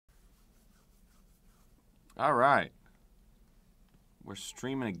All right. We're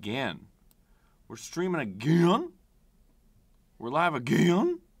streaming again. We're streaming again. We're live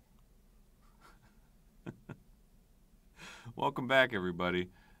again. Welcome back, everybody.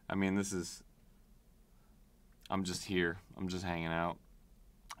 I mean, I'm just here. I'm just hanging out,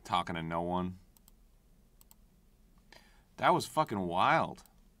 talking to no one. That was fucking wild.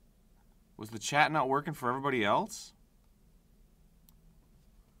 Was the chat not working for everybody else?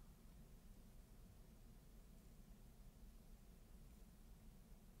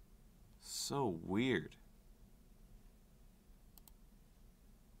 So weird.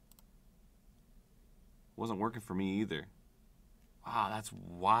 Wasn't working for me either. Wow, that's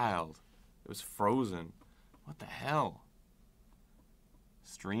wild. It was frozen. What the hell?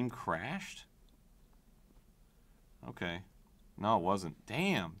 Stream crashed? Okay. No, it wasn't.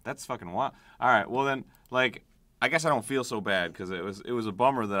 Damn, that's fucking wild. All right, well then, like, I guess I don't feel so bad because it was a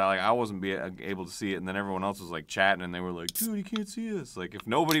bummer that I wasn't able to see it, and then everyone else was like chatting, and they were like, "Dude, you can't see us." Like, if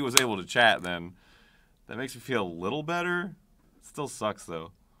nobody was able to chat, then that makes me feel a little better. It still sucks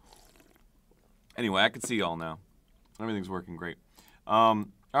though. Anyway, I can see y'all now. Everything's working great. All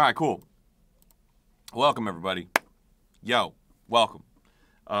right, cool. Welcome everybody. Yo, welcome.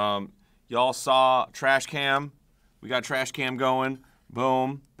 Y'all saw Trash Cam. We got Trash Cam going.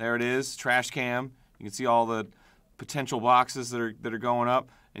 Boom, there it is. Trash Cam. You can see all the potential boxes that are going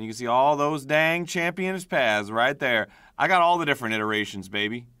up, and you can see all those dang Champions paths right there. I got all the different iterations,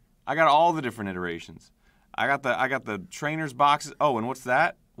 baby. I got all the different iterations. I got the trainers boxes. Oh, and what's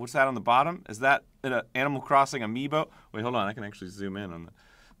that? What's that on the bottom? Is that an Animal Crossing amiibo? Wait, hold on. I can actually zoom in on that.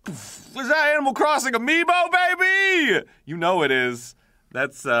 Is that Animal Crossing amiibo, baby? You know it is.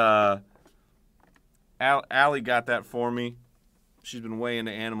 That's Allie got that for me. She's been way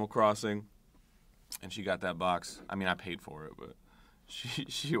into Animal Crossing, and she got that box. I mean, I paid for it, but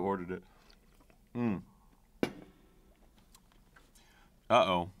she ordered it.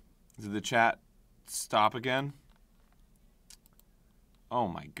 Uh-oh. Did the chat stop again? Oh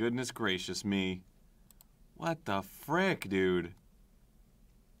my goodness gracious me. What the frick, dude?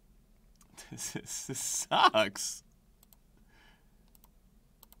 This sucks.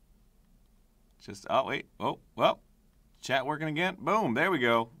 Just, oh, wait. Oh, well. Chat working again? Boom, there we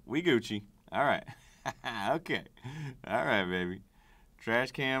go. We Gucci. All right. Okay. All right, baby.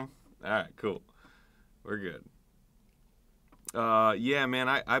 Trash cam. All right, cool. We're good. Yeah, man,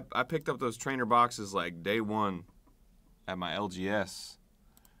 I picked up those trainer boxes like day one at my LGS.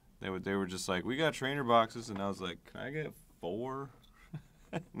 They were just like, we got trainer boxes, and I was like, can I get 4?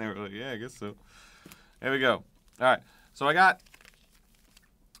 And they were like, yeah, I guess so. There we go. All right, so I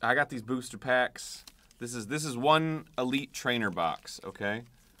got these booster packs. This is one elite trainer box. Okay,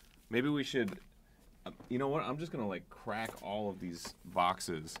 maybe we should. You know what? I'm just gonna like crack all of these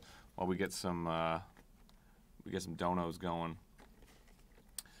boxes while we get some donos going.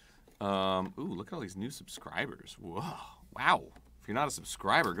 Ooh, look at all these new subscribers. Whoa, wow. If you're not a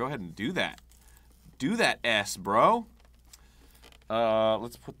subscriber, go ahead and do that. Do that, S, bro.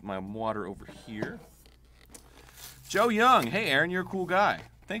 Let's put my water over here. Joe Young. Hey, Aaron, you're a cool guy.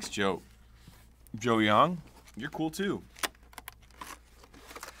 Thanks, Joe. Joe Young, you're cool too.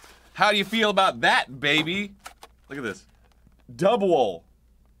 How do you feel about that, baby? Look at this. Double.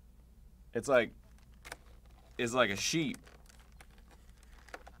 It's like a sheep.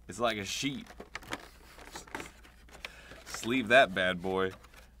 It's like a sheep. Sleeve that bad boy.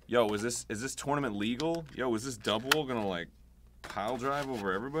 Yo, is this tournament legal? Yo, is this double gonna like pile drive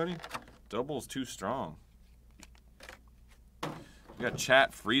over everybody? Double's too strong. We got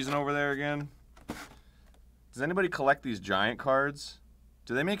chat freezing over there again. Does anybody collect these giant cards?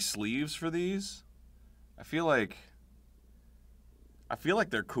 Do they make sleeves for these? I feel like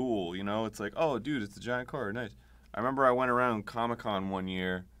they're cool, you know? It's like, oh, dude, it's a giant card, nice. I remember I went around Comic-Con one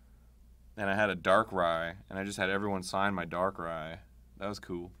year, and I had a Darkrai, and I just had everyone sign my Darkrai. That was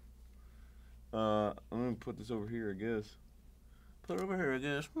cool. I'm gonna put this over here, I guess. Put it over here, I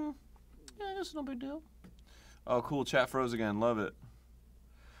guess. Yeah, that's no big deal. Oh, cool, chat froze again, love it.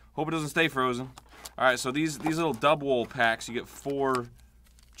 Hope it doesn't stay frozen. All right, so these little double packs, you get 4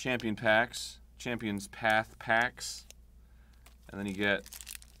 champion packs, Champions Path packs, and then you get,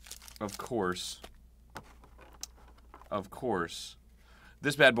 of course,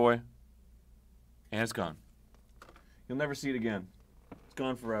 this bad boy, and it's gone. You'll never see it again. It's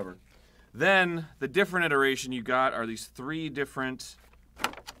gone forever. Then the different iteration you got are these 3 different.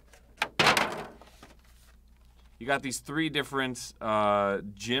 You got these 3 different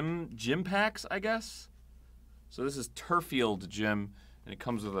gym packs, I guess. So this is Turfield Gym, and it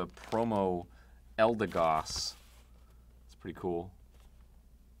comes with a promo Eldegoss. It's pretty cool.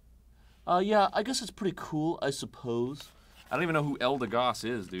 Yeah, I guess it's pretty cool, I suppose. I don't even know who Eldegoss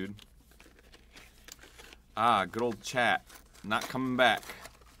is, dude. Ah, good old chat. Not coming back.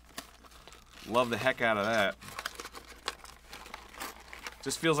 Love the heck out of that.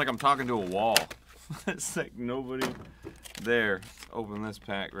 Just feels like I'm talking to a wall. It's like nobody there. Open this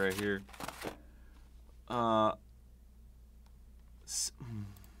pack right here. Man,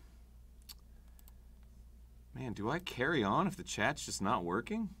 do I carry on if the chat's just not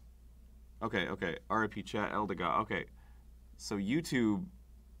working? Okay, okay. RIP chat, Eldegoss. Okay. So YouTube,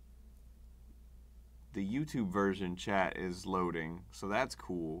 the YouTube version chat is loading, so that's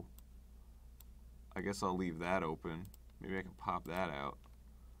cool. I guess I'll leave that open. Maybe I can pop that out.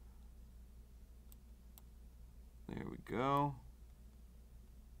 There we go.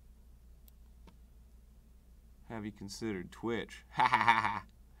 Have you considered Twitch? Ha ha ha ha.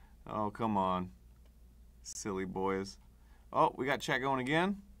 Oh, come on. Silly boys. Oh, we got chat going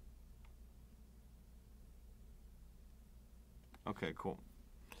again? Okay, cool.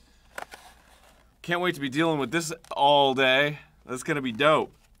 Can't wait to be dealing with this all day. That's gonna be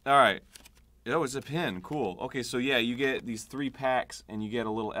dope. All right. Oh, it's a pin. Cool. Okay, so yeah, you get these 3 packs, and you get a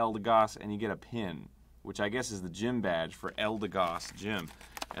little Eldegoss, and you get a pin, which I guess is the gym badge for Eldegoss Gym.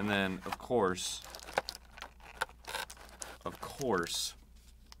 And then, of course,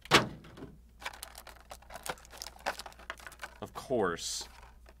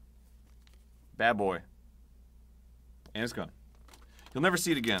 bad boy. And it's gone. You'll never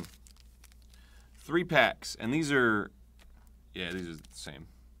see it again. 3 packs, and these are, yeah, these are the same.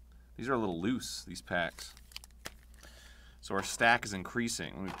 These are a little loose, these packs. So our stack is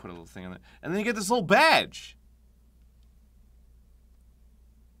increasing. Let me put a little thing on that. And then you get this little badge.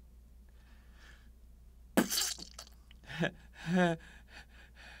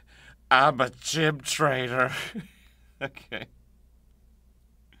 I'm a gym trainer. Okay.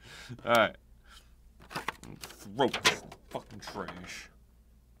 Alright. Throw this fucking trash.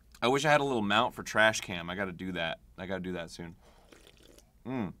 I wish I had a little mount for trash cam. I gotta do that. I gotta do that soon.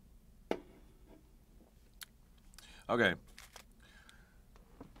 Okay.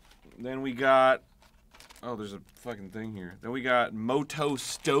 Then we got... Oh, there's a fucking thing here. Then we got Moto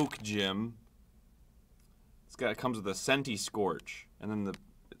Stoke Gym. It comes with a Senti Scorch. And then the...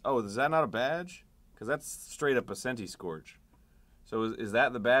 Oh, is that not a badge? Because that's straight up a Senti Scorch. So is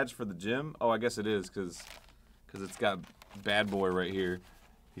that the badge for the gym? Oh, I guess it is, because it's got Bad Boy right here.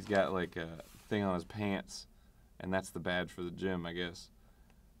 He's got like a thing on his pants. And that's the badge for the gym, I guess.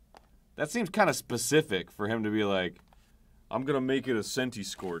 That seems kind of specific for him to be like, I'm going to make it a Senti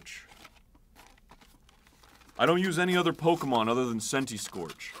Scorch. I don't use any other Pokemon other than Senti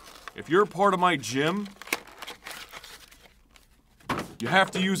Scorch. If you're a part of my gym, you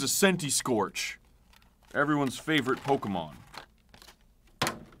have to use a Senti Scorch. Everyone's favorite Pokemon.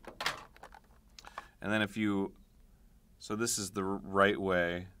 And then if you... So this is the right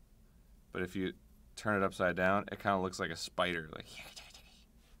way. But if you turn it upside down, it kind of looks like a spider. Like...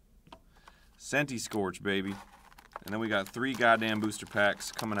 Senti Scorch, baby. And then we got 3 goddamn booster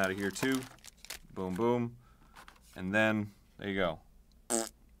packs coming out of here, too. Boom, boom. And then, there you go.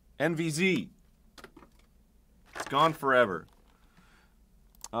 NVZ. It's gone forever.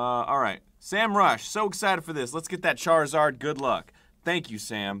 Alright. Sam Rush, so excited for this. Let's get that Charizard. Good luck. Thank you,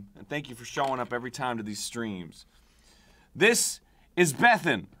 Sam. And thank you for showing up every time to these streams. This is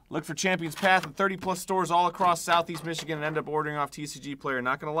Bethan. Look for Champions Path at 30+ stores all across Southeast Michigan and end up ordering off TCG Player.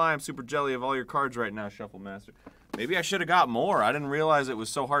 Not gonna lie, I'm super jelly of all your cards right now, Shuffle Master. Maybe I should have got more. I didn't realize it was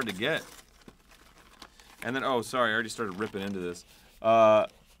so hard to get. And then, oh, sorry, I already started ripping into this.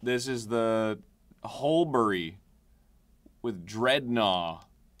 This is the Holbury with Dreadnought.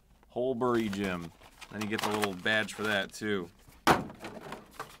 Holbury Gym. Then you get the little badge for that, too.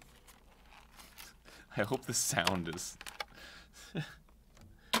 I hope the sound is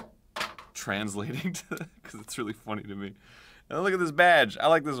translating to because it's really funny to me. And look at this badge. I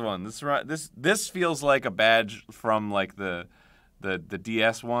like this one. This feels like a badge from like the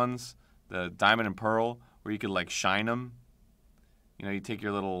DS ones, the Diamond and Pearl, where you could like shine them. You know, you take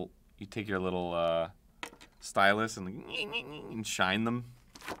your little stylus and shine them.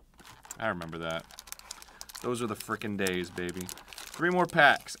 I remember that. Those are the frickin' days, baby. 3 more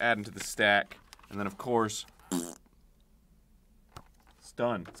packs adding to the stack, and then of course. It's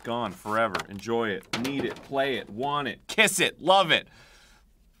done. It's gone forever. Enjoy it. Need it. Play it. Want it. Kiss it. Love it.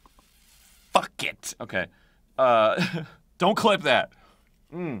 Fuck it. Okay. Don't clip that.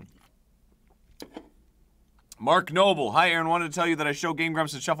 Mark Noble. Hi, Aaron. Wanted to tell you that I show Game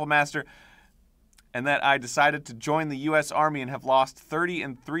Grumps and Shuffle Master and that I decided to join the U.S. Army and have lost 30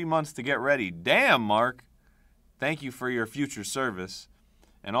 and 3 months to get ready. Damn, Mark. Thank you for your future service.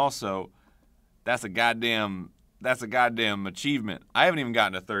 And also, that's a goddamn achievement. I haven't even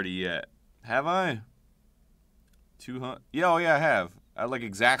gotten to 30 yet. Have I? 200? Yeah, oh yeah, I have. I like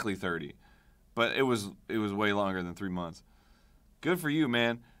exactly 30. But it was way longer than 3 months. Good for you,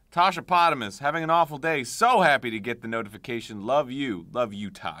 man. Tasha Potamus, having an awful day. So happy to get the notification. Love you. Love you,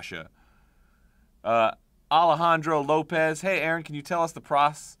 Tasha. Alejandro Lopez. Hey, Aaron, can you tell us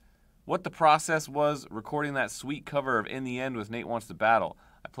what the process was recording that sweet cover of In the End with Nate Wants to Battle?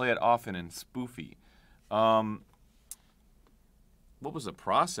 I play it often in Spoofy. What was the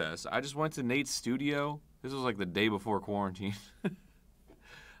process? I just went to Nate's studio. This was like the day before quarantine.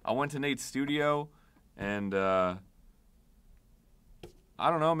 I went to Nate's studio, and I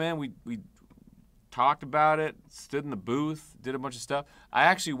don't know, man. We talked about it, stood in the booth, did a bunch of stuff. I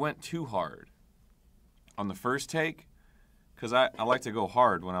actually went too hard on the first take because I like to go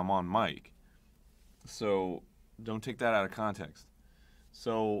hard when I'm on mic. So don't take that out of context.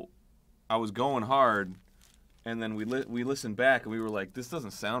 So I was going hard, and then we listened back, and we were like, this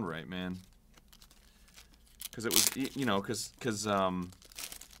doesn't sound right, man. Because it was, you know, because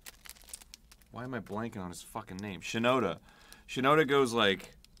why am I blanking on his fucking name? Shinoda. Shinoda goes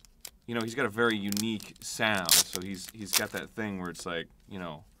like, you know, he's got a very unique sound. So he's got that thing where it's like, you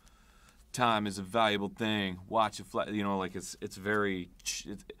know, time is a valuable thing. Watch it fly. You know, like it's very.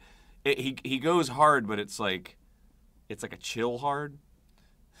 He goes hard, but it's like a chill hard.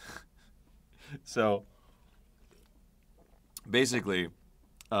 So basically,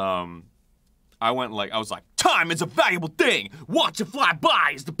 I was like, time is a valuable thing. Watch it fly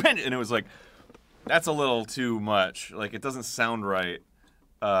by is dependent, and it was like, that's a little too much. Like it doesn't sound right.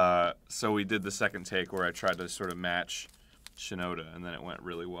 So we did the second take where I tried to sort of match Shinoda, and then it went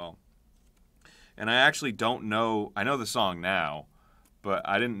really well. And I actually don't know. I know the song now, but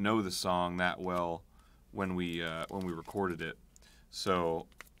I didn't know the song that well when we recorded it. So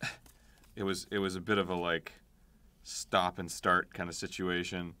it was a bit of a like stop and start kind of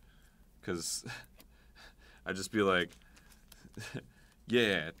situation, because I'd just be like,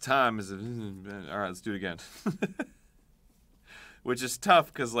 yeah, time is a... All right, let's do it again. Which is tough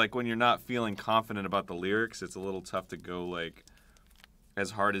because like when you're not feeling confident about the lyrics, it's a little tough to go like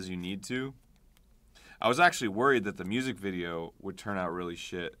as hard as you need to. I was actually worried that the music video would turn out really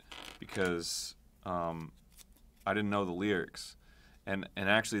shit because I didn't know the lyrics. And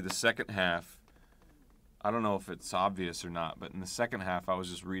actually the second half, I don't know if it's obvious or not, but in the second half I was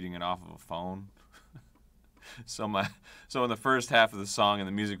just reading it off of a phone. So in the first half of the song and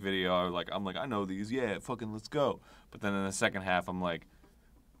the music video, I'm like, I know these, yeah, fucking let's go. But then in the second half, I'm like,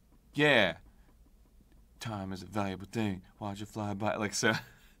 yeah, time is a valuable thing. Watch it fly by. Like, so,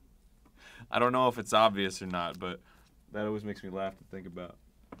 I don't know if it's obvious or not, but that always makes me laugh to think about.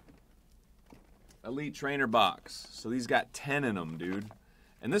 Elite Trainer Box. So these got 10 in them, dude.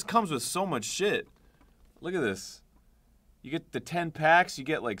 And this comes with so much shit. Look at this. You get the 10 packs, you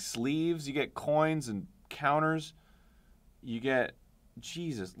get like sleeves, you get coins and counters. You get,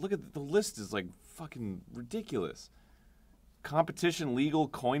 Jesus, look at the list is like fucking ridiculous. Competition legal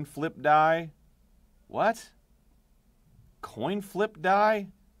coin flip die. What? Coin flip die?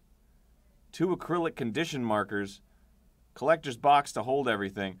 2 acrylic condition markers. Collector's box to hold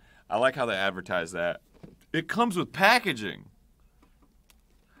everything. I like how they advertise that. It comes with packaging.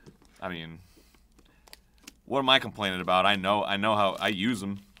 I mean, what am I complaining about? I know how I use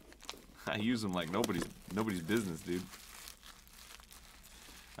them. I use them like nobody's business, dude.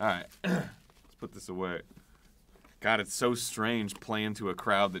 All right, let's put this away. God, it's so strange playing to a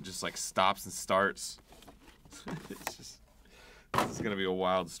crowd that just like stops and starts. This is gonna be a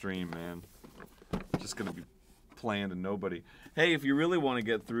wild stream, man. Just gonna be playing to nobody. Hey, if you really want to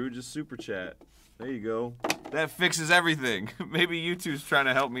get through, just super chat. There you go. That fixes everything. Maybe YouTube's trying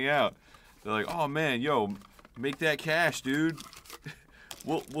to help me out. They're like, oh man, yo, make that cash, dude.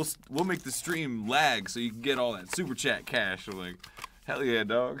 We'll make the stream lag so you can get all that super chat cash. I'm like, hell yeah,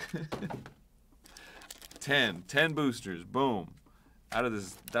 dog. 10 boosters, boom, out of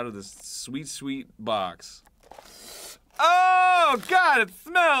this sweet box. Oh God, it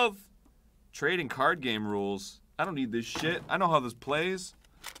smells. Trading card game rules. I don't need this shit. I know how this plays.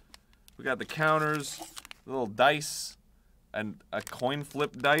 We got the counters, the little dice, and a coin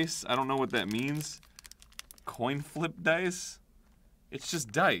flip dice. I don't know what that means. Coin flip dice? It's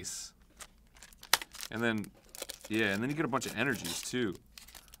just dice. And then, yeah, and then you get a bunch of energies too.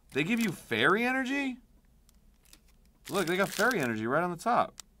 They give you fairy energy? Look, they got fairy energy right on the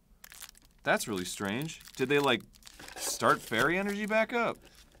top. That's really strange. Did they like start fairy energy back up?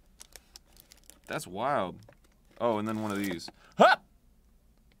 That's wild. Oh, and then one of these. Ha!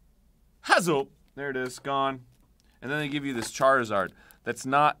 Hazzle! There it is, gone. And then they give you this Charizard. That's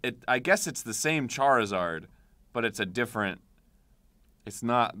not it. I guess it's the same Charizard, but it's a different. It's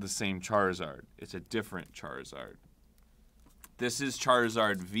not the same Charizard. It's a different Charizard. This is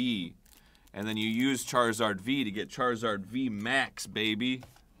Charizard V, and then you use Charizard V to get Charizard V Max, baby.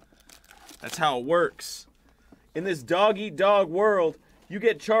 That's how it works. In this dog-eat-dog world, you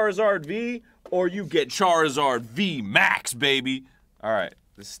get Charizard V or you get Charizard V Max, baby. All right,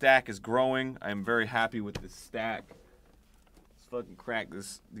 the stack is growing. I am very happy with this stack. Let's fucking crack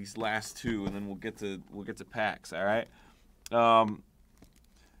these last two, and then we'll get to packs. All right.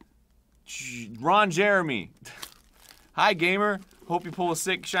 Ron Jeremy. Hi, gamer. Hope you pull a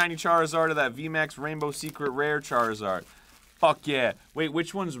sick shiny Charizard of that VMAX Rainbow Secret Rare Charizard. Fuck yeah. Wait,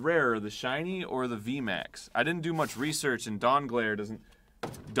 which one's rarer, the shiny or the VMAX? I didn't do much research, and Donglair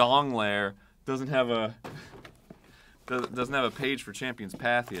doesn't have a page for Champion's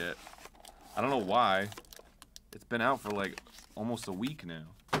Path yet. I don't know why. It's been out for like almost a week now.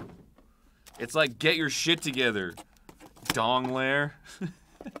 It's like, get your shit together, Donglair.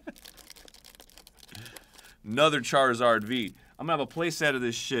 Another Charizard V. I'm gonna have a playset of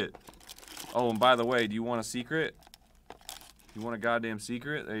this shit. Oh, and by the way, do you want a secret? You want a goddamn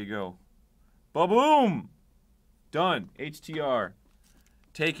secret? There you go. Ba-boom! Done. HTR.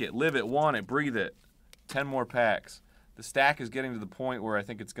 Take it, live it, want it, breathe it. 10 more packs. The stack is getting to the point where I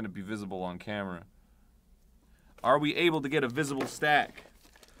think it's gonna be visible on camera. Are we able to get a visible stack?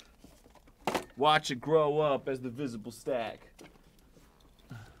 Watch it grow up as the visible stack.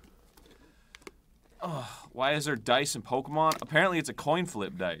 Oh, why is there dice in Pokemon? Apparently it's a coin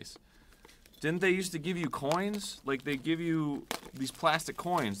flip dice. Didn't they used to give you coins? Like, they give you these plastic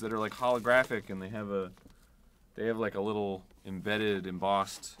coins that are like holographic, and they have like a little embedded,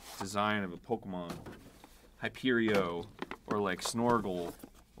 embossed design of a Pokemon. Hyperio, or like Snorgle,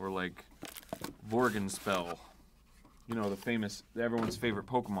 or like Vorgenspell. You know, everyone's favorite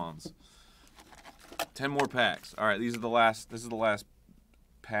Pokemons. 10 more packs. All right, this is the last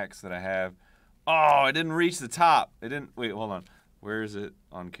packs that I have. Oh, I didn't reach the top. Wait, hold on. Where is it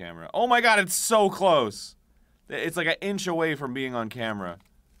on camera? Oh my god, it's so close. It's like an inch away from being on camera.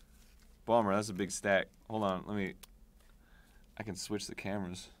 Bummer, that's a big stack. Hold on, I can switch the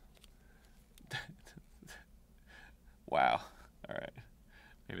cameras. Wow. All right.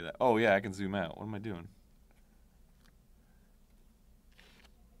 Maybe that. Oh yeah, I can zoom out. What am I doing?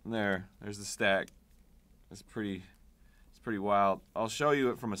 There's the stack. It's pretty wild. I'll show you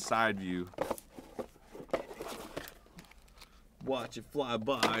it from a side view. Watch it fly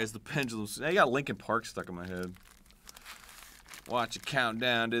by as the pendulum. I got Linkin Park stuck in my head. Watch it count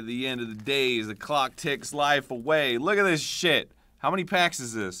down to the end of the days. The clock ticks life away. Look at this shit. How many packs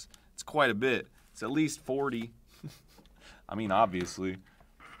is this? It's quite a bit. It's at least 40. I mean, obviously.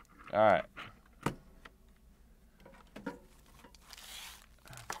 All right.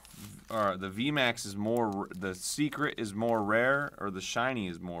 All right. The VMAX is more. The secret is more rare, or the shiny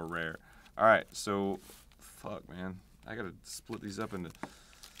is more rare. All right. So, fuck, man. I gotta split these up into.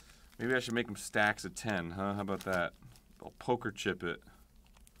 Maybe I should make them stacks of 10, huh? How about that? I'll poker chip it.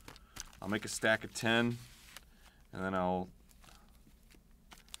 I'll make a stack of 10, and then I'll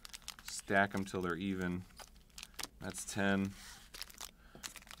stack them till they're even. That's 10.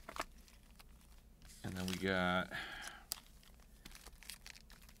 And then we got.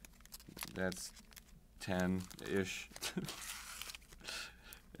 That's 10-ish.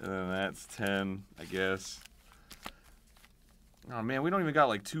 And then that's 10, I guess. Oh man, we don't even got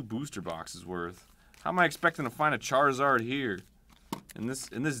like 2 booster boxes worth. How am I expecting to find a Charizard here in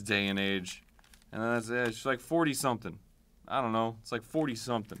this day and age? And then it's like 40 something. I don't know. It's like 40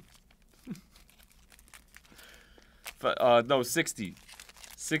 something. But no, 60.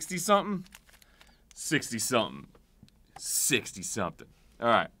 60 something. 60 something. 60 something. All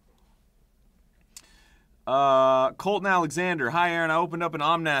right. Colton Alexander. Hi Aaron, I opened up an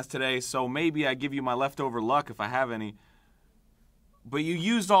Omnath today, so maybe I give you my leftover luck if I have any. But you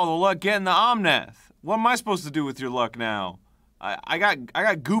used all the luck getting the Omnath. What am I supposed to do with your luck now? I got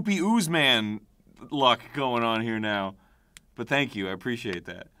Goopy Oozman luck going on here now. But thank you, I appreciate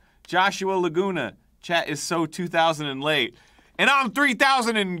that. Joshua Laguna, chat is so 2,000 and late. And I'm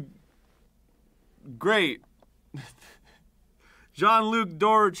 3,000 and great. Jean-Luc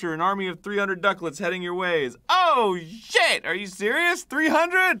Dorcher, an army of 300 ducklets heading your ways. Oh shit, are you serious?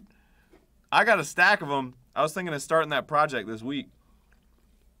 300? I got a stack of them. I was thinking of starting that project this week.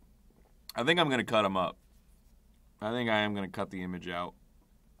 I think I'm going to cut them up. I think I am going to cut the image out.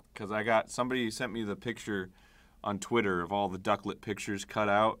 Because somebody sent me the picture on Twitter of all the ducklet pictures cut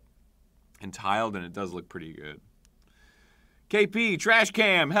out and tiled, and it does look pretty good. KP, Trash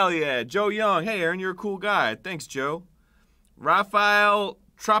Cam, hell yeah. Joe Young, hey Aaron, you're a cool guy. Thanks, Joe. Rafael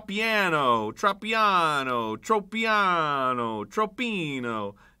Tropino.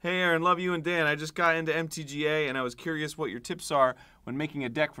 Hey, Aaron, love you and Dan. I just got into MTGA, and I was curious what your tips are when making a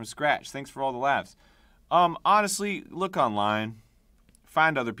deck from scratch. Thanks for all the laughs. Honestly, look online.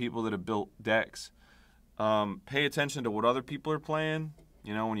 Find other people that have built decks. Pay attention to what other people are playing.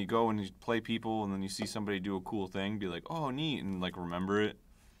 You know, when you go and you play people and then you see somebody do a cool thing, be like, oh, neat, and, like, remember it.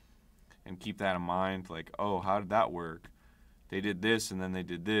 And keep that in mind. Like, oh, how did that work? They did this, and then they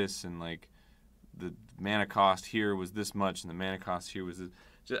did this, and, like, the mana cost here was this much, and the mana cost here was this.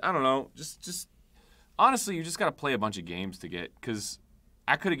 I don't know. Just honestly, you just got to play a bunch of games to get, because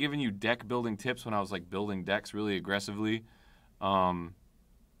I could have given you deck building tips when I was, like, building decks really aggressively. And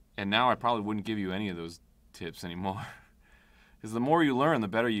now I probably wouldn't give you any of those tips anymore. Because the more you learn, the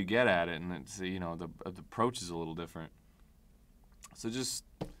better you get at it, and it's, you know, the approach is a little different. So just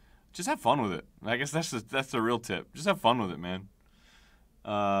have fun with it. I guess that's the real tip. Just have fun with it, man.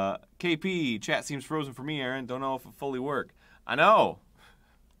 KP, chat seems frozen for me, Aaron. Don't know if it fully worked. I know.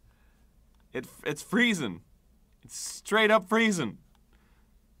 It's freezing. It's straight up freezing.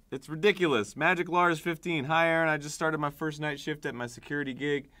 It's ridiculous. Magic Lars 15. Hi, Aaron. I just started my first night shift at my security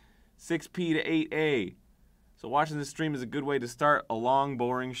gig. 6P to 8A. So watching this stream is a good way to start a long,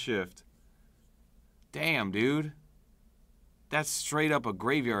 boring shift. Damn, dude. That's straight up a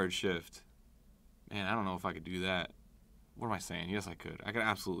graveyard shift. Man, I don't know if I could do that. What am I saying? Yes, I could. I could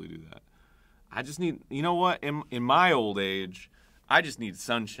absolutely do that. I just need, you know what? In my old age, I just need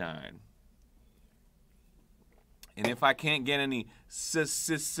sunshine. And if I can't get any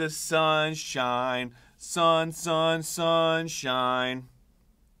sunshine, sunshine,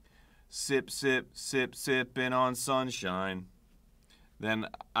 sipping on sunshine, then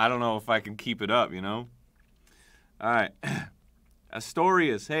I don't know if I can keep it up, you know? All right.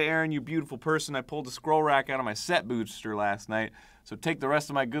 Astorius. Hey, Aaron, you beautiful person. I pulled a scroll rack out of my set booster last night, so take the rest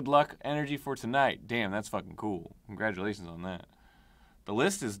of my good luck energy for tonight. Damn, that's fucking cool. Congratulations on that. The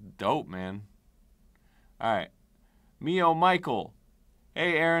list is dope, man. All right. Mio Michael.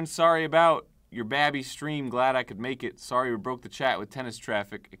 Hey, Aaron, sorry about your babby stream. Glad I could make it. Sorry we broke the chat with tennis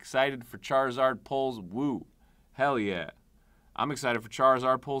traffic. Excited for Charizard pulls. Woo. Hell yeah. I'm excited for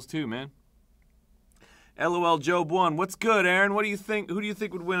Charizard pulls too, man. LOL Job 1. What's good, Aaron? What do you think? Who do you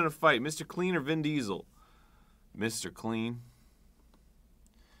think would win in a fight, Mr. Clean or Vin Diesel? Mr. Clean.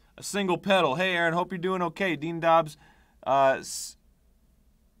 A single pedal. Hey, Aaron, hope you're doing okay. Dean Dobbs.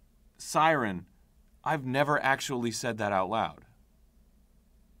 Siren. I've never actually said that out loud.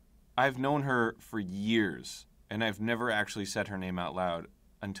 I've known her for years, and I've never actually said her name out loud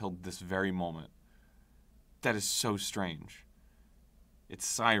until this very moment. That is so strange. It's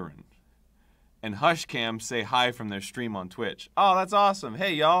Siren. And Hushcam say hi from their stream on Twitch. Oh, that's awesome.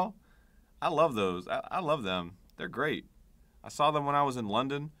 Hey, y'all. I love those. I love them. They're great. I saw them when I was in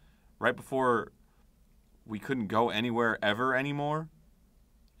London, right before we couldn't go anywhere ever anymore.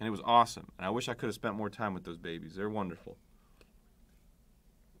 And it was awesome. And I wish I could have spent more time with those babies. They're wonderful.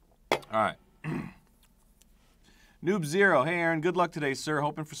 All right. Noob Zero. Hey, Aaron. Good luck today, sir.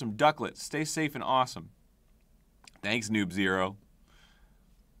 Hoping for some ducklets. Stay safe and awesome. Thanks, Noob Zero.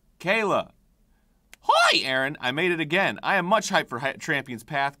 Kayla. Hi, Aaron. I made it again. I am much hyped for Champion's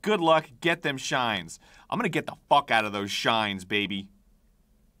Path. Good luck. Get them shines. I'm going to get the fuck out of those shines, baby.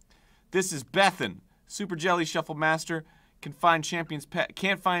 This is Bethan. Super Jelly Shuffle Master. Can't find Champion's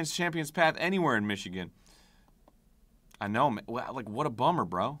Path anywhere in Michigan. I know, man. Like, what a bummer,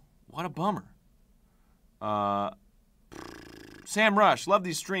 bro. What a bummer. Sam Rush. Love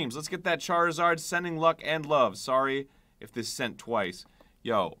these streams. Let's get that Charizard. Sending luck and love. Sorry if this sent twice.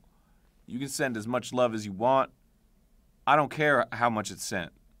 Yo. You can send as much love as you want. I don't care how much it's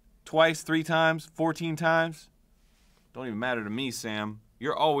sent. Twice, 3 times, 14 times. Don't even matter to me, Sam.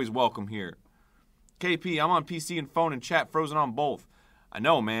 You're always welcome here. KP, I'm on PC and phone and chat frozen on both. I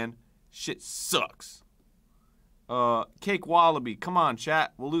know, man. Shit sucks. Cake Wallaby. Come on,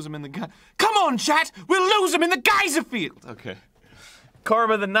 chat. We'll lose him in the Come on, chat. We'll lose him in the geyser field. Okay.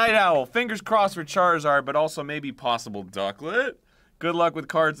 Karma the Night Owl. Fingers crossed for Charizard, but also maybe possible Ducklet. Good luck with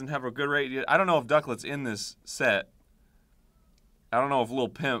cards and have a good rate. I don't know if Ducklet's in this set. I don't know if Lil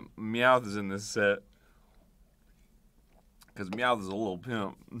Pimp Meowth is in this set. Because Meowth is a little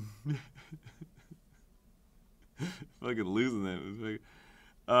pimp. Fucking losing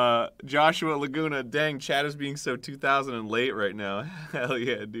that. Joshua Laguna. Dang, chat is being so 2000 and late right now. Hell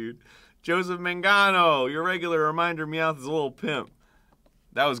yeah, dude. Joseph Mangano. Your regular reminder, Meowth is a little pimp.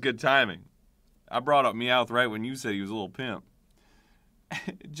 That was good timing. I brought up Meowth right when you said he was a little pimp.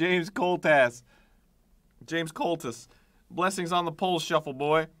 James Coltas. James Coltus. Blessings on the polls, Shuffle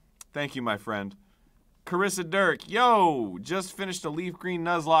Boy. Thank you, my friend. Carissa Dirk, yo, just finished a leaf green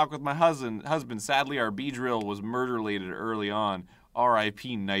Nuzlocke with my husband. Sadly, our Beedrill was murder-lated early on.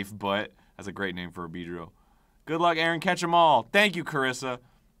 R.I.P. Knife Butt. That's a great name for a Beedrill. Good luck, Aaron. Catch 'em all. Thank you, Carissa.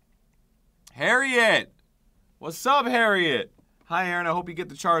 Harriet. What's up, Harriet? Hi, Aaron. I hope you get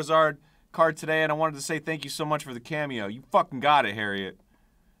the Charizard card today, and I wanted to say thank you so much for the cameo. You fucking got it, Harriet.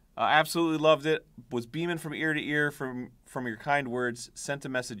 Absolutely loved it. Was beaming from ear to ear from your kind words. Sent a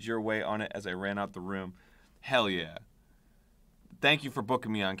message your way on it as I ran out the room. Hell yeah. Thank you for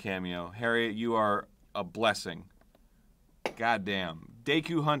booking me on Cameo. Harriet, you are a blessing. Goddamn.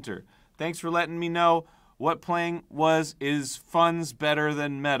 Deku Hunter. Thanks for letting me know what playing is fun's better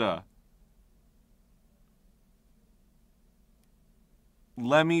than meta.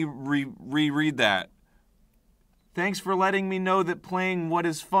 Let me reread that. Thanks for letting me know that playing what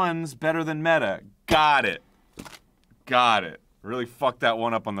is fun's better than meta. Got it. Got it. Really fucked that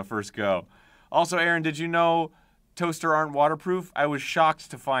one up on the first go. Also, Aaron, did you know toaster aren't waterproof? I was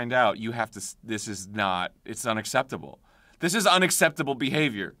shocked to find out. You have to, this is not, it's unacceptable. This is unacceptable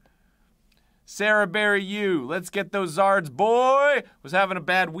behavior. Sarah Berry, you. Let's get those Zards, boy. Was having a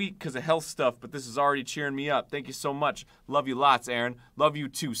bad week because of health stuff, but this is already cheering me up. Thank you so much. Love you lots, Aaron. Love you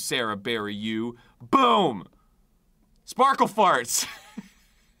too, Sarah Berry, you. Boom. Sparkle farts.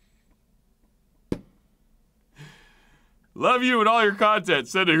 Love you and all your content.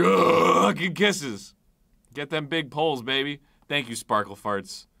 Sending fucking kisses. Get them big poles, baby. Thank you, Sparkle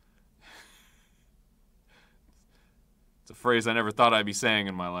farts. It's a phrase I never thought I'd be saying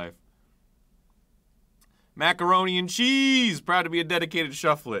in my life. Macaroni and cheese. Proud to be a dedicated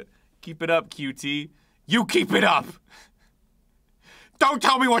shufflet. Keep it up, QT. You keep it up. Don't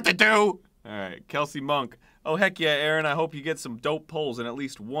tell me what to do. All right, Kelsey Monk. Oh, heck yeah, Aaron. I hope you get some dope polls and at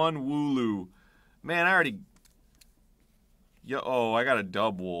least one Wooloo. Man, I already... Oh, I got a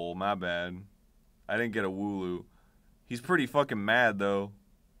dub wool. My bad. I didn't get a Wooloo. He's pretty fucking mad, though.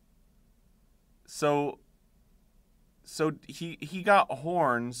 So he got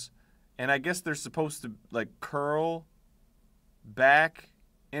horns, and I guess they're supposed to, like, curl back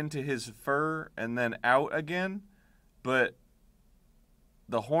into his fur and then out again, but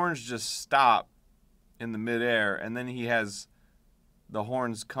the horns just stop in the midair, and then he has the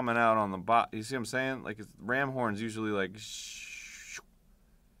horns coming out on the bottom. You see what I'm saying? Like, ram horns usually like shh,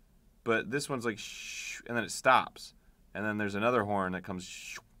 but this one's like shh, and then it stops, and then there's another horn that comes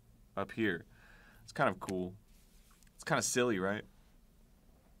shh, up here. It's kind of cool. It's kind of silly, right?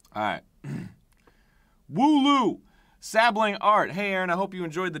 All right. Wooloo! Sabling Art. Hey, Aaron, I hope you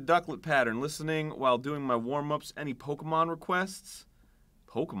enjoyed the ducklet pattern. Listening while doing my warm-ups. Any Pokemon requests?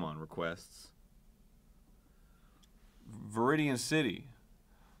 Pokemon requests? Viridian City.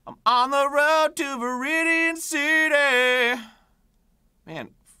 I'm on the road to Viridian City. Man,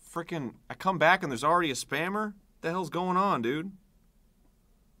 freaking, I come back and there's already a spammer? What the hell's going on, dude?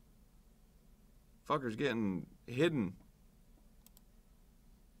 Fucker's getting hidden.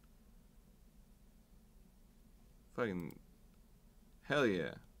 Fucking, hell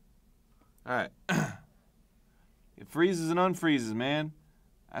yeah. Alright. It freezes and unfreezes, man.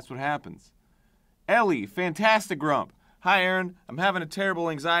 That's what happens. Ellie, fantastic grump. Hi, Aaron. I'm having a terrible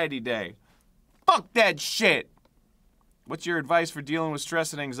anxiety day. Fuck that shit. What's your advice for dealing with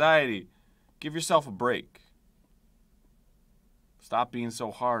stress and anxiety? Give yourself a break. Stop being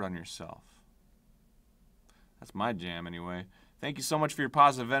so hard on yourself. That's my jam, anyway. Thank you so much for your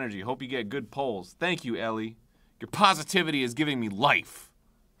positive energy. Hope you get good polls. Thank you, Ellie. Your positivity is giving me life.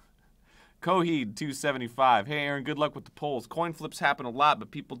 Coheed 275. Hey, Aaron, good luck with the polls. Coin flips happen a lot,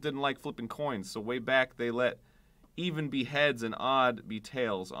 but people didn't like flipping coins, so way back they let even be heads and odd be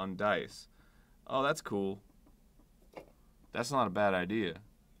tails on dice. Oh, that's cool. That's not a bad idea.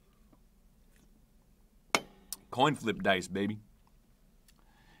 Coin flip dice, baby.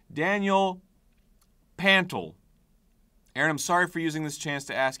 Daniel Pantel. Aaron, I'm sorry for using this chance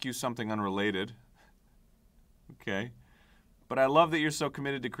to ask you something unrelated. Okay. But I love that you're so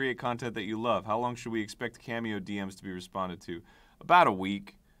committed to create content that you love. How long should we expect Cameo DMs to be responded to? About a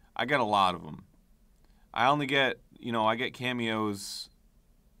week. I get a lot of them. I only get, I get cameos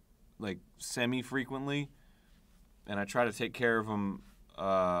like semi-frequently, and I try to take care of them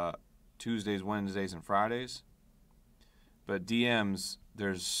Tuesdays, Wednesdays, and Fridays. But DMs,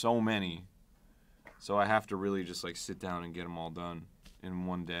 there's so many, so I have to really just like sit down and get them all done in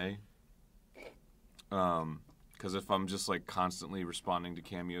one day. Because if I'm just like constantly responding to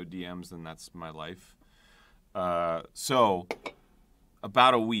Cameo DMs, then that's my life. So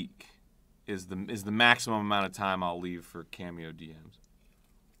about a week is the maximum amount of time I'll leave for Cameo DMs.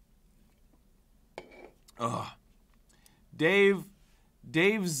 Ugh.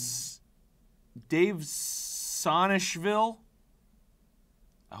 Dave's Dave Sonishville.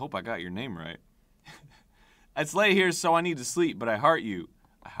 I hope I got your name right. It's late here, so I need to sleep, but I heart you.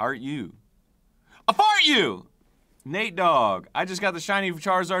 I heart you. I fart you! Nate Dog. I just got the shiny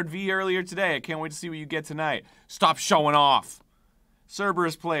Charizard V earlier today. I can't wait to see what you get tonight. Stop showing off.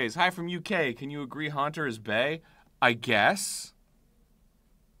 Cerberus plays. Hi from UK. Can you agree Haunter is bae? I guess.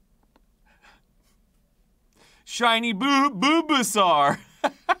 Shiny Bulbasaur.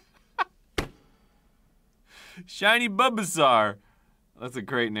 Shiny Bulbasaur. That's a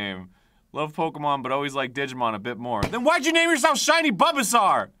great name. Love Pokemon, but always like Digimon a bit more. Then why'd you name yourself Shiny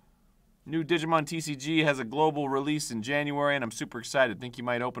Bulbasaur? New Digimon TCG has a global release in January, and I'm super excited. Think you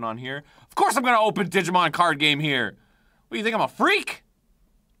might open on here? Of course I'm gonna open Digimon card game here. What, you think I'm a freak?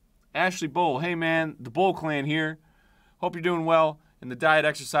 Ashley Bowl. Hey man, the Bowl clan here. Hope you're doing well, and the diet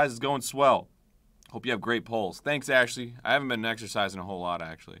exercise is going swell. Hope you have great polls. Thanks, Ashley. I haven't been exercising a whole lot,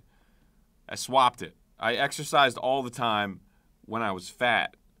 actually. I swapped it. I exercised all the time when I was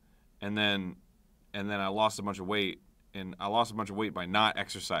fat, and then I lost a bunch of weight, and I lost a bunch of weight by not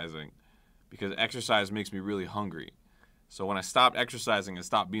exercising, because exercise makes me really hungry. So when I stopped exercising, I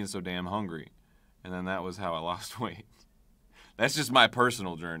stopped being so damn hungry, and then that was how I lost weight. That's just my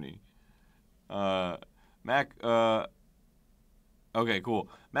personal journey. Okay, cool.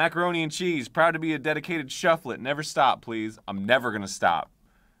 Macaroni and cheese. Proud to be a dedicated shufflet. Never stop, please. I'm never gonna stop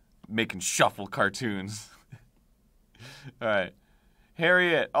making shuffle cartoons. All right.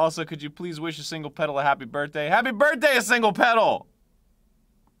 Harriet, also, could you please wish a single petal a happy birthday? Happy birthday, a single petal!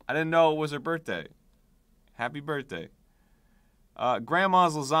 I didn't know it was her birthday. Happy birthday.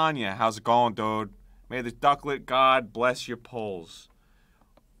 Grandma's lasagna. How's it going, dude? May the ducklet God bless your polls.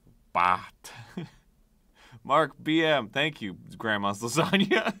 Bat. Mark BM. Thank you, Grandma's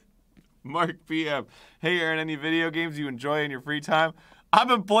lasagna. Mark BM. Hey, Aaron, any video games you enjoy in your free time? I've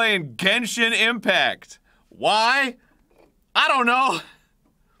been playing Genshin Impact. Why? I don't know.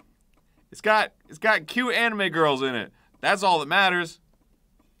 It's got cute anime girls in it. That's all that matters.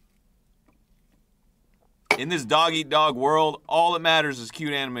 In this dog-eat-dog world, all that matters is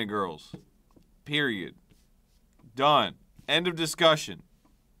cute anime girls. Period. Done. End of discussion.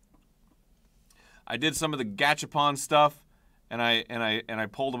 I did some of the gachapon stuff, and I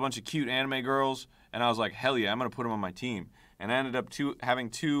pulled a bunch of cute anime girls, and I was like, hell yeah, I'm gonna put them on my team. And I ended up having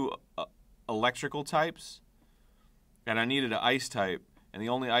two electrical types, and I needed an ice type, and the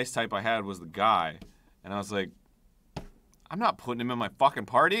only ice type I had was the guy, and I was like, I'm not putting him in my fucking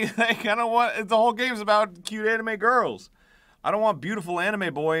party. Like, I don't want, the whole game's about cute anime girls. I don't want beautiful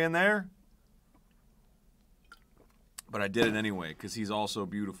anime boy in there. But I did it anyway, because he's also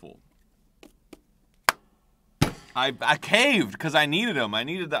beautiful. I caved, because I needed him. I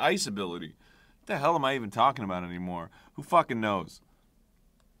needed the ice ability. What the hell am I even talking about anymore? Who fucking knows?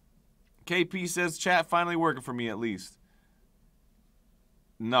 KP says, chat finally working for me at least.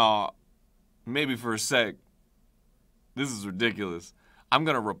 No, maybe for a sec. This is ridiculous. I'm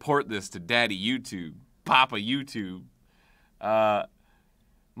going to report this to Daddy YouTube. Papa YouTube.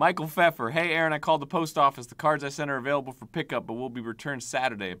 Michael Pfeffer. Hey, Aaron, I called the post office. The cards I sent are available for pickup, but will be returned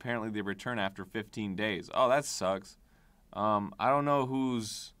Saturday. Apparently, they return after 15 days. Oh, that sucks. I don't know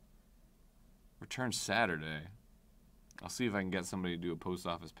who's returned Saturday. I'll see if I can get somebody to do a post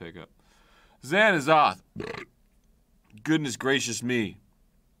office pickup. Xanazoth. Goodness gracious me.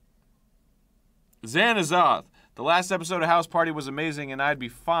 Xanazoth. The last episode of House Party was amazing, and I'd be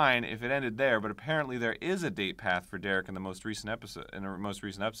fine if it ended there. But apparently, there is a date path for Derek in the most recent episode.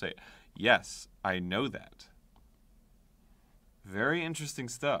 Yes, I know that. Very interesting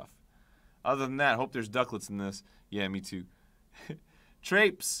stuff. Other than that, hope there's ducklets in this. Yeah, me too.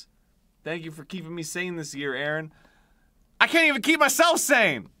 Trapes. Thank you for keeping me sane this year, Aaron. I can't even keep myself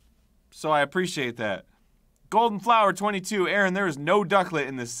sane. So I appreciate that. Golden Flower 22. Aaron, there is no ducklet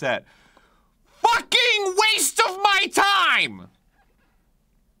in this set. Fucking waste of my time!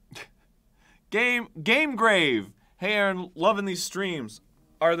 Game Grave. Hey Aaron, loving these streams.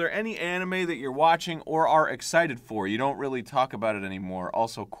 Are there any anime that you're watching or are excited for? You don't really talk about it anymore.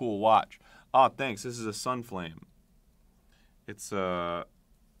 Also, cool watch. Oh, thanks. This is a Sunflame. It's a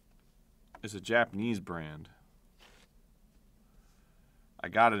Japanese brand. I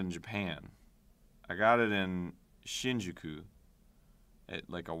got it in Japan. I got it in Shinjuku. At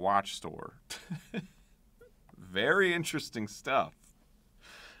like a watch store. Very interesting stuff.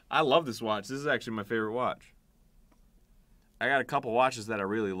 I love this watch. This is actually my favorite watch. I got a couple watches that I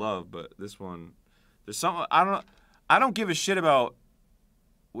really love, but this one, there's something I don't give a shit about.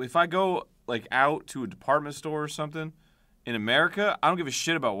 If I go like out to a department store or something in America, I don't give a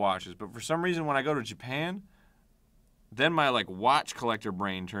shit about watches. But for some reason, when I go to Japan, then my like watch collector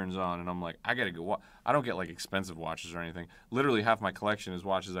brain turns on, and I'm like, I gotta go. I don't get like expensive watches or anything. Literally half my collection is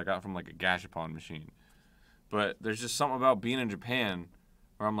watches I got from like a gashapon machine. But there's just something about being in Japan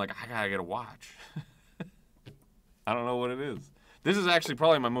where I'm like, I gotta get a watch. I don't know what it is. This is actually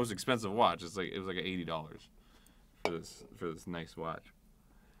probably my most expensive watch. It was like $80 for this nice watch,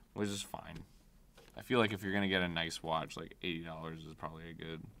 which is fine. I feel like if you're gonna get a nice watch, like $80 is probably a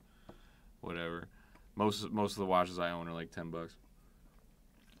good whatever. Most of the watches I own are like $10.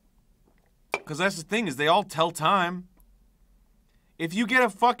 Cause that's the thing, is they all tell time. If you get a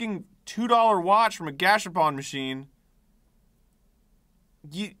fucking $2 watch from a gashapon machine,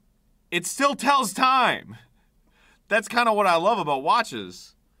 it still tells time. That's kind of what I love about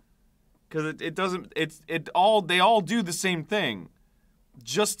watches. Cause they all do the same thing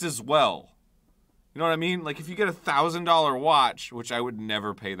just as well. You know what I mean? Like if you get a $1,000 watch, which I would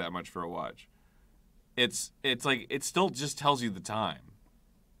never pay that much for a watch, it's like it still just tells you the time.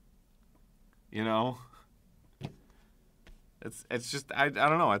 You know? It's just I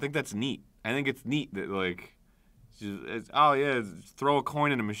don't know. I think that's neat. I think it's neat that like throw a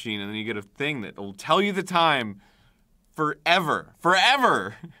coin in a machine and then you get a thing that will tell you the time forever.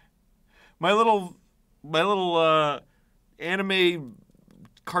 Forever. My little anime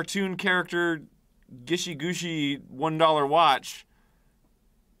cartoon character Gishy Gushy $1 watch.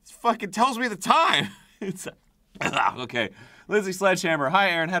 It fucking tells me the time. It's okay. Lizzie Sledgehammer. Hi,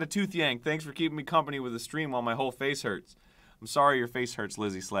 Aaron. Had a tooth yank. Thanks for keeping me company with the stream while my whole face hurts. I'm sorry your face hurts,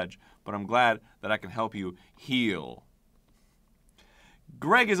 Lizzie Sledge, but I'm glad that I can help you heal.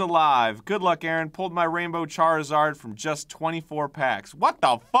 Greg is alive. Good luck, Aaron. Pulled my rainbow Charizard from just 24 packs. What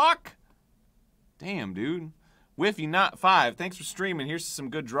the fuck? Damn, dude. Whiffy not 5. Thanks for streaming. Here's some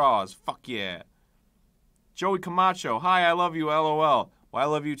good draws. Fuck yeah. Joey Camacho. Hi, I love you, LOL. Well, I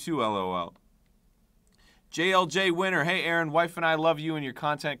love you too, LOL. JLJ Winner. Hey, Aaron. Wife and I love you and your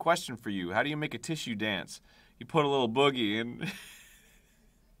content. Question for you. How do you make a tissue dance? You put a little boogie in.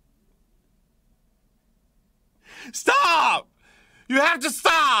 Stop! You have to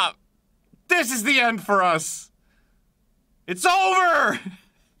stop! This is the end for us. It's over!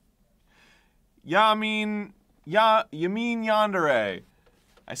 Yamin Yandere.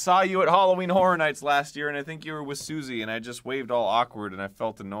 I saw you at Halloween Horror Nights last year, and I think you were with Susie, and I just waved all awkward, and I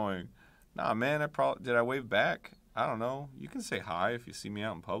felt annoying. Nah, man, did I wave back? I don't know. You can say hi if you see me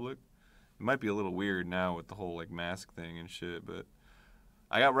out in public. It might be a little weird now with the whole, like, mask thing and shit, but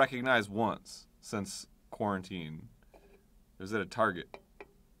I got recognized once since quarantine. It was at a Target,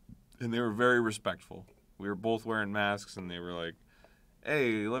 and they were very respectful. We were both wearing masks, and they were like,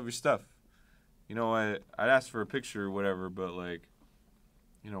 hey, love your stuff. You know, I'd asked for a picture or whatever, but, like,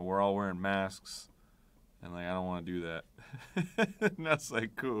 you know, we're all wearing masks, and, like, I don't want to do that. And that's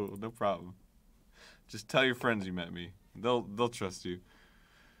like, cool, no problem. Just tell your friends you met me. They'll trust you.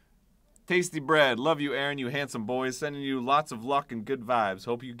 Tasty Bread. Love you, Aaron, you handsome boys. Sending you lots of luck and good vibes.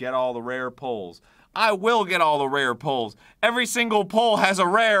 Hope you get all the rare pulls. I will get all the rare pulls. Every single pull has a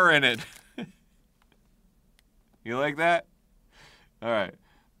rare in it. You like that? All right.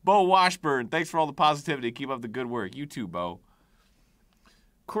 Bo Washburn. Thanks for all the positivity. Keep up the good work. You too, Bo.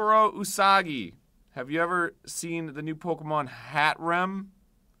 Kuro Usagi. Have you ever seen the new Pokemon Hatrem?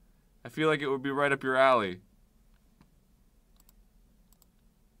 I feel like it would be right up your alley.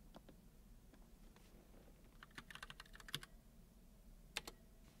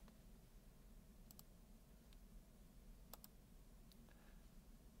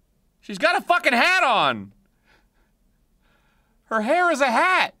 She's got a fucking hat on! Her hair is a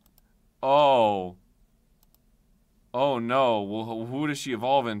hat! Oh. Oh no. Well, who does she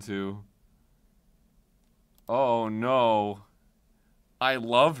evolve into? Oh no. I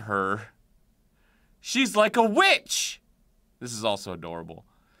love her. She's like a witch! This is also adorable.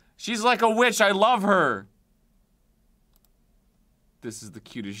 She's like a witch, I love her! This is the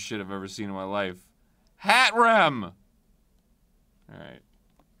cutest shit I've ever seen in my life. Hatrem! Alright.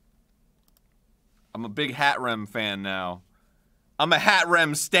 I'm a big Hatrem fan now. I'm a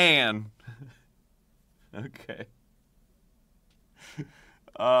Hatrem stan. Okay.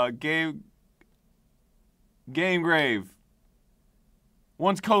 Game Grave.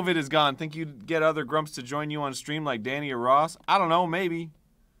 Once COVID is gone, think you'd get other grumps to join you on stream like Danny or Ross? I don't know, maybe.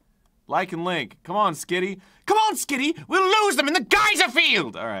 Like and link. Come on, Skitty. Come on, Skitty! We'll lose them in the geyser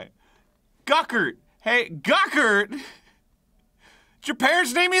field! Alright. Guckert. Hey, Guckert! Did your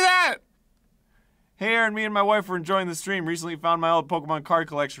parents name me that? Hey, Aaron, me and my wife were enjoying the stream. Recently found my old Pokemon card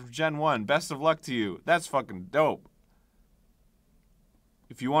collection from Gen 1. Best of luck to you. That's fucking dope.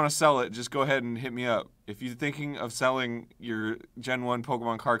 If you want to sell it, just go ahead and hit me up. If you're thinking of selling your Gen 1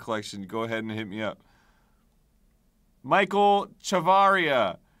 Pokemon card collection, go ahead and hit me up. Michael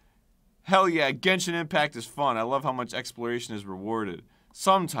Chavaria. Hell yeah, Genshin Impact is fun. I love how much exploration is rewarded.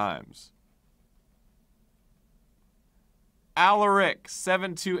 Sometimes.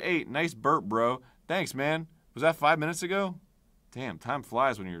 Alaric728. Nice burp, bro. Thanks, man. Was that 5 minutes ago? Damn, time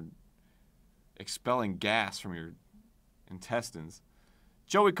flies when you're expelling gas from your intestines.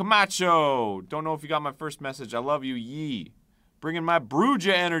 Joey Camacho. Don't know if you got my first message. I love you, yee. Bringing my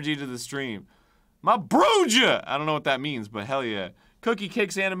Bruja energy to the stream. My Bruja! I don't know what that means, but hell yeah. Cookie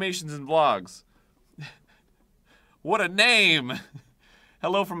Cakes, Animations, and Vlogs. What a name!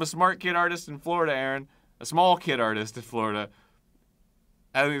 Hello from a smart kid artist in Florida, Aaron. A small kid artist in Florida.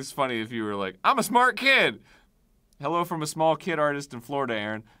 I think it's funny if you were like, I'm a smart kid! Hello from a small kid artist in Florida,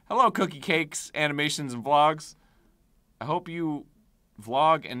 Aaron. Hello, Cookie Cakes, Animations, and Vlogs. I hope you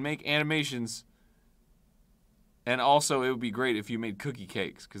vlog and make animations. And also, it would be great if you made cookie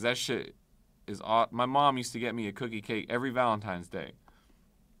cakes, because that shit is awesome. My mom used to get me a cookie cake every Valentine's Day.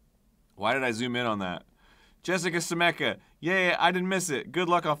 Why did I zoom in on that? Jessica Semeka. Yeah, I didn't miss it. Good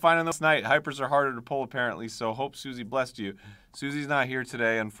luck on finding this night. Hypers are harder to pull, apparently, so hope Susie blessed you. Susie's not here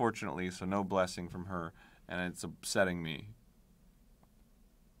today, unfortunately, so no blessing from her, and it's upsetting me.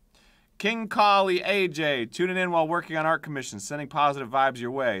 King Collie AJ, tuning in while working on art commissions, sending positive vibes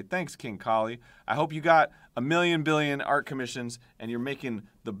your way. Thanks, King Collie. I hope you got a million billion art commissions and you're making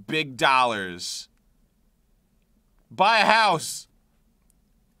the big dollars. Buy a house.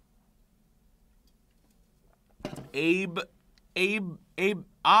 Abe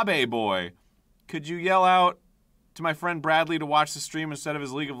boy. Could you yell out to my friend Bradley to watch the stream instead of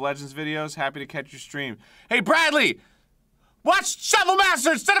his League of Legends videos? Happy to catch your stream. Hey, Bradley! Watch Shovel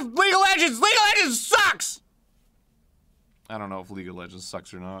Master instead of League of Legends! League of Legends sucks! I don't know if League of Legends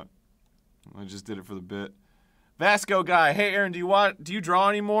sucks or not. I just did it for the bit. Vasco guy, hey Aaron, do you draw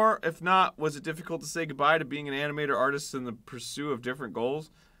anymore? If not, was it difficult to say goodbye to being an animator artist in the pursuit of different goals?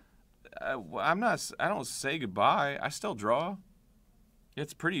 I don't say goodbye. I still draw.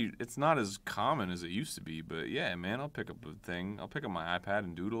 It's not as common as it used to be, but yeah, man, I'll pick up a thing. I'll pick up my iPad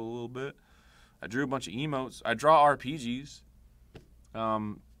and doodle a little bit. I drew a bunch of emotes. I draw RPGs.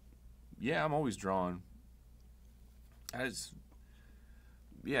 Yeah, I'm always drawing. I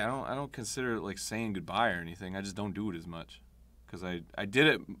don't consider it like saying goodbye or anything. I just don't do it as much. Cause I did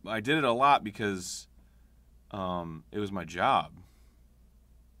it a lot because it was my job.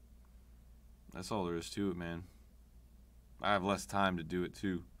 That's all there is to it, man. I have less time to do it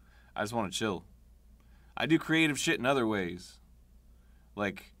too. I just want to chill. I do creative shit in other ways.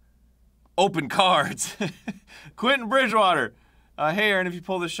 Like open cards. Quentin Bridgewater. Hey Aaron, if you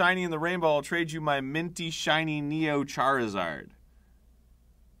pull the shiny in the rainbow, I'll trade you my minty shiny Neo Charizard.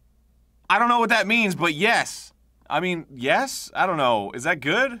 I don't know what that means, but yes. I mean, yes? I don't know. Is that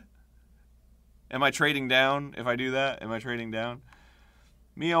good? Am I trading down if I do that? Am I trading down?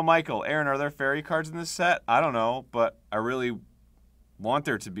 Mio Michael. Aaron, are there fairy cards in this set? I don't know, but I really want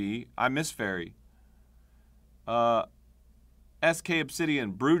there to be. I miss fairy. SK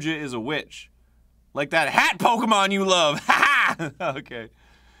Obsidian. Bruja is a witch. Like that hat Pokemon you love. Ha ha! Okay.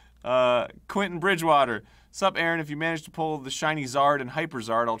 Quentin Bridgewater. Sup, Aaron? If you manage to pull the shiny Zard and Hyper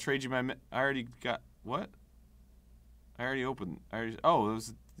Zard, I'll trade you my... I already got... What? I already opened... Oh, you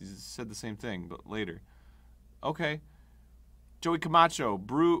said the same thing, but later. Okay. Joey Camacho.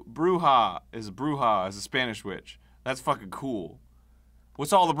 Bruja is a Spanish witch. That's fucking cool.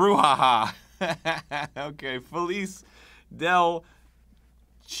 What's all the brouhaha? Okay. Felice Del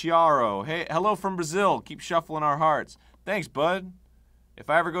Chiaro. Hey, hello from Brazil. Keep shuffling our hearts. Thanks, bud. If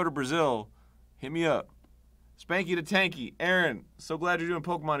I ever go to Brazil, hit me up. Spanky to Tanky. Aaron, so glad you're doing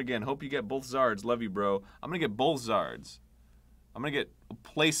Pokemon again. Hope you get both Zards. Love you, bro. I'm going to get both Zards. I'm going to get a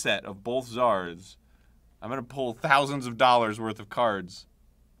playset of both Zards. I'm going to pull thousands of dollars worth of cards.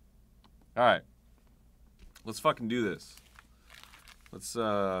 All right. Let's fucking do this.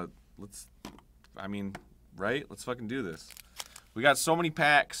 I mean, right? Let's fucking do this. We got so many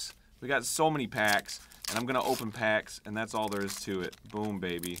packs. And I'm going to open packs, and that's all there is to it. Boom,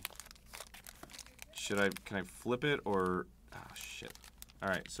 baby. Can I flip it or... Oh, shit. All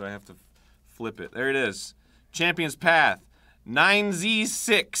right, so I have to flip it. There it is. Champion's Path.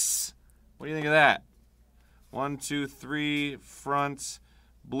 9Z6. What do you think of that? 1, 2, 3, front,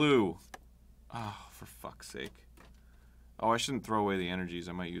 blue. Oh, for fuck's sake. Oh, I shouldn't throw away the energies.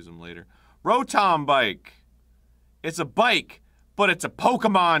 I might use them later. Rotom Bike. It's a bike, but it's a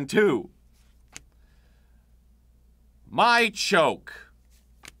Pokemon too. My Choke.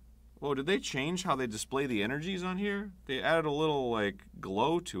 Whoa, did they change how they display the energies on here? They added a little, like,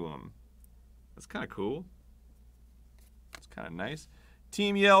 glow to them. That's kind of cool. It's kind of nice.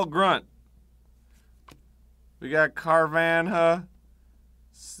 Team Yell Grunt. We got Carvan, huh?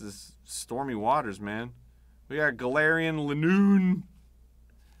 This stormy waters, man. We got Galarian Lanoon.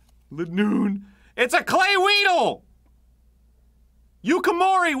 Lanoon. It's a Clay Weedle!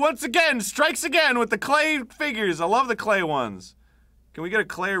 Yukimori, once again, strikes again with the clay figures. I love the clay ones. Can we get a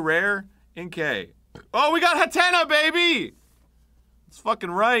clay rare? NK. Oh, we got Hatena, baby! That's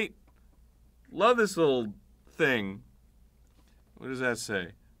fucking right. Love this little thing. What does that say?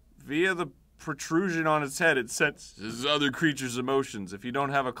 Via the protrusion on its head, it senses other creatures' emotions. If you don't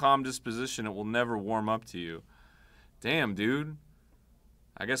have a calm disposition, it will never warm up to you. Damn, dude.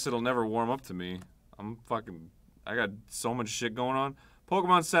 I guess it'll never warm up to me. I got so much shit going on.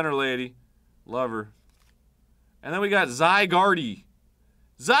 Pokemon Center lady. Love her. And then we got Zygarde.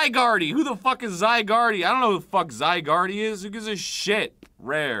 Zygarde! Who the fuck is Zygarde? I don't know who the fuck Zygarde is. Who gives a shit?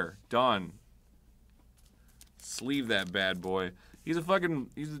 Rare. Done. Sleeve that bad boy. He's a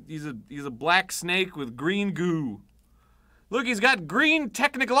fucking, he's a black snake with green goo. Look, he's got green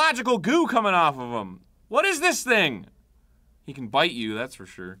technological goo coming off of him. What is this thing? He can bite you, that's for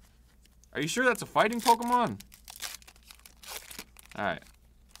sure. Are you sure that's a fighting Pokemon? Alright.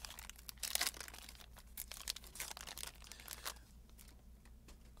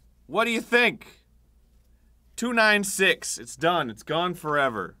 What do you think? 296. It's done. It's gone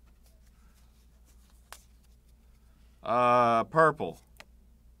forever. Purple.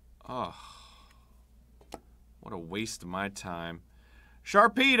 Oh. What a waste of my time.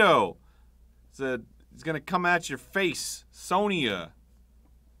 Sharpedo. It's gonna come at your face. Sonia.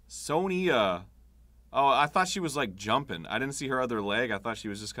 Sonia. Oh, I thought she was like jumping. I didn't see her other leg. I thought she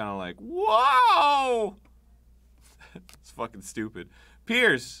was just kind of like, whoa! It's fucking stupid.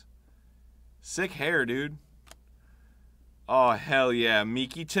 Pierce. Sick hair, dude. Oh, hell yeah.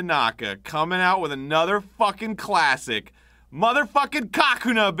 Miki Tanaka coming out with another fucking classic. Motherfucking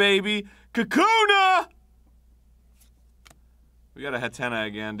Kakuna, baby. Kakuna! We got a Hatena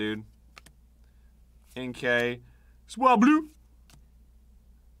again, dude. NK. Swablu.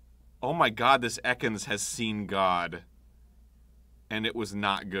 Oh my god, this Ekans has seen God. And it was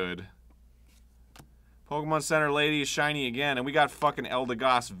not good. Pokemon Center lady is shiny again, and we got fucking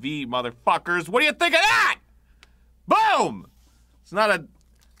Eldegoss V, motherfuckers. What do you think of that? Boom! It's not a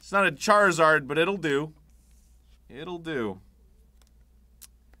Charizard, but it'll do. It'll do.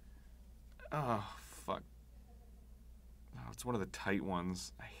 Oh, fuck. Oh, it's one of the tight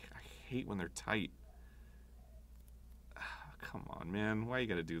ones. I hate when they're tight. Come on, man. Why you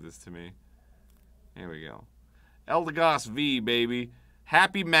gotta do this to me? Here we go. Eldegoss V, baby.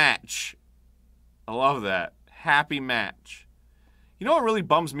 Happy match. I love that. Happy match. You know what really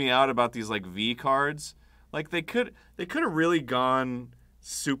bums me out about these, like, V cards? Like, they could have really gone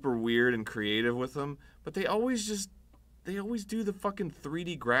super weird and creative with them, but they always do the fucking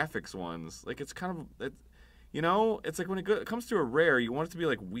 3D graphics ones. Like, it's kind of, you know? It's like when it comes to a rare, you want it to be,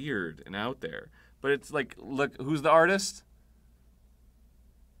 like, weird and out there. But it's like, look, who's the artist?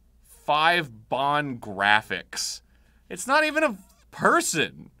 5 Bond Graphics. It's not even a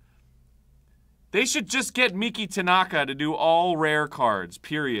person. They should just get Miki Tanaka to do all rare cards,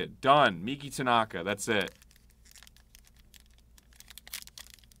 period. Done. Miki Tanaka, that's it.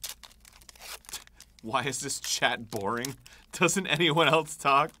 Why is this chat boring? Doesn't anyone else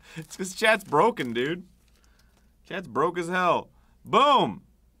talk? It's because chat's broken, dude. Chat's broke as hell. Boom!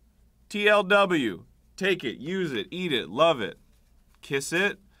 TLW. Take it, use it, eat it, love it. Kiss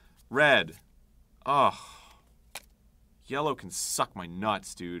it. Red. Ugh. Yellow can suck my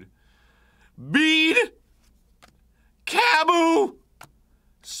nuts, dude. Bead! Kabu!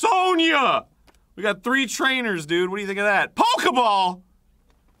 Sonia! We got 3 trainers, dude. What do you think of that? Pokeball!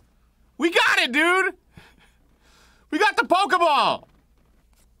 We got it, dude! We got the Pokeball!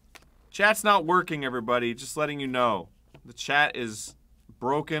 Chat's not working, everybody. Just letting you know. The chat is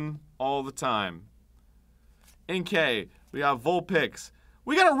broken all the time. NK. We got Vulpix.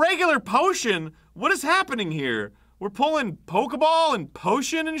 We got a regular potion? What is happening here? We're pulling Pokeball and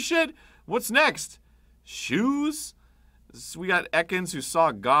potion and shit? What's next? Shoes? We got Ekans who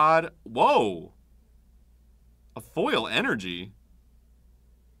saw God. Whoa. A foil energy?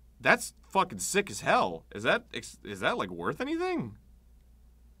 That's fucking sick as hell. Is that like worth anything?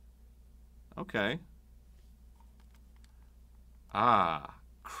 Okay. Ah,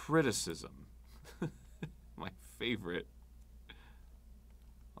 criticism. My favorite.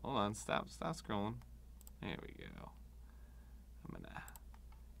 Hold on, stop scrolling. There we go. I'm gonna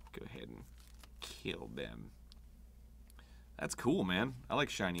go ahead and kill them. That's cool, man. I like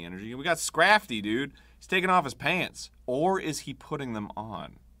shiny energy. We got Scrafty, dude. He's taking off his pants. Or is he putting them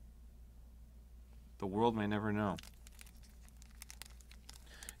on? The world may never know.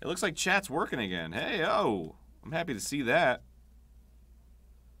 It looks like chat's working again. Hey, oh. I'm happy to see that.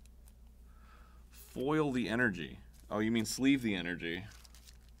 Foil the energy. Oh, you mean sleeve the energy.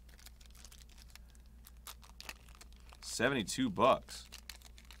 72 bucks.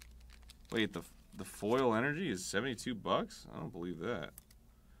 Wait, the foil energy is 72 bucks? I don't believe that.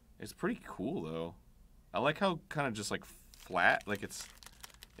 It's pretty cool though. I like how kind of just like flat, like it's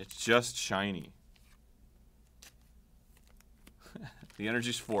just shiny. The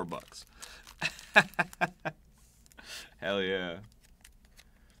energy's $4. Hell yeah.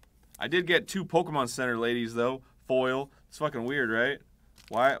 I did get 2 Pokemon Center ladies though. Foil. It's fucking weird, right?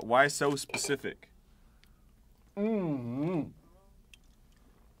 Why so specific?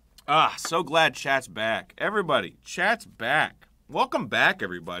 Ah, so glad chat's back. Everybody, chat's back. Welcome back,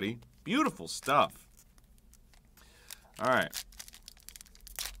 everybody. Beautiful stuff. All right.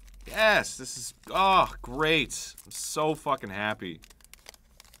 Yes, this is, oh, great. I'm so fucking happy.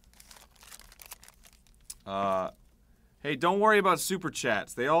 Hey, don't worry about super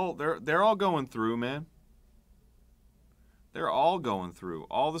chats. They're all going through, man. They're all going through.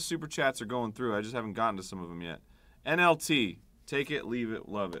 All the super chats are going through. I just haven't gotten to some of them yet. NLT, take it, leave it,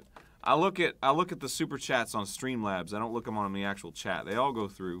 love it. I look at the super chats on Streamlabs. I don't look them on the actual chat. They all go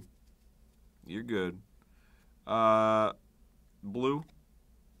through. You're good. Blue.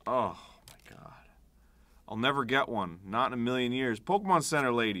 Oh my god. I'll never get one. Not in a million years. Pokemon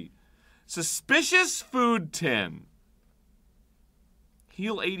Center lady. Suspicious food tin.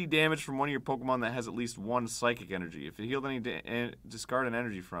 Heal 80 damage from one of your Pokemon that has at least 1 psychic energy. If it healed any, discard an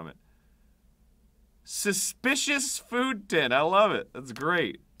energy from it. Suspicious food tin. I love it. That's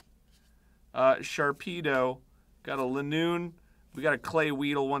great. Sharpedo. Got a Lanoon. We got a Clay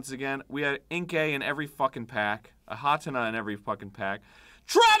Weedle once again. We had Inkay in every fucking pack. A Hatenna in every fucking pack.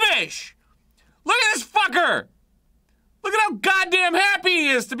 Trubbish! Look at this fucker! Look at how goddamn happy he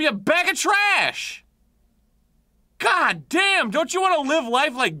is to be a bag of trash! God damn, don't you want to live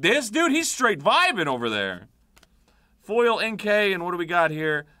life like this, dude? He's straight vibing over there. Foil Inkay, and what do we got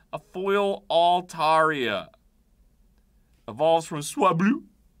here? A foil Altaria. Evolves from Swablu.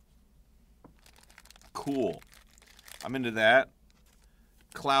 Cool. I'm into that.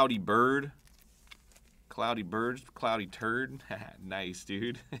 Cloudy Bird. Cloudy Bird. Cloudy Turd. Nice,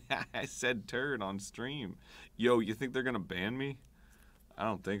 dude. I said turd on stream. Yo, you think they're gonna ban me? I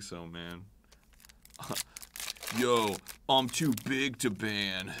don't think so, man. Yo, I'm too big to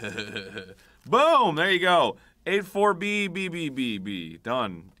ban. Boom! There you go. 84B.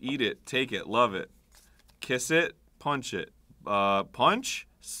 Done. Eat it. Take it. Love it. Kiss it. Punch it. Punch?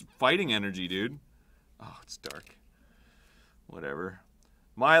 Fighting energy, dude. Oh, it's dark. Whatever.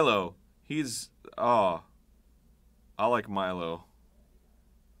 Milo. He's... Oh. I like Milo.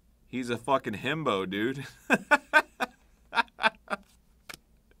 He's a fucking himbo, dude.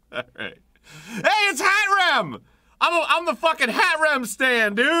 Alright. Hey, it's Hatrem! I'm the fucking Hatrem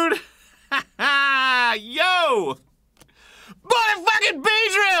stand, dude! Yo! Motherfucking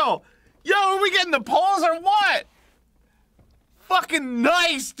Beedrill! Yo, are we getting the polls or what? Fucking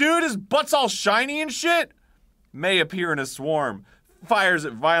nice, dude! His butt's all shiny and shit! May appear in a swarm. Fires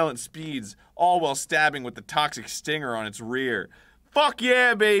at violent speeds, all while stabbing with the toxic stinger on its rear. Fuck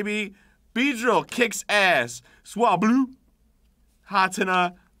yeah, baby! Beedrill kicks ass. Swablu.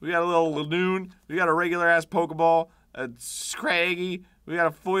 Hatenna. We got a little Lanoon. We got a regular-ass Pokeball. A Scraggy. We got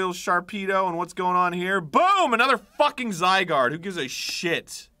a foil Sharpedo. And what's going on here? Boom! Another fucking Zygarde. Who gives a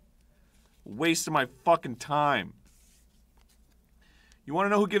shit? Waste of my fucking time. You want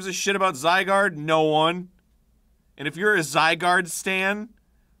to know who gives a shit about Zygarde? No one. And if you're a Zygarde stan,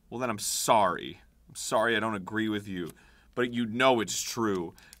 well then I'm sorry. I'm sorry I don't agree with you. But you know it's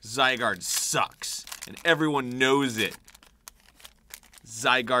true. Zygarde sucks. And everyone knows it.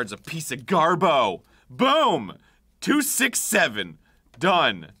 Zygarde's a piece of garbo. Boom! 267.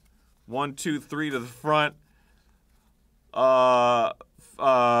 Done. 1, 2, 3 to the front.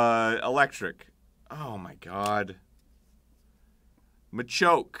 Electric. Oh my god.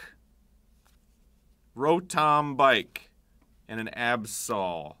 Machoke. Rotom Bike. And an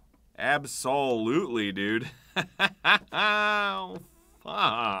Absol. Absolutely, dude. A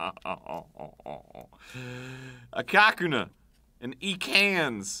Kakuna. An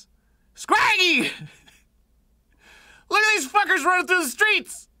Ekans. Scraggy! Look at these fuckers running through the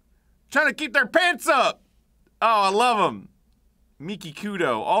streets! Trying to keep their pants up! Oh, I love them. Miki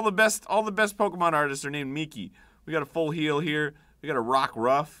Kudo. All the best Pokemon artists are named Miki. We got a full heal here. We got a Rock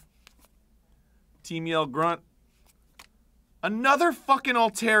Ruff. Team Yell Grunt. Another fucking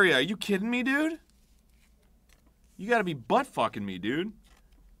Altaria. Are you kidding me, dude? You gotta be butt fucking me, dude.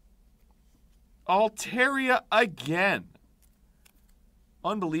 Altaria again.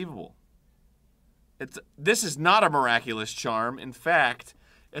 Unbelievable. This is not a miraculous charm. In fact,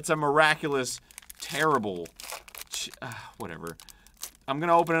 it's a miraculous, terrible... whatever. I'm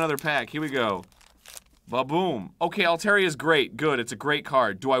gonna open another pack. Here we go. Ba-boom. Okay, Altaria is great. Good, it's a great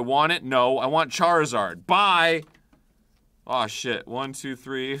card. Do I want it? No. I want Charizard. Bye! Oh, shit. 1, 2,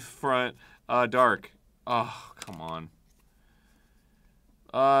 3, front. Dark. Oh, come on.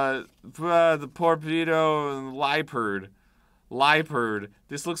 The Torpedo and Liepard. Liepard.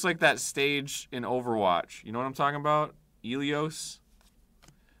 This looks like that stage in Overwatch. You know what I'm talking about? Elios.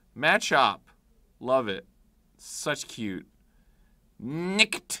 Machop. Love it. Such cute.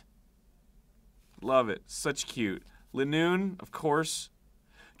 Nicked. Love it. Such cute. Linoon, of course.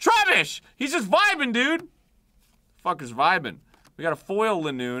 Trubbish! He's just vibing, dude! Fucker's vibing. We got a foil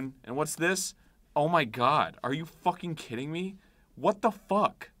Linoon, and what's this? Oh my god. Are you fucking kidding me? What the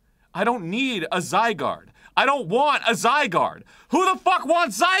fuck? I don't need a Zygarde. I don't want a Zygarde. Who the fuck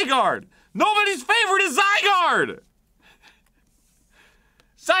wants Zygarde? Nobody's favorite is Zygarde!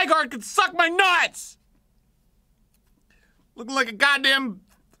 Zygarde can suck my nuts! Looking like a goddamn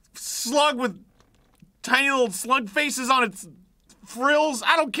slug with tiny little slug faces on its frills.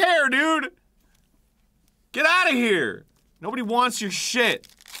 I don't care, dude. Get out of here. Nobody wants your shit.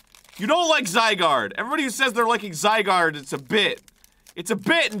 You don't like Zygarde. Everybody who says they're liking Zygarde, it's a bit. It's a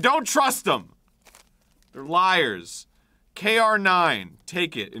bit, and don't trust them. They're liars. KR9.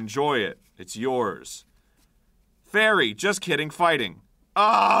 Take it. Enjoy it. It's yours. Fairy. Just kidding. Fighting.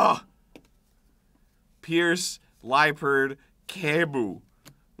 Ah! Pierce. Liepard. Kabu.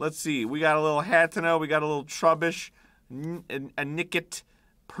 Let's see. We got a little Hateno. We got a little Trubbish. A Nickit.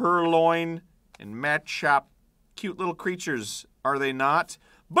 Purloin. And Machop. Cute little creatures. Are they not?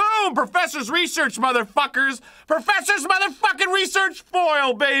 Boom! Professor's Research, motherfuckers! Professor's motherfucking Research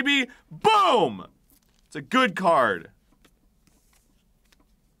foil, baby! Boom! It's a good card.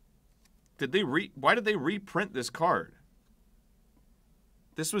 Why did they reprint this card?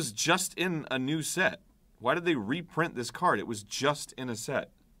 This was just in a new set. Why did they reprint this card? It was just in a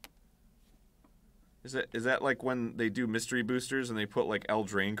set. Is that like when they do mystery boosters and they put like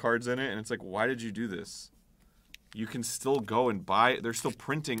Eldraine cards in it and it's like, why did you do this? You can still go and buy it. They're still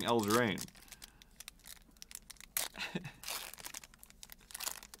printing Eldraine.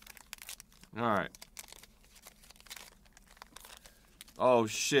 Alright. Oh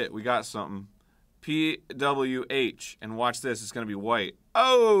shit, we got something. PWH. And watch this, it's gonna be white.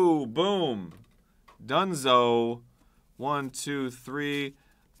 Oh, boom. Dunzo. 1, 2, 3.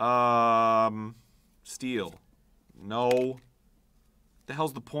 Steel. No. What the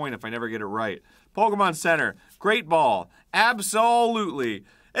hell's the point if I never get it right? Pokemon Center. Great Ball. Absolutely.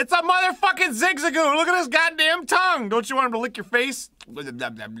 It's a motherfucking Zigzagoon. Look at his goddamn tongue. Don't you want him to lick your face?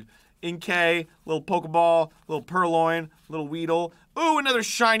 Inkay. Little Pokeball. Little Purloin. Little Weedle. Ooh, another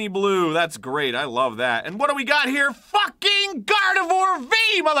shiny blue. That's great. I love that. And what do we got here? Fucking Gardevoir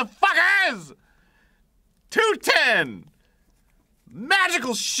V, motherfuckers! 210.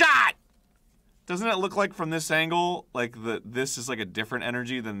 Magical shot. Doesn't it look like from this angle, like this is like a different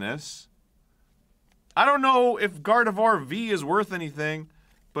energy than this? I don't know if Gardevoir V is worth anything,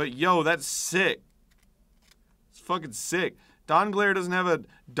 but yo, that's sick. It's fucking sick. Donglair doesn't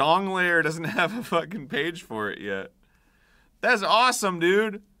have a fucking page for it yet. That's awesome,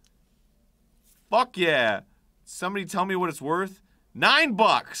 dude. Fuck yeah. Somebody tell me what it's worth.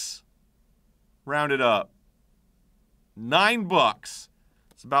 $9. Round it up. $9.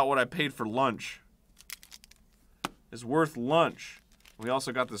 It's about what I paid for lunch. It's worth lunch. We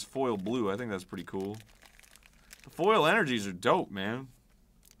also got this foil blue. I think that's pretty cool. The foil energies are dope, man.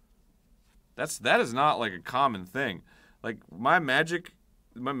 That is not like a common thing. Like my magic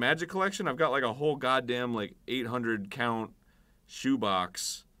collection, I've got like a whole goddamn like 800 count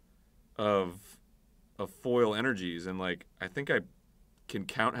shoebox of foil energies, and like I think I can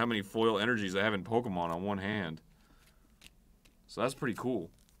count how many foil energies I have in Pokemon on one hand. So that's pretty cool.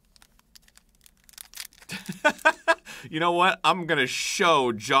 You know what? I'm gonna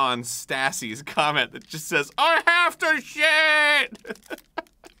show John Stassi's comment that just says, I have to shit!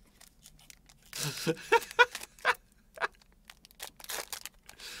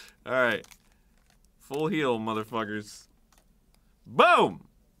 Alright. Full heal, motherfuckers. Boom!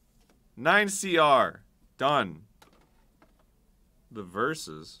 9 CR. Done. The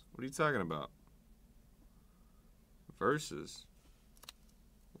verses? What are you talking about? Verses?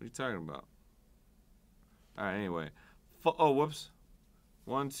 What are you talking about? Alright, anyway. Oh, whoops.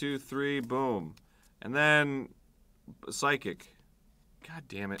 1, 2, 3, boom. And then Psychic. God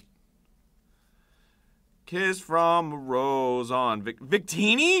damn it. Kiss from a Rose on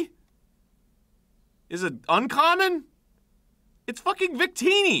Victini? Is it uncommon? It's fucking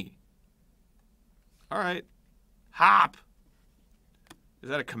Victini. All right. Hop. Is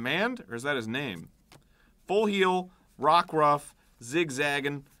that a command or is that his name? Full heal, rock rough,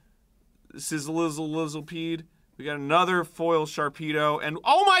 zigzagging, sizzle-lizzle-lizzlepede. We got another foil Sharpedo, and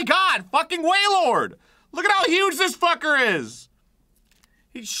oh my god, fucking Wailord! Look at how huge this fucker is!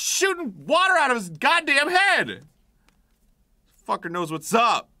 He's shooting water out of his goddamn head! This fucker knows what's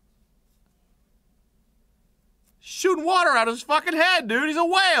up. Shooting water out of his fucking head, dude. He's a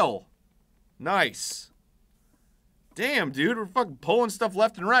whale. Nice. Damn, dude. We're fucking pulling stuff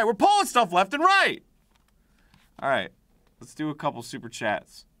left and right. We're pulling stuff left and right. All right. Let's do a couple super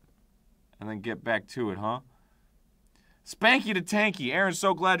chats. And then get back to it, huh? Spanky to Tanky. Aaron,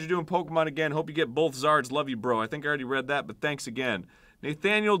 so glad you're doing Pokemon again. Hope you get both Zards. Love you, bro. I think I already read that, but thanks again.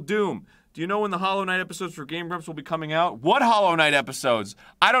 Nathaniel Doom. Do you know when the Hollow Knight episodes for Game Grumps will be coming out? What Hollow Knight episodes?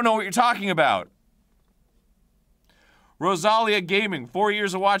 I don't know what you're talking about. Rosalia Gaming. 4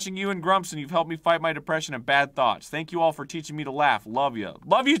 years of watching you and Grumps, and you've helped me fight my depression and bad thoughts. Thank you all for teaching me to laugh. Love you.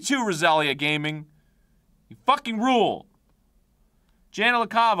 Love you too, Rosalia Gaming. You fucking rule. Janet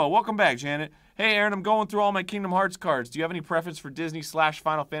LaCava. Welcome back, Janet. Hey, Aaron, I'm going through all my Kingdom Hearts cards. Do you have any preference for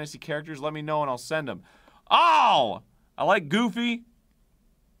Disney/Final Fantasy characters? Let me know and I'll send them. Oh! I like Goofy.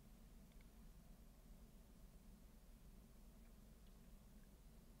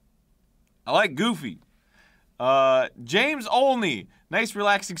 I like Goofy. James Olney. Nice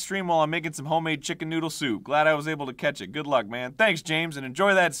relaxing stream while I'm making some homemade chicken noodle soup. Glad I was able to catch it. Good luck, man. Thanks, James, and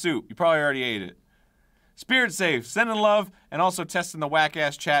enjoy that soup. You probably already ate it. Spirit Safe, sending love, and also testing the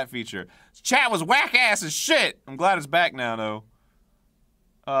whack-ass chat feature. This chat was whack-ass as shit. I'm glad it's back now,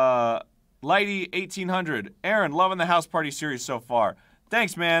 though. Lighty1800. Aaron, loving the House Party series so far.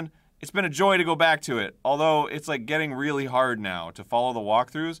 Thanks, man. It's been a joy to go back to it. Although, it's like getting really hard now to follow the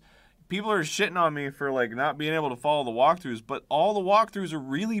walkthroughs. People are shitting on me for like not being able to follow the walkthroughs, but all the walkthroughs are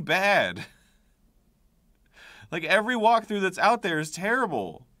really bad. Like every walkthrough that's out there is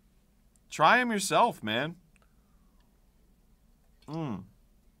terrible. Try them yourself, man.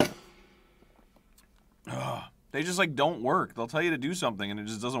 They just like don't work. They'll tell you to do something and it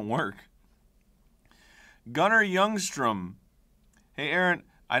just doesn't work. Gunnar Youngstrom. Hey, Aaron,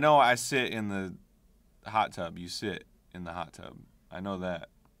 I know I sit in the hot tub. You sit in the hot tub. I know that.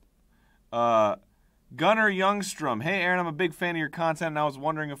 Gunnar Youngstrom. Hey, Aaron, I'm a big fan of your content, and I was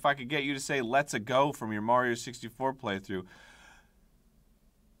wondering if I could get you to say "Let's-a go" from your Mario 64 playthrough.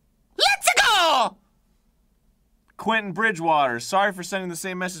 Let's-a go! Quentin Bridgewater. Sorry for sending the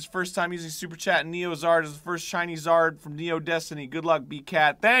same message first time using Super Chat, and Neo Zard is the first shiny Zard from Neo Destiny. Good luck,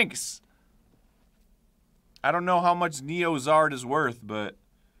 B-Cat. Thanks! I don't know how much Neo Zard is worth, but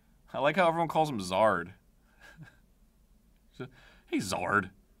I like how everyone calls him Zard. Hey,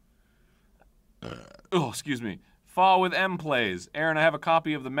 Zard. Oh, excuse me. Fall with M plays. Aaron, I have a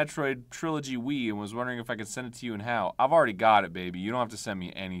copy of the Metroid Trilogy Wii and was wondering if I could send it to you and how. I've already got it, baby. You don't have to send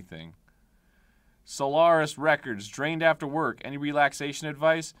me anything. Solaris Records. Drained after work. Any relaxation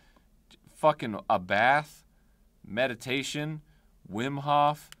advice? Fucking a bath. Meditation. Wim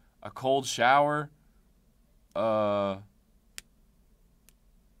Hof. A cold shower.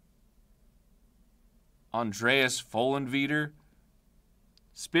 Andreas Follenveder.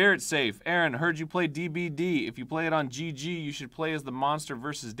 Spirit Safe. Aaron, heard you play DBD. If you play it on GG, you should play as the monster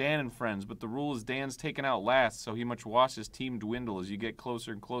versus Dan and friends, but the rule is Dan's taken out last, so he must watch his team dwindle as you get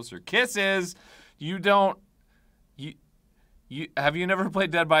closer and closer. Kisses! You don't... Have you never played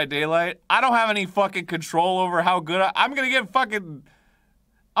Dead by Daylight? I don't have any fucking control over how good I'm gonna get fucking...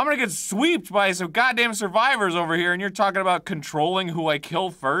 I'm gonna get sweeped by some goddamn survivors over here, and you're talking about controlling who I kill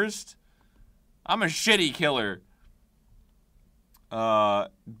first? I'm a shitty killer.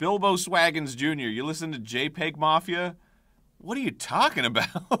 Bilbo Swaggins Jr., you listen to JPEG Mafia? What are you talking about?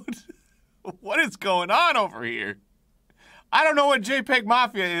 What is going on over here? I don't know what JPEG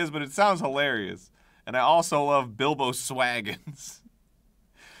Mafia is, but it sounds hilarious. And I also love Bilbo Swaggins.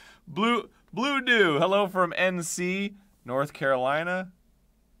 Blue Dew, hello from NC, North Carolina.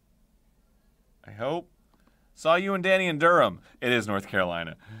 I hope. Saw you and Danny in Durham. It is North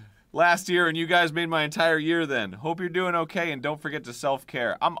Carolina. Last year, and you guys made my entire year then. Hope you're doing okay, and don't forget to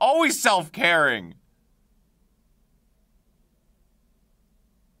self-care. I'm always self-caring.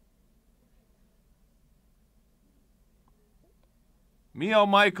 Mio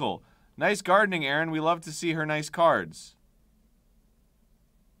Michael. Nice gardening, Aaron. We love to see her nice cards.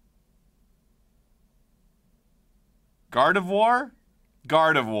 Gardevoir?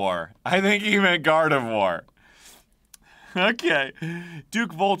 Gardevoir. I think he meant Gardevoir. Okay.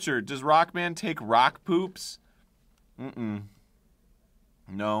 Duke Vulture. Does Rockman take rock poops? No.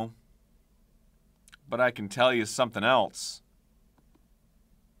 But I can tell you something else.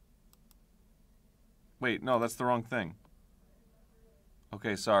 Wait, no, that's the wrong thing.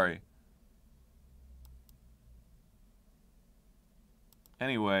 Okay, sorry.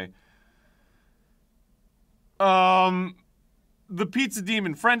 Anyway. The Pizza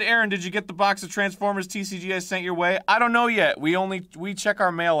Demon. Friend Aaron, did you get the box of Transformers TCG I sent your way? I don't know yet. We check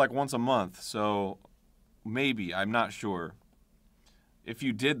our mail like once a month, so maybe. I'm not sure. If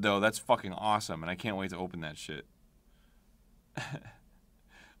you did, though, that's fucking awesome, and I can't wait to open that shit.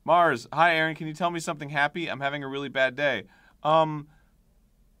 Mars, hi Aaron, can you tell me something happy? I'm having a really bad day.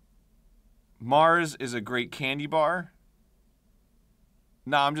 Mars is a great candy bar.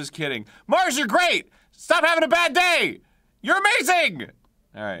 No, I'm just kidding. Mars, you're great! Stop having a bad day! You're amazing!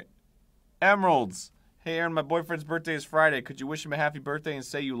 Alright. Emeralds. Hey Aaron, my boyfriend's birthday is Friday. Could you wish him a happy birthday and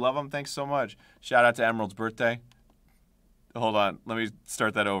say you love him? Thanks so much. Shout out to Emerald's birthday. Hold on. Let me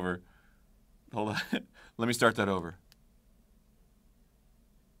start that over. Hold on. Let me start that over.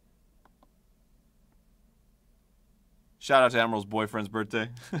 Shout out to Emerald's boyfriend's birthday.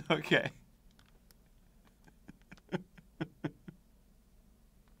 Okay.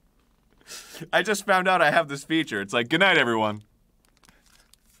 I just found out I have this feature. It's like, good night, everyone.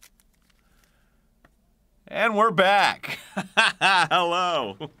 And we're back.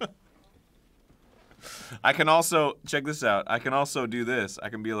 Hello. I can also, check this out. I can also do this. I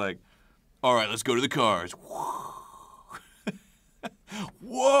can be like, all right, let's go to the cars.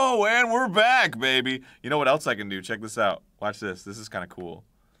 Whoa, and we're back, baby. You know what else I can do? Check this out. Watch this. This is kind of cool.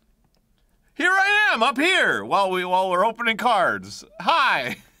 Here I am, up here, while we're opening cards.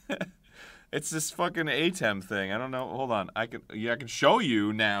 Hi. It's this fucking ATEM thing. I don't know. Hold on. I can show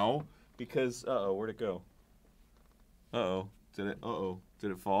you now because uh-oh, where'd it go? Uh-oh. Did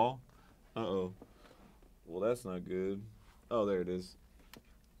it fall? Uh-oh. Well, that's not good. Oh, there it is.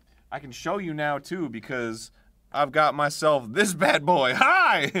 I can show you now too because I've got myself this bad boy.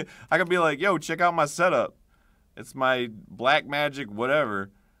 Hi! I can be like, yo, check out my setup. It's my black magic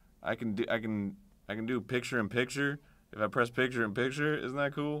whatever. I can do picture in picture. If I press picture in picture, isn't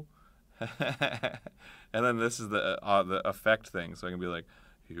that cool? And then this is the effect thing, so I can be like,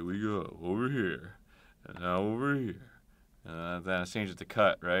 here we go, over here, and now over here. And then I change it to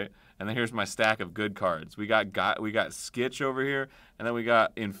cut, right? And then here's my stack of good cards. We got Skitch over here, and then we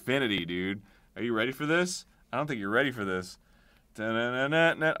got Infinity, dude. Are you ready for this? I don't think you're ready for this.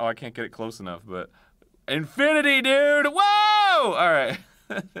 Oh, I can't get it close enough, but Infinity, dude! Whoa! All right.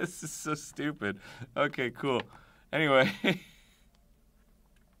 This is so stupid. Okay, cool. Anyway.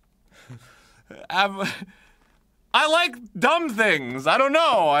 I like dumb things. I don't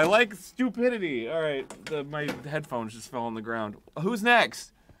know. I like stupidity. All right. My headphones just fell on the ground. Who's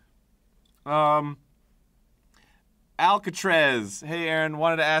next? Alcatraz. Hey, Aaron.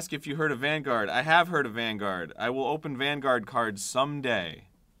 Wanted to ask if you heard of Vanguard. I have heard of Vanguard. I will open Vanguard cards someday.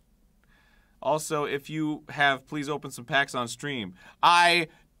 Also, if you have, please open some packs on stream. I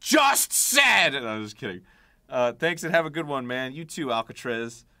just said! No, I'm just kidding. Thanks and have a good one, man. You too,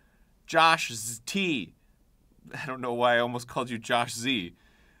 Alcatraz. Josh T. I don't know why I almost called you Josh Z.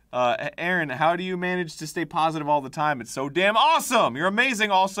 Aaron, how do you manage to stay positive all the time? It's so damn awesome! You're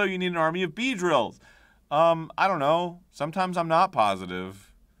amazing. Also, you need an army of bee drills. I don't know. Sometimes I'm not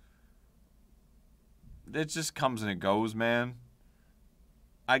positive. It just comes and it goes, man.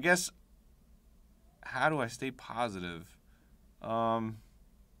 I guess, how do I stay positive? I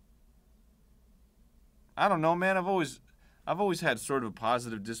don't know, man. I've always had sort of a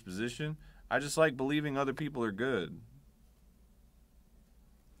positive disposition. I just like believing other people are good.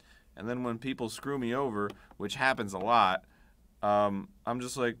 And then when people screw me over, which happens a lot, I'm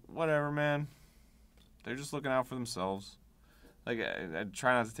just like, whatever, man. They're just looking out for themselves. Like, I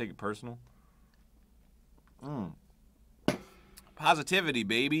try not to take it personal. Positivity,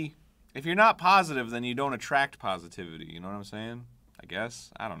 baby. If you're not positive, then you don't attract positivity. You know what I'm saying? I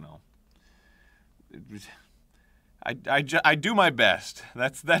guess. I don't know. I do my best.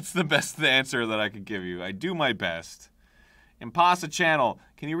 That's the best answer that I could give you. I do my best. Impasta Channel.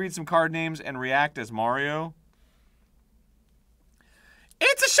 Can you read some card names and react as Mario?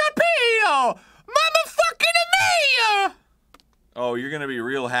 It's a Shapiro! Motherfucking Amia! Oh, you're going to be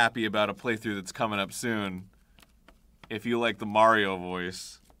real happy about a playthrough that's coming up soon. If you like the Mario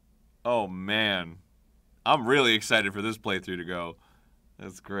voice. Oh, man. I'm really excited for this playthrough to go.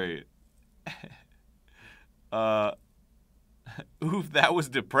 That's great. Oof, that was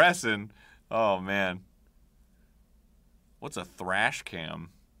depressing. Oh, man. What's a thrash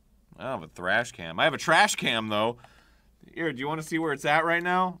cam? I don't have a thrash cam. I have a trash cam, though. Here, do you want to see where it's at right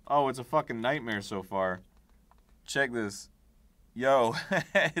now? Oh, it's a fucking nightmare so far. Check this. Yo,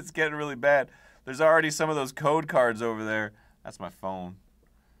 it's getting really bad. There's already some of those code cards over there. That's my phone.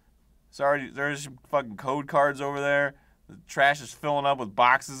 There's fucking code cards over there. The trash is filling up with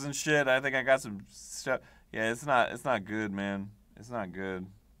boxes and shit. I think I got some stuff. Yeah, it's not good, man. It's not good.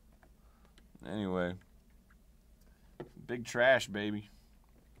 Anyway. Big trash, baby.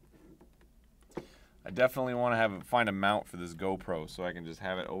 I definitely want to find a mount for this GoPro so I can just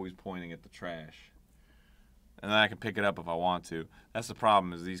have it always pointing at the trash. And then I can pick it up if I want to. That's the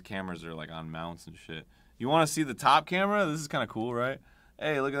problem, is these cameras are like on mounts and shit. You want to see the top camera? This is kind of cool, right?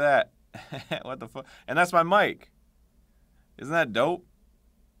 Hey, look at that. What the fuck? And that's my mic. Isn't that dope?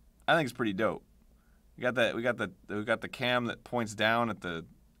 I think it's pretty dope. We got the cam that points down at the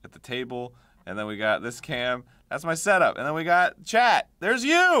table, and then we got this cam. That's my setup. And then we got chat. There's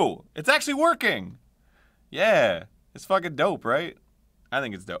you. It's actually working. Yeah. It's fucking dope, right? I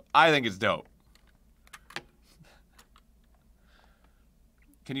think it's dope. I think it's dope.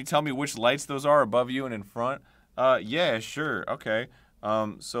 Can you tell me which lights those are above you and in front? Yeah, sure. Okay.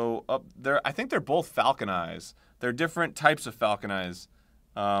 So up there, I think they're both Falcon Eyes. They're different types of Falcon Eyes.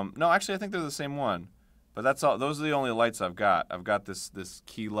 No, actually, I think they're the same one. But that's all. Those are the only lights I've got. I've got this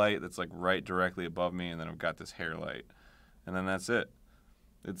key light that's like right directly above me, and then I've got this hair light, and then that's it.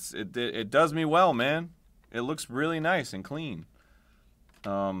 It does me well, man. It looks really nice and clean.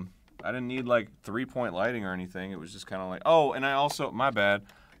 I didn't need like 3-point lighting or anything. It was just kind of like, oh, and I also, my bad.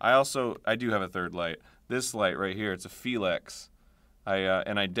 I do have a third light. This light right here, it's a Felix.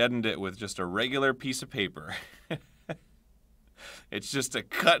 And I deadened it with just a regular piece of paper. It's just a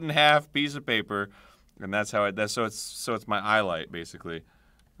cut in half piece of paper, and that's how so it's my eye light basically,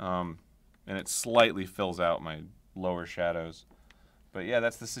 and it slightly fills out my lower shadows. But yeah,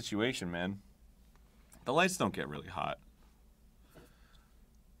 that's the situation, man. The lights don't get really hot.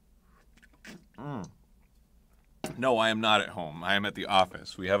 No, I am not at home. I am at the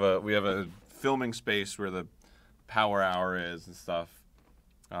office. We have a filming space where the power hour is and stuff.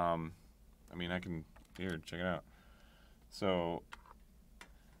 I mean, I can here check it out. So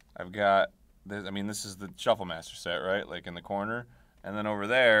I've got this. I mean, this is the Shuffle Master set, right? Like in the corner, and then over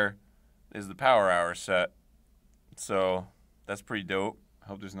there is the power hour set. So that's pretty dope. I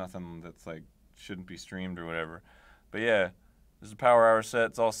hope there's nothing that's like shouldn't be streamed or whatever. But yeah, this is the power hour set.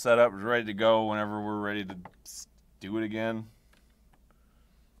 It's all set up, ready to go whenever we're ready to do it again.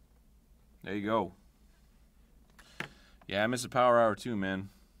 There you go. Yeah, I miss a power hour too, man.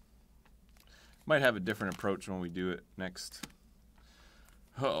 Might have a different approach when we do it next.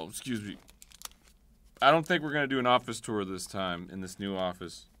 Oh, excuse me. I don't think we're going to do an office tour this time in this new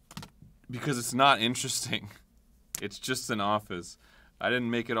office because it's not interesting. It's just an office. I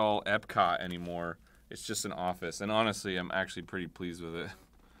didn't make it all Epcot anymore. It's just an office. And honestly, I'm actually pretty pleased with it.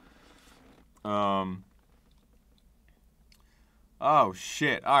 Oh,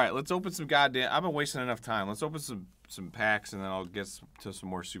 shit. All right, let's open some goddamn... I've been wasting enough time. Let's open some packs, and then I'll get to some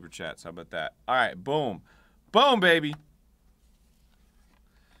more super chats. How about that? All right, boom. Boom, baby.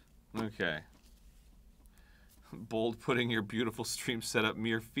 Okay. Bold putting your beautiful stream setup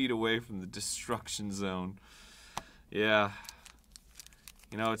mere feet away from the destruction zone. Yeah.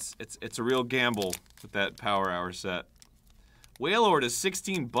 You know, it's a real gamble with that power hour set. Wailord is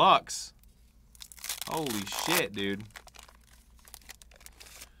 16 bucks. Holy shit, dude.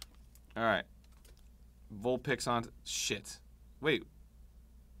 All right. Vulpix on... Shit. Wait.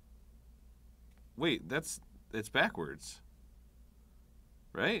 Wait, it's backwards.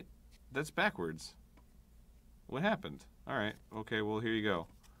 Right? That's backwards. What happened? All right. Okay, well, here you go.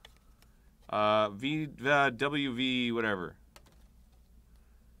 WV, whatever.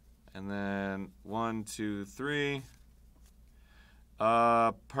 And then 1, 2, 3.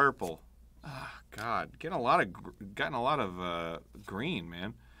 Purple. Ah, God. Getting a lot of green,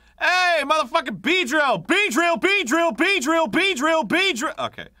 man. Hey, motherfucking B-drill! B-drill, B-drill, B-drill, B-drill, B-drill!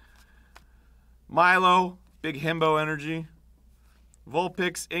 Okay. Milo, big himbo energy.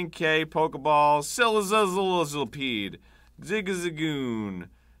 Vulpix, Inkay, Pokeball, Silazazalazalpede, Zigzagoon.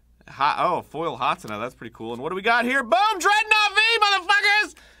 Foil Hatsuna, that's pretty cool. And what do we got here? Boom! Dreadnought V,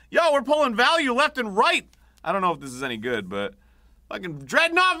 motherfuckers! Yo, we're pulling value left and right. I don't know if this is any good, but fucking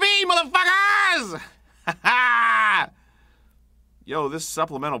Dreadnought V, motherfuckers! Ha ha! Yo, this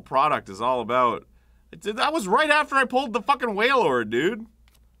supplemental product is all about... That was right after I pulled the fucking Wailord, dude.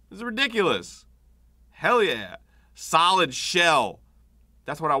 This is ridiculous. Hell yeah. Solid shell.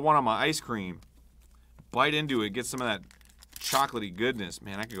 That's what I want on my ice cream. Bite into it, get some of that chocolatey goodness.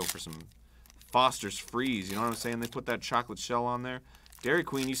 Man, I could go for some Foster's Freeze. You know what I'm saying? They put that chocolate shell on there. Dairy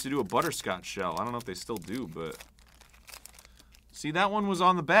Queen used to do a butterscotch shell. I don't know if they still do, but... See, that one was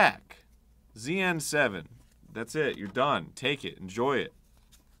on the back. ZN7. That's it. You're done. Take it. Enjoy it.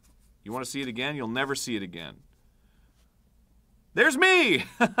 You want to see it again? You'll never see it again. There's me!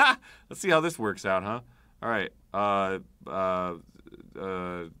 Let's see how this works out, huh? All right.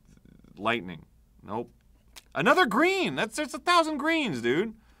 Lightning. Nope. Another green! That's 1,000 greens,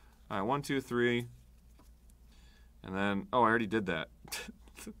 dude. All right, 1, 2, 3. And then, oh, I already did that.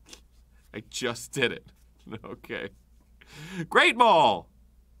 I just did it. Okay. Great ball!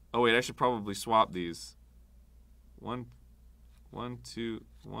 Oh, wait, I should probably swap these. 1, 2,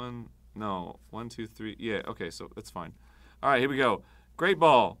 1. No, 1, 2, 3. Yeah, okay, so that's fine. All right, here we go. Great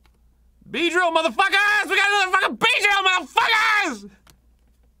ball. B-drill, motherfuckers! We got another fucking B-drill, motherfuckers!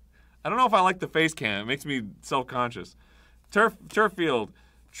 I don't know if I like the face cam. It makes me self-conscious. Turf field.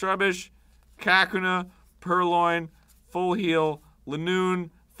 Trubbish, Kakuna, Purloin, Full Heal, Lanoon,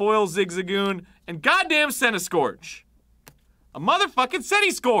 Foil Zigzagoon, and goddamn Centiscorch. A motherfucking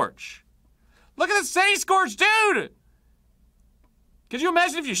Centiscorch. Look at the Centiscorch, dude! Could you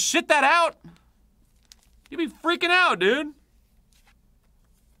imagine if you shit that out? You'd be freaking out, dude.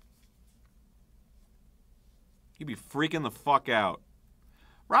 You'd be freaking the fuck out.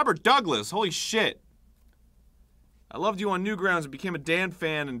 Robert Douglas, holy shit. I loved you on Newgrounds and became a Dan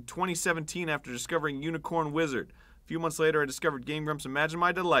fan in 2017 after discovering Unicorn Wizard. A few months later, I discovered Game Grumps. Imagine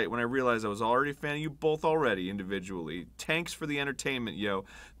my delight when I realized I was already a fan of you both already individually. Thanks for the entertainment, yo.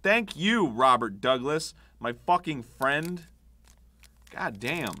 Thank you, Robert Douglas, my fucking friend. God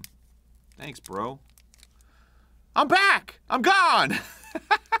damn. Thanks, bro. I'm back! I'm gone!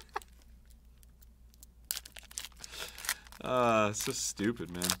 So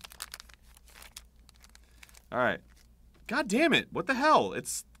stupid, man. Alright. God damn it. What the hell?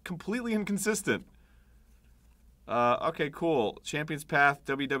 It's completely inconsistent. Okay, cool. Champions Path,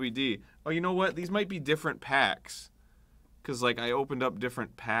 WWD. Oh, you know what? These might be different packs. Because, like, I opened up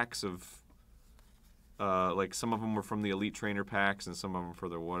different packs of... like, some of them were from the Elite Trainer packs, and some of them for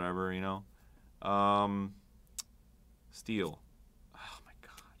the whatever, you know? Steel. Oh, my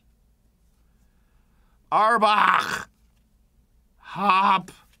God. Arbach!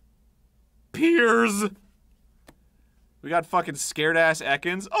 Hop! Piers! We got fucking scared-ass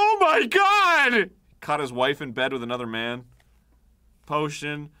Ekans. Oh, my God! Caught his wife in bed with another man.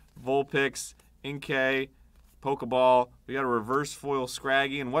 Potion, Vulpix, Inkay, Pokeball. We got a reverse foil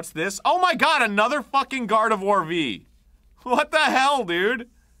Scraggy. And what's this? Oh my god, another fucking Gardevoir V. What the hell, dude?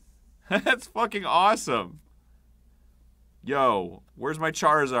 That's fucking awesome. Yo, where's my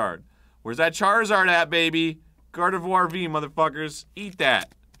Charizard? Where's that Charizard at, baby? Gardevoir V, motherfuckers. Eat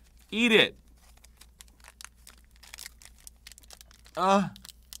that. Eat it.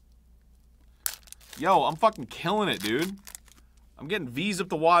 Yo, I'm fucking killing it, dude. I'm getting V's up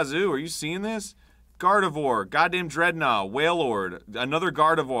the wazoo. Are you seeing this? Gardevoir, goddamn Dreadnought, Wailord, another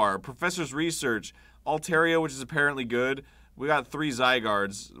Gardevoir, Professor's Research, Altaria, which is apparently good. We got 3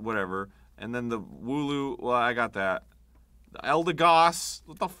 Zygardes, whatever. And then the Wooloo, well, I got that. The Eldegoss,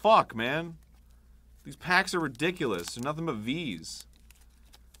 what the fuck, man? These packs are ridiculous. They're nothing but V's.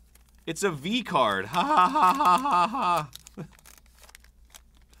 It's a V card. Ha ha ha ha ha ha.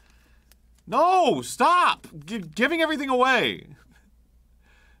 No, stop! Giving everything away.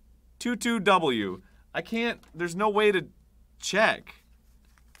 22W. I can't, there's no way to check.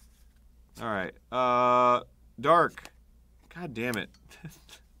 Alright, Dark. God damn it.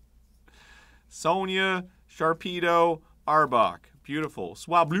 Sonia, Sharpedo, Arbok. Beautiful.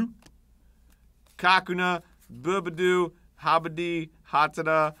 Swablu. Kakuna, Bubadoo, Habadi,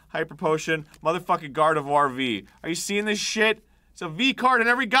 Hatada, Hyper Potion, motherfucking Gardevoir V. Are you seeing this shit? It's a V card in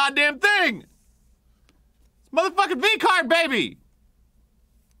every goddamn thing! It's motherfucking V card, baby!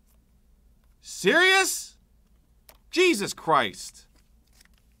 Serious? Jesus Christ.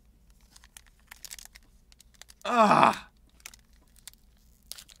 Ah.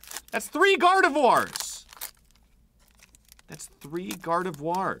 That's 3 Gardevoirs. That's 3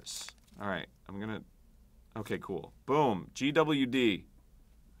 Gardevoirs. Alright, I'm gonna... Okay, cool. Boom. GWD.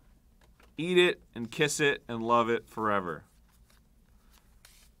 Eat it and kiss it and love it forever.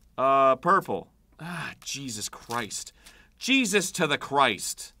 Purple. Ah, Jesus Christ. Jesus to the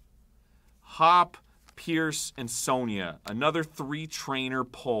Christ. Hop, Pierce, and Sonia. Another 3 trainer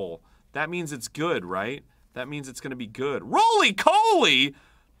pull. That means it's good, right? That means it's gonna be good. Roly-Coly!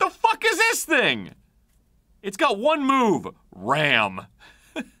 The fuck is this thing? It's got 1 move. Ram.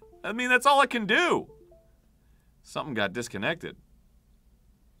 I mean, that's all it can do. Something got disconnected.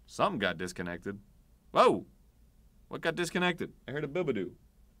 Something got disconnected. Whoa! What got disconnected? I heard a Bibadoo.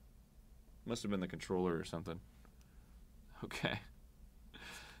 Must have been the controller or something. Okay.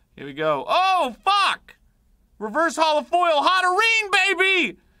 Here we go. Oh, fuck! Reverse holofoil Hatterene,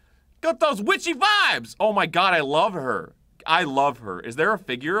 baby! Got those witchy vibes! Oh my god, I love her. I love her. Is there a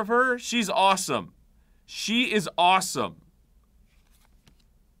figure of her? She's awesome. She is awesome.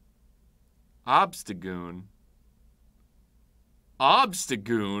 Obstagoon.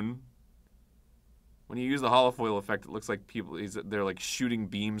 Obstagoon. When you use the holofoil effect, it looks like they're like shooting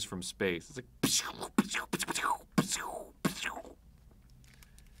beams from space. It's like.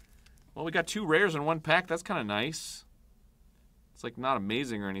 Well, we got 2 rares in 1 pack. That's kind of nice. It's like not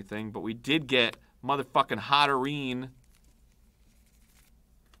amazing or anything, but we did get motherfucking Hotterine.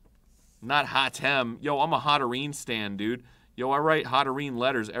 Not Hotem. Yo, I'm a Hotterine stan, dude. Yo, I write Hotterine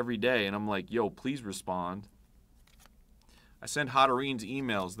letters every day, and I'm like, yo, please respond. I send Hotterines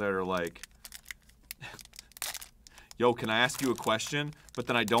emails that are like, yo, can I ask you a question? But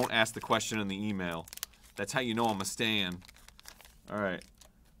then I don't ask the question in the email. That's how you know I'm a stan. All right.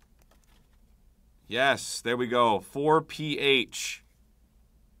 Yes, there we go. 4pH.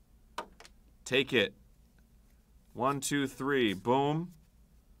 Take it. 1, 2, 3. Boom.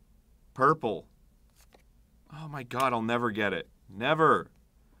 Purple. Oh my god, I'll never get it. Never.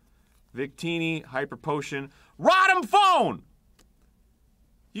 Victini, Hyper Potion. Rodham Phone!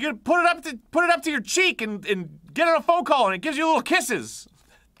 You can put it up to your cheek and get on a phone call and it gives you little kisses.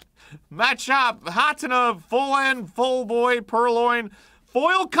 Matchup, Hatana, Full End, Full Boy, Purloin,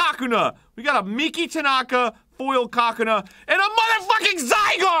 Foil Kakuna. We got a Miki Tanaka, Foil Kakuna, and a motherfucking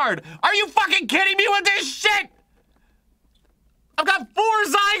Zygarde! Are you fucking kidding me with this shit? I've got 4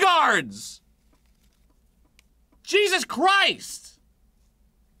 Zygardes! Jesus Christ!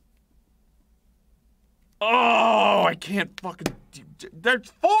 Oh, I can't fucking... There's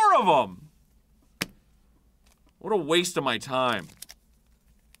 4 of them! What a waste of my time.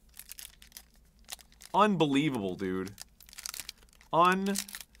 Unbelievable, dude.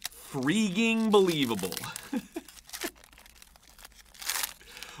 Unfreaking believable.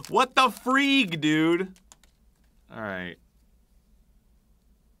 What the freak, dude? Alright.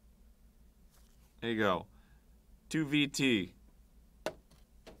 There you go. 2 VT.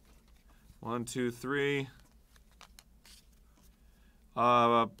 1, 2, 3.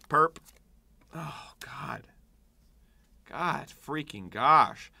 Perp. Oh, God. God, freaking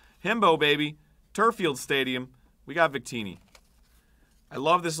gosh. Himbo, baby. Turffield Stadium. We got Victini. I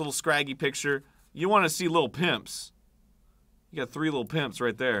love this little scraggy picture. You want to see little pimps. You got 3 little pimps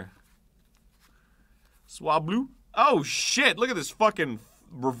right there. Swablu. Oh, shit. Look at this fucking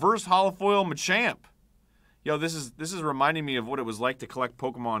reverse holofoil Machamp. Yo, this is reminding me of what it was like to collect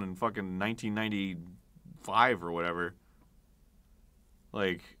Pokemon in fucking 1995 or whatever.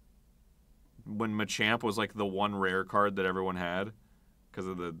 Like, when Machamp was like the one rare card that everyone had because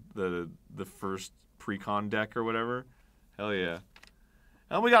of the first pre-con deck or whatever. Hell yeah.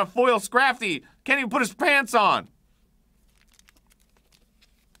 And we got a foil Scrafty. Can't even put his pants on.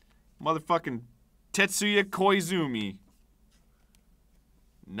 Motherfucking Tetsuya Koizumi.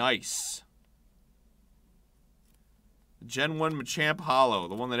 Nice. Gen 1 Machamp Hollow,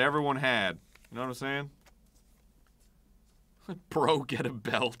 the one that everyone had. You know what I'm saying? Bro, get a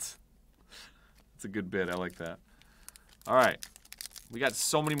belt. That's a good bit. I like that. All right. We got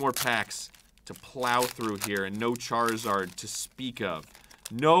so many more packs to plow through here and no Charizard to speak of.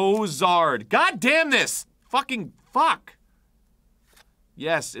 No Zard. God damn this! Fucking fuck.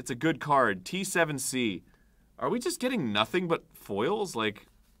 Yes, it's a good card. T7C. Are we just getting nothing but foils? Like...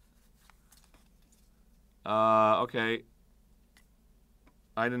 okay.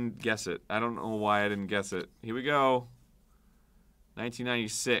 I didn't guess it. I don't know why I didn't guess it. Here we go.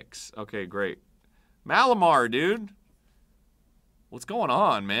 1996. Okay, great. Malamar, dude. What's going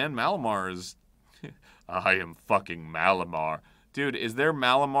on, man? Malamar is... I am fucking Malamar. Dude, is there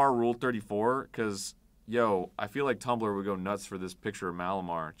Malamar Rule 34? Because, yo, I feel like Tumblr would go nuts for this picture of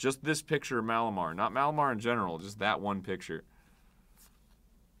Malamar. Just this picture of Malamar. Not Malamar in general. Just that one picture.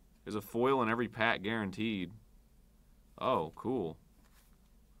 There's a foil in every pack guaranteed. Oh, cool.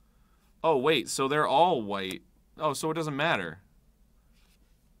 Oh, wait, so they're all white. Oh, so it doesn't matter.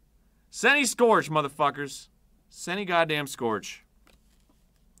 Senny Scorch, motherfuckers. Senny goddamn Scorch.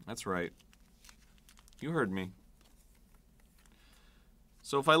 That's right. You heard me.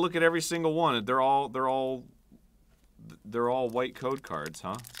 So if I look at every single one, they're all white code cards,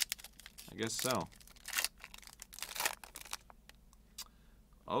 huh? I guess so.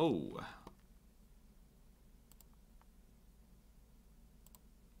 Oh.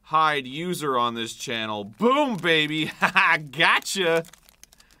 Hide user on this channel. Boom, baby. Haha, gotcha.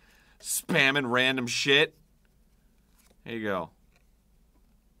 Spamming random shit. Here you go.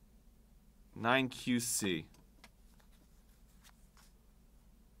 9QC.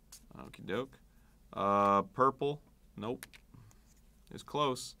 Okie doke. Purple. Nope. It's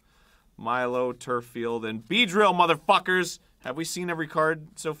close. Milo, Turffield, and Beedrill, motherfuckers. Have we seen every card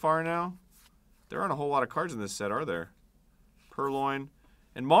so far now? There aren't a whole lot of cards in this set, are there? Purloin.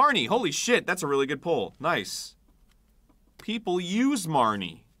 And Marnie, holy shit, that's a really good pull. Nice. People use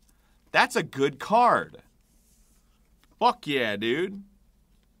Marnie. That's a good card. Fuck yeah, dude.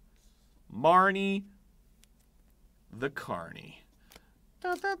 Marnie the Carney.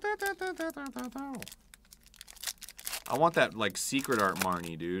 I want that, like, secret art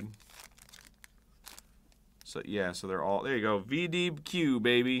Marnie, dude. So, yeah, so they're all... There you go. VDQ,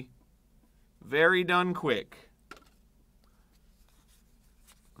 baby. Very done quick.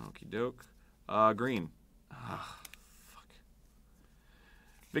 Okie doke. Green. Ah, fuck.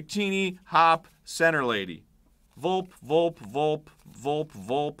 Victini, Hop, Center Lady. Volp, Volp, Volp, Volp,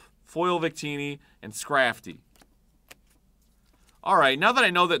 Volp, Foil Victini, and Scrafty. Alright, now that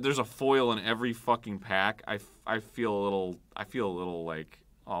I know that there's a foil in every fucking pack, I feel a little like,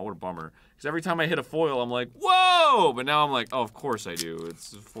 oh, what a bummer. Because every time I hit a foil, I'm like, whoa! But now I'm like, oh, of course I do.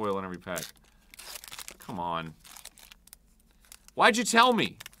 It's a foil in every pack. Come on. Why'd you tell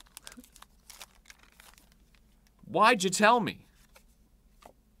me? Why'd you tell me?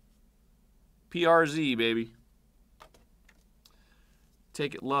 PRZ, baby.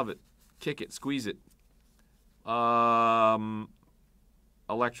 Take it, love it. Kick it, squeeze it.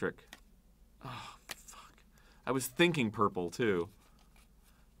 Electric. Oh, fuck. I was thinking purple, too.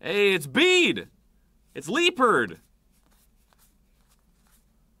 Hey, it's Bead! It's Leopard!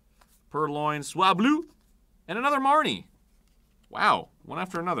 Purloin, Swablu, and another Marnie. Wow, one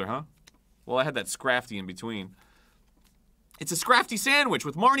after another, huh? Well, I had that Scrafty in between. It's a Scrafty sandwich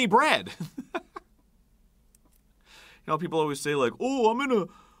with Marnie bread. You know, people always say, like, oh,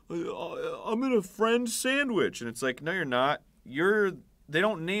 I'm in a friend sandwich. And it's like, no, you're not. They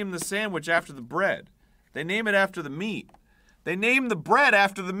don't name the sandwich after the bread. They name it after the meat. They name the bread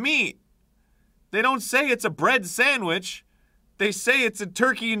after the meat. They don't say it's a bread sandwich. They say it's a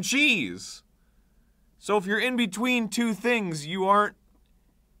turkey and cheese. So if you're in between two things, you aren't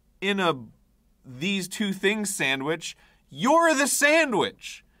in a these two things sandwich. You're the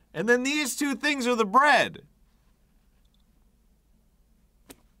sandwich. And then these two things are the bread.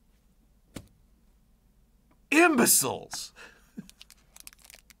 Imbeciles.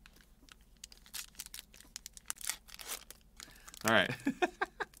 All right.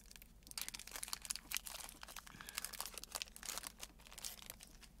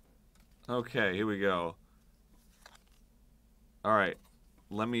 Okay, here we go. All right.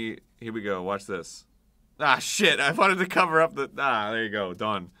 Here we go. Watch this. Ah, shit. I wanted to cover up the... Ah, there you go.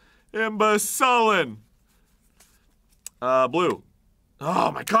 Done. Imbecilin. Blue.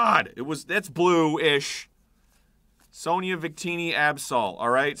 Oh, my God. That's blue-ish. Sonia Victini Absol. All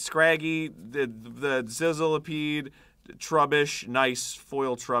right. Scraggy, the Zizzlipede, Trubbish. Nice.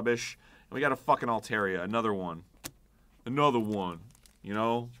 Foil Trubbish. And we got a fucking Altaria. Another one. Another one. You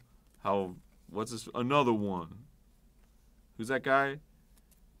know? What's this? Another one. Who's that guy?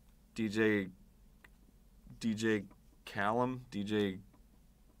 DJ Callum? DJ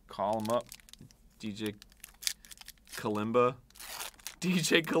Call him up? DJ Kalimba?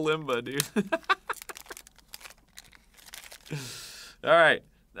 DJ Kalimba, dude. Alright.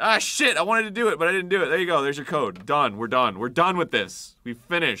 Ah, shit, I wanted to do it, but I didn't do it. There you go, there's your code. Done, we're done. We're done with this. We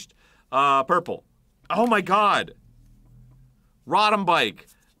finished. Purple. Oh my god. Rottembike.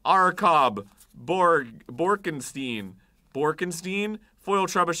 Arcob. Borkenstein. Borkenstein? Foil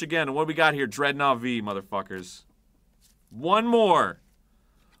Trubbish again. And what do we got here? Dreadnought V, motherfuckers. One more.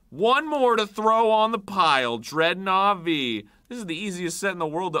 One more to throw on the pile. Dreadnought V. This is the easiest set in the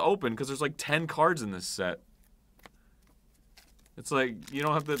world to open because there's like 10 cards in this set. It's like, you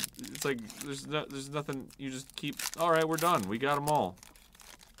don't have to, it's like, there's nothing, you just keep, alright, we're done. We got them all.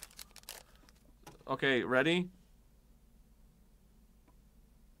 Okay, ready?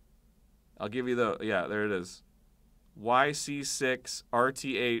 I'll give you the, yeah, there it is. YC6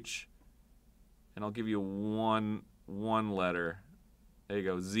 RTH, and I'll give you one letter. There you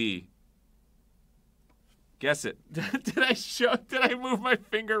go, Z. Guess it. Did I move my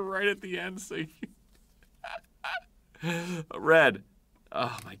finger right at the end so you... Red.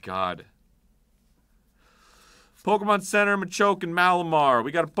 Oh my god. Pokemon Center, Machoke, and Malamar.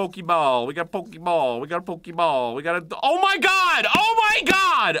 We got a Pokeball. We got a Pokeball. We got a Pokeball. We got a... Oh my god! Oh my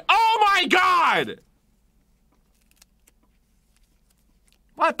god! Oh my god!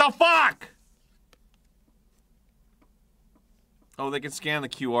 What the fuck? Oh, they can scan the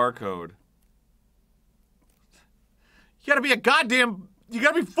QR code. You gotta be a goddamn... You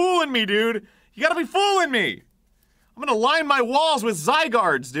gotta be fooling me, dude. You gotta be fooling me. I'm gonna line my walls with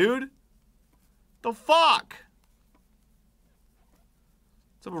Zygardes, dude. The fuck?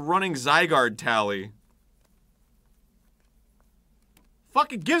 Let's have a running Zygarde tally.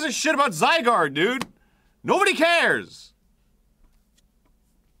 Fucking gives a shit about Zygarde, dude. Nobody cares.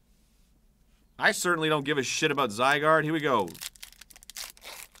 I certainly don't give a shit about Zygarde. Here we go.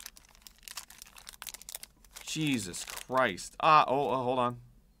 Jesus Christ. Hold on.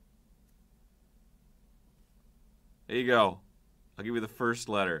 There you go. I'll give you the first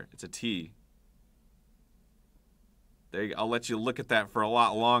letter. It's a T. There you go. I'll let you look at that for a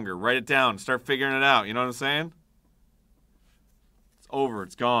lot longer. Write it down. Start figuring it out. You know what I'm saying? It's over.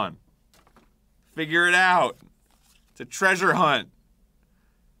 It's gone. Figure it out. It's a treasure hunt.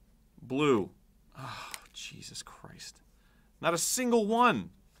 Blue. Oh, Jesus Christ. Not a single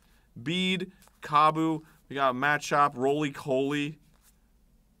one. Bead, Kabu. We got Machop, Roly-Coly,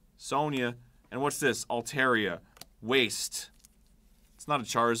 Sonia. And what's this? Altaria. Waste. It's not a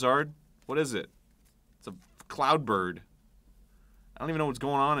Charizard. What is it? It's a Cloudbird. I don't even know what's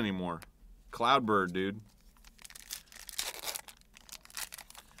going on anymore. Cloudbird, dude.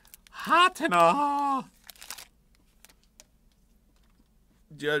 Hatena!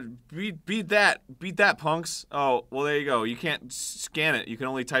 Beat that, punks. Oh, well, there you go. You can't scan it. You can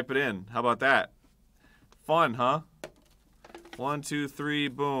only type it in. How about that? Fun, huh? 1, 2, 3,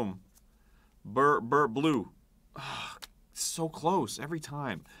 boom. Blue. Oh, so close every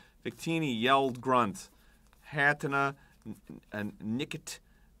time. Victini, yelled grunt. Hatena, Nickit,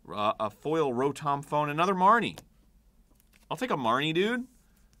 a foil Rotom phone, another Marnie. I'll take a Marnie, dude.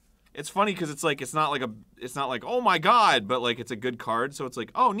 It's funny because it's like it's not like oh my god, but like it's a good card, so it's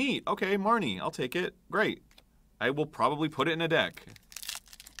like oh neat, okay Marnie, I'll take it, great. I will probably put it in a deck.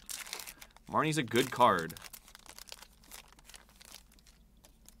 Marnie's a good card.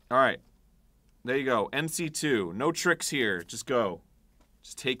 All right, there you go. NC2, no tricks here. Just go,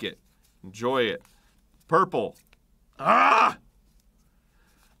 just take it, enjoy it. Purple. Ah!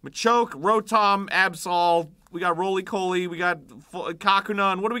 Machoke, Rotom, Absol. We got Roly-Coly. We got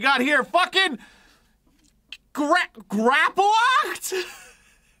Kakunan. What do we got here? Fucking Grapploct?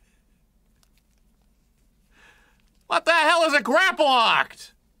 What the hell is a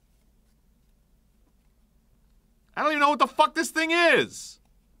Grapploct? I don't even know what the fuck this thing is.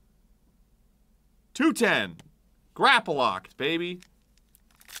 210. Grapploct, baby.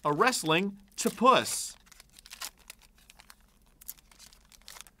 A wrestling Chapuss.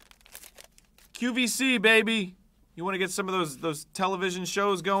 QVC, baby. You want to get some of those television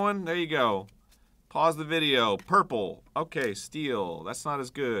shows going? There you go. Pause the video. Purple. Okay, steel. That's not as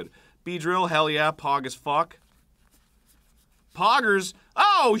good. Beedrill. Hell yeah. Pog as fuck. Poggers.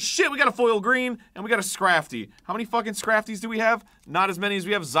 Oh, shit. We got a foil green, and we got a Scrafty. How many fucking Scrafties do we have? Not as many as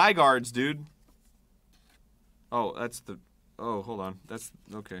we have Zygardes, dude. Oh, that's the... Oh, hold on. That's...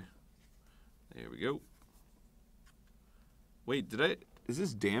 Okay. There we go. Wait, did I... Is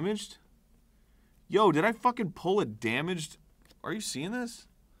this damaged? Yo, did I fucking pull a damaged... Are you seeing this?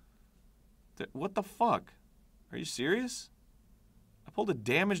 What the fuck? Are you serious? I pulled a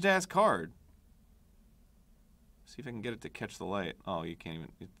damaged-ass card. See if I can get it to catch the light. Oh, you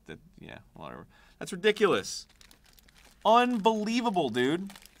can't even... yeah, whatever. That's ridiculous. Unbelievable,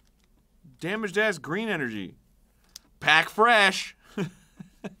 dude. Damaged-ass green energy. Pack fresh.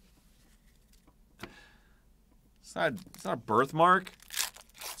 It's not a birthmark.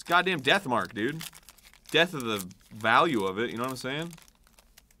 It's goddamn death mark, dude. Death of the value of it, you know what I'm saying?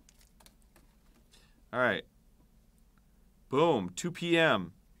 Alright. Boom, 2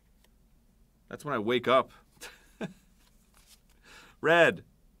 p.m. That's when I wake up. Red.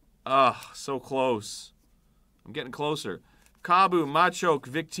 Ah, so close. I'm getting closer. Kabu, Machoke,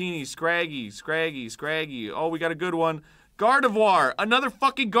 Victini, Scraggy. Oh, we got a good one. Gardevoir. Another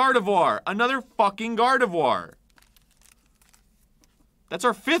fucking Gardevoir. Another fucking Gardevoir. That's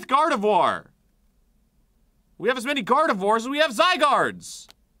our 5th Gardevoir. We have as many Gardevoirs as we have Zygardes.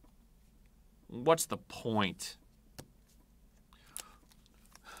 What's the point?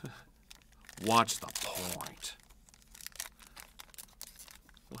 What's the point?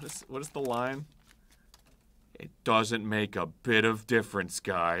 What is the line? It doesn't make a bit of difference,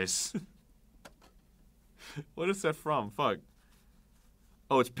 guys. What is that from? Fuck.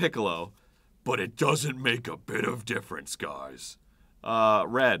 Oh, it's Piccolo. But it doesn't make a bit of difference, guys.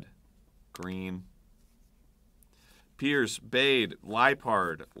 Red. Green. Pierce, Bade,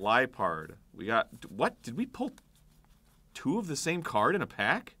 Lipard. We got... What? Did we pull 2 of the same card in a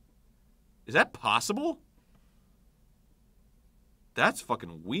pack? Is that possible? That's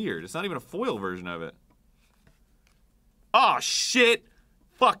fucking weird. It's not even a foil version of it. Oh, shit.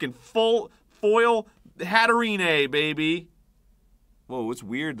 Fucking full foil Hatterene, baby. Whoa, it's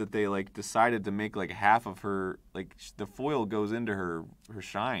weird that they, like, decided to make, like, half of her... Like, the foil goes into her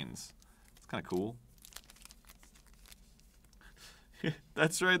shines. It's kind of cool.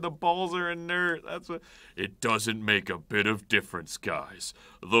 That's right, the balls are inert. That's what. It doesn't make a bit of difference, guys.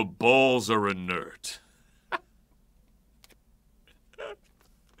 The balls are inert.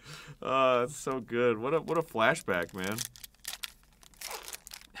 That's so good. What a flashback, man.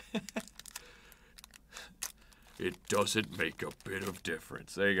 It doesn't make a bit of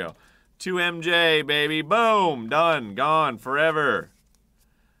difference. There you go. 2MJ, baby. Boom. Done. Gone. Forever.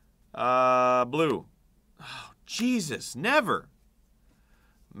 Blue. Oh, Jesus. Never.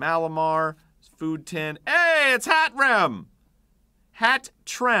 Malamar. Food tin. Hey, it's Hat Rem. Hat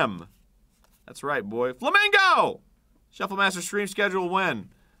Trem. That's right, boy. Flamingo! Shuffle Master stream schedule when?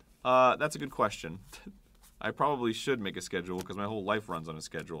 That's a good question. I probably should make a schedule because my whole life runs on a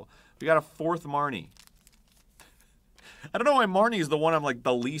schedule. We got a 4th Marnie. I don't know why Marnie is the one I'm like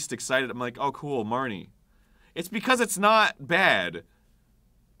the least excited. I'm like, oh cool, Marnie. It's because it's not bad,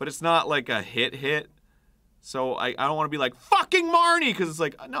 but it's not like a hit. So I don't want to be like, fucking Marnie, because it's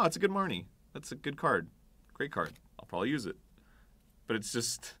like, no, it's a good Marnie. That's a good card. Great card. I'll probably use it. But it's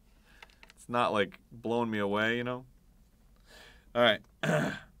just, it's not like blowing me away, you know? All right.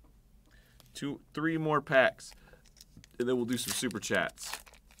 3 more packs. And then we'll do some super chats.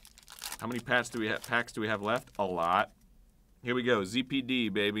 How many packs do we have left? A lot. Here we go.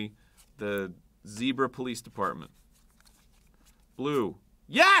 ZPD, baby. The Zebra Police Department. Blue.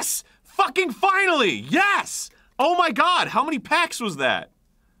 Yes! Fucking finally! Yes! Oh my god, how many packs was that?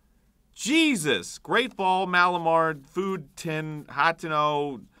 Jesus. Great Ball, Malamar, Food Tin,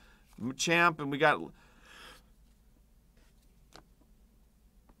 Hatino, Champ, and we got...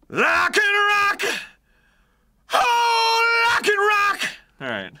 Lock and rock! Oh, lock and rock! All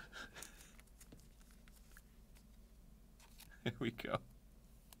right. Here we go.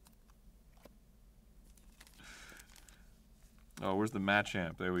 Oh, where's the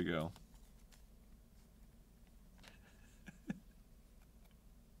Machamp? There we go.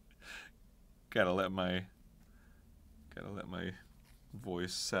 Gotta let my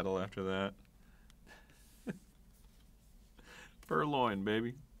voice settle after that. Purloin,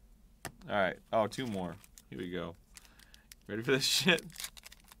 baby. All right. Oh, 2 more. Here we go. Ready for this shit?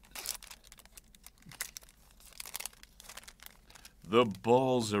 The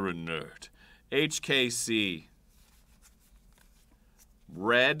balls are inert. HKC.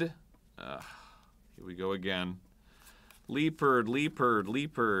 Red. Here we go again. Leopard.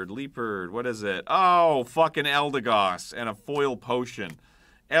 What is it? Oh, fucking Eldegoss and a foil potion.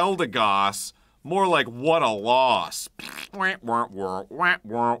 Eldegoss. More like what a loss. Eldegoss.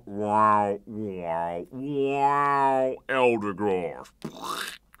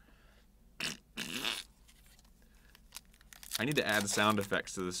 I need to add sound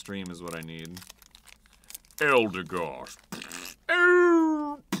effects to the stream is what I need. Eldegoss.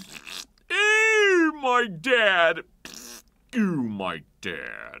 My dad. Ew, my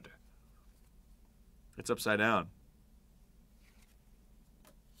dad. It's upside down.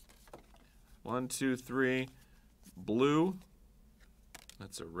 1, 2, 3. Blue.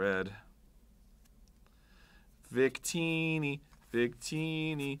 That's a red. Victini,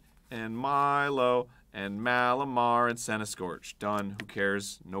 and Milo, and Malamar, and Centiskorch. Done. Who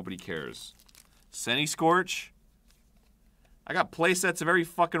cares? Nobody cares. Centiskorch? I got playsets very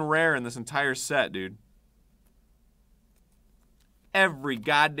fucking rare in this entire set, dude. Every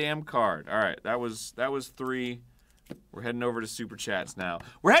goddamn card. All right, that was 3. We're heading over to Super Chats now.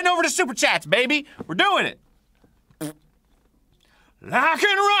 We're heading over to Super Chats, baby. We're doing it. Lock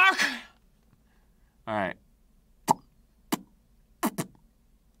and rock. All right.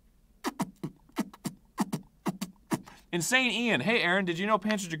 Insane Ian. Hey, Aaron, did you know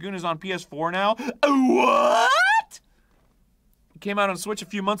Panzer Dragoon is on PS4 now? What? It came out on Switch a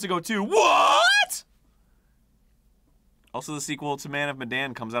few months ago, too. What? Also, the sequel to Man of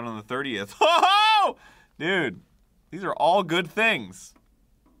Medan comes out on the 30th. Ho-ho! Dude, these are all good things.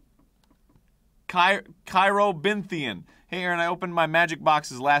 Chirobinthian. Hey, Aaron, I opened my magic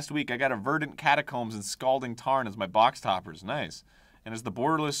boxes last week. I got a Verdant Catacombs and Scalding Tarn as my box toppers. Nice. And as the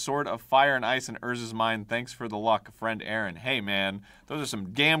borderless sword of fire and ice in Urza's mind, thanks for the luck, friend Aaron. Hey, man, those are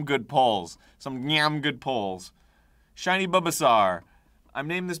some damn good pulls. Some damn good pulls. Shiny Bulbasaur. I'm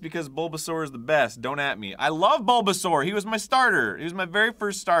naming this because Bulbasaur is the best. Don't at me. I love Bulbasaur. He was my starter. He was my very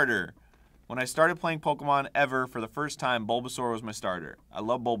first starter. When I started playing Pokemon ever for the first time, Bulbasaur was my starter. I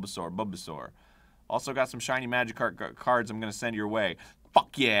love Bulbasaur. Also got some shiny Magikarp cards I'm going to send your way.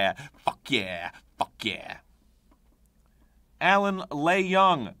 Fuck yeah. Fuck yeah. Fuck yeah. Alan Lay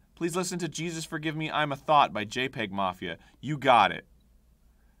Young. Please listen to Jesus Forgive Me, I'm a Thought by JPEG Mafia. You got it.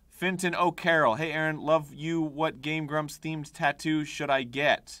 Finton O'Carroll. Hey, Aaron, love you. What Game Grumps themed tattoo should I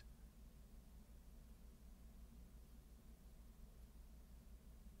get?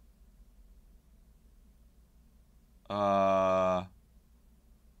 I'm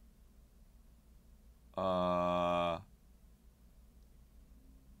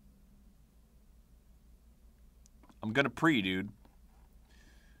gonna dude.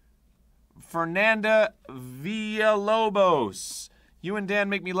 Fernanda Villalobos. You and Dan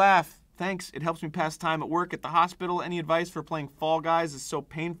make me laugh. Thanks. It helps me pass time at work, at the hospital. Any advice for playing Fall Guys is so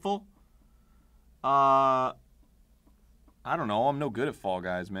painful? I don't know. I'm no good at Fall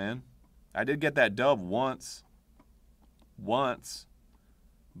Guys, man. I did get that dub once.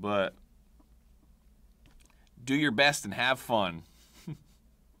 But do your best and have fun.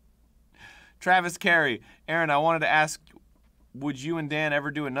 Travis Carey. Aaron, I wanted to ask, would you and Dan ever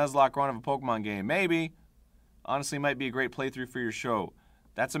do a Nuzlocke run of a Pokemon game? Maybe. Honestly, might be a great playthrough for your show.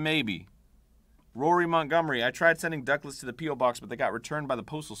 That's a maybe. Rory Montgomery. I tried sending ducklets to the P.O. box, but they got returned by the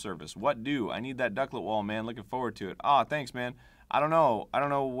Postal Service. What do? I need that ducklet wall, man. Looking forward to it. Ah, thanks, man. I don't know. I don't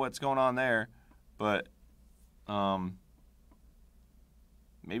know what's going on there, but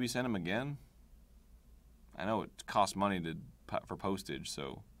maybe send them again. I know it costs money for postage,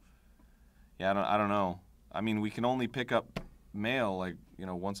 so yeah, I don't know. I mean, we can only pick up mail like, you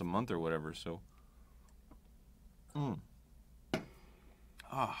know, once a month or whatever, so.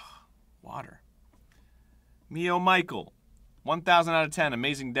 Water. Mio Michael, 1,000 out of 10,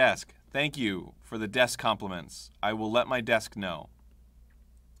 amazing desk. Thank you for the desk compliments. I will let my desk know.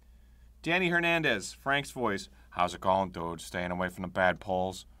 Danny Hernandez, Frank's voice. How's it going, dude? Staying away from the bad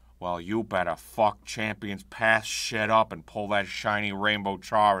pulls? Well, you better fuck Champions Pass shit up and pull that shiny rainbow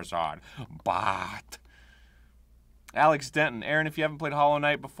Charizard. But. Alex Denton. Aaron, if you haven't played Hollow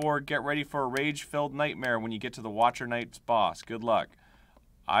Knight before, get ready for a rage-filled nightmare when you get to the Watcher Knight's boss. Good luck.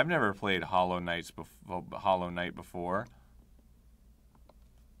 I've never played Hollow Knight before.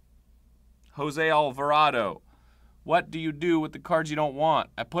 Jose Alvarado. What do you do with the cards you don't want?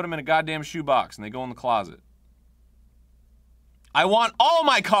 I put them in a goddamn shoebox and they go in the closet. I want all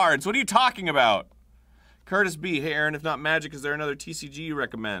my cards! What are you talking about? Curtis B. Hey, Aaron, if not Magic, is there another TCG you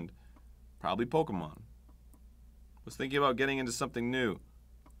recommend? Probably Pokemon. Was thinking about getting into something new.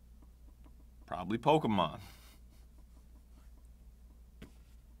 Probably Pokemon.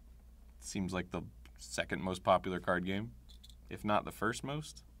 Seems like the second most popular card game, if not the first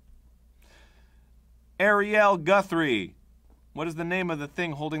most. Ariel Guthrie. What is the name of the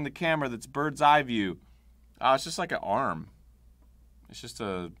thing holding the camera that's bird's eye view? It's just like an arm. It's just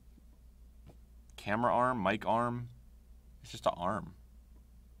a camera arm, mic arm. It's just an arm.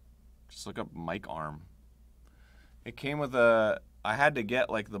 Just look up mic arm. It came with a, I had to get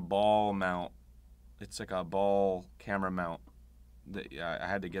like the ball mount. It's like a ball camera mount. Yeah, I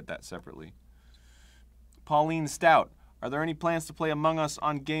had to get that separately. Pauline Stout. Are there any plans to play Among Us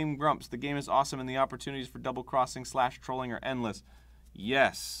on Game Grumps? The game is awesome and the opportunities for double crossing / trolling are endless.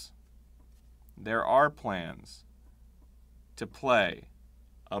 Yes. There are plans to play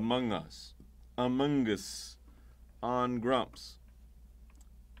Among Us on Grumps.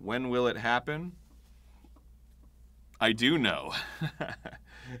 When will it happen? I do know.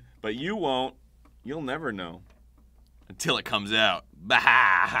 But you won't. You'll never know. Until it comes out.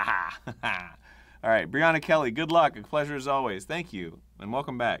 All right, Brianna Kelly, good luck. A pleasure as always. Thank you, and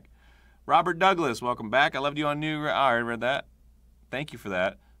welcome back. Robert Douglas, welcome back. I loved you on New... I already read that. Thank you for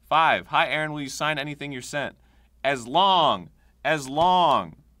that. 5, hi, Aaron, will you sign anything you're sent? As long.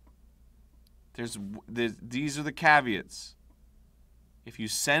 These are the caveats. If you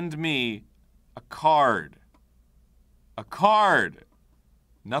send me a card,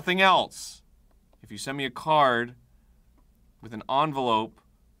 nothing else. If you send me a card with an envelope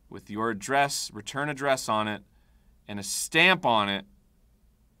with your address, return address on it, and a stamp on it,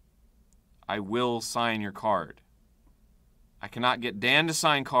 I will sign your card. I cannot get Dan to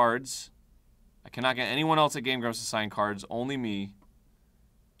sign cards. I cannot get anyone else at Game Grumps to sign cards, only me,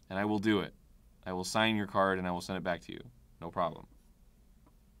 and I will do it. I will sign your card and I will send it back to you. No problem.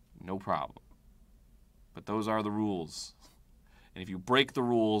 No problem. But those are the rules. And if you break the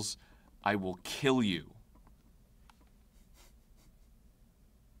rules, I will kill you.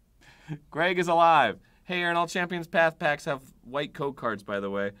 Greg is alive. Hey, Aaron, all Champions Path packs have white code cards, by the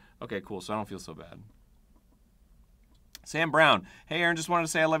way. Okay, cool, so I don't feel so bad. Sam Brown. Hey, Aaron, just wanted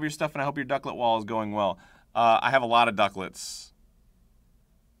to say I love your stuff and I hope your ducklet wall is going well. I have a lot of ducklets,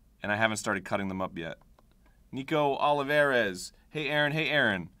 and I haven't started cutting them up yet. Nico Olivares. Hey,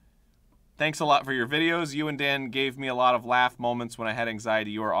 Aaron. Thanks a lot for your videos. You and Dan gave me a lot of laugh moments when I had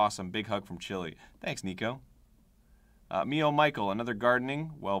anxiety. You are awesome. Big hug from Chile. Thanks, Nico. Mio Michael, another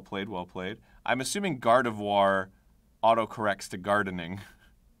gardening. Well played, well played. I'm assuming Gardevoir autocorrects to gardening,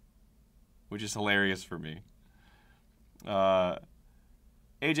 which is hilarious for me.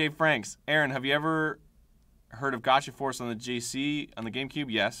 AJ Franks. Aaron, have you ever Heard of Gotcha Force on the JC on the GameCube?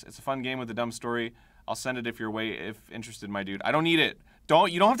 Yes. It's a fun game with a dumb story. I'll send it if you're interested, my dude. I don't need it.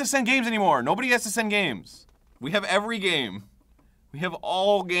 You don't have to send games anymore. Nobody has to send games. We have every game. We have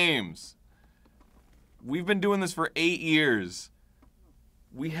all games. We've been doing this for 8 years.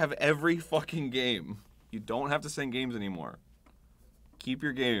 We have every fucking game. You don't have to send games anymore. Keep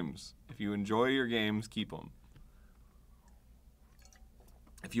your games. If you enjoy your games, keep them.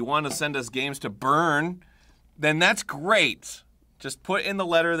 If you want to send us games to burn, then that's great. Just put in the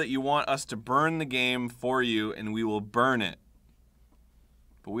letter that you want us to burn the game for you, and we will burn it.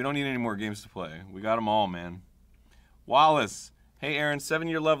 But we don't need any more games to play. We got them all, man. Wallace. Hey, Aaron,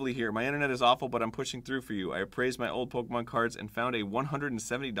 7-year lovely here. My internet is awful, but I'm pushing through for you. I appraised my old Pokemon cards and found a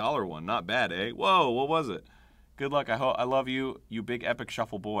 $170 one. Not bad, eh? Whoa, what was it? Good luck. I love you, you big epic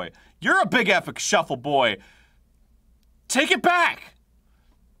shuffle boy. You're a big epic shuffle boy. Take it back.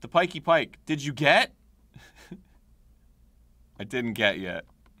 The Pikey Pike. Did you get? I didn't get yet.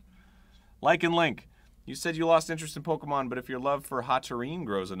 Like and Link. You said you lost interest in Pokemon, but if your love for Hatterene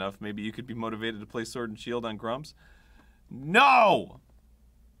grows enough, maybe you could be motivated to play Sword and Shield on Grumps? No!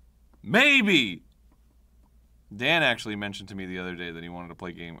 Maybe! Dan actually mentioned to me the other day that he wanted to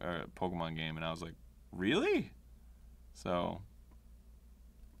play a Pokemon game, and I was like, really? So,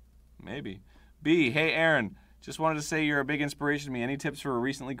 maybe. B, hey Aaron, just wanted to say you're a big inspiration to me. Any tips for a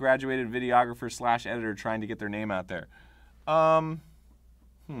recently graduated videographer / editor trying to get their name out there? I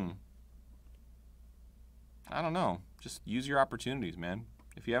don't know. Just use your opportunities, man.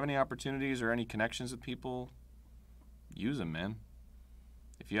 If you have any opportunities or any connections with people, use them, man.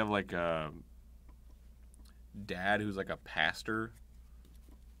 If you have like a dad who's like a pastor,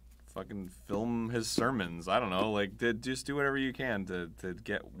 fucking film his sermons. I don't know. Like, just do whatever you can to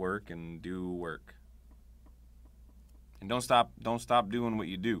get work and do work. And don't stop doing what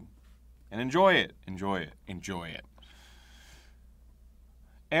you do. And enjoy it. Enjoy it. Enjoy it.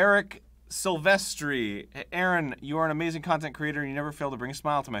 Eric Silvestri. Aaron, you are an amazing content creator and you never fail to bring a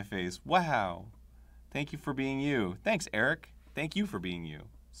smile to my face. Wow. Thank you for being you. Thanks, Eric. Thank you for being you.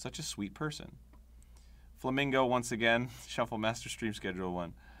 Such a sweet person. Flamingo, once again. Shuffle Master Stream Schedule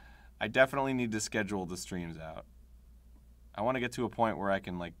 1. I definitely need to schedule the streams out. I want to get to a point where I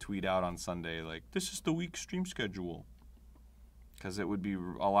can like tweet out on Sunday, like, this is the week's stream schedule. Because it would be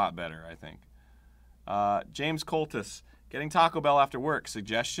a lot better, I think. James Coltis. Getting Taco Bell after work.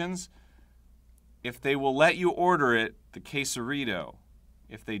 Suggestions? If they will let you order it, the quesarito.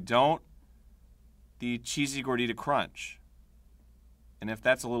 If they don't, the cheesy gordita crunch. And if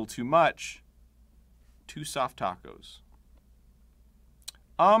that's a little too much, 2 soft tacos.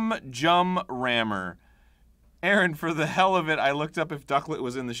 Jum Rammer. Aaron, for the hell of it, I looked up if Ducklet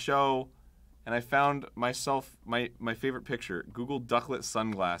was in the show, and I found myself my favorite picture. Google Ducklet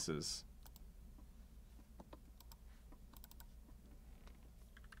sunglasses.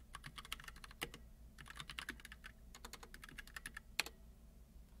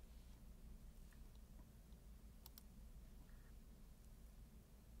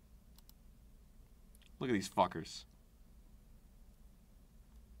 Look at these fuckers.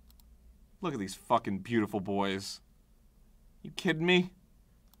 Look at these fucking beautiful boys. You kidding me?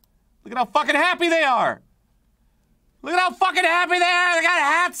 Look at how fucking happy they are. Look at how fucking happy they are. They got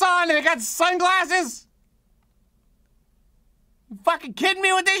hats on and they got sunglasses. You fucking kidding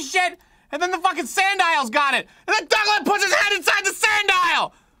me with this shit? And then the fucking Sandile's got it. And then Douglas puts his head inside the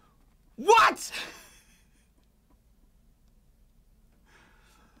Sandile. What?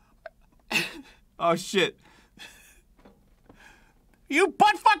 Oh shit. You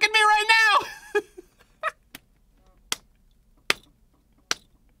butt fucking me right now!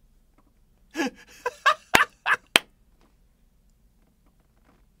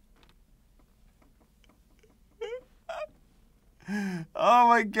 Oh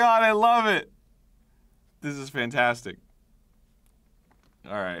my god, I love it. This is fantastic.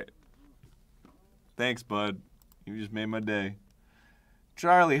 Alright. Thanks, bud. You just made my day.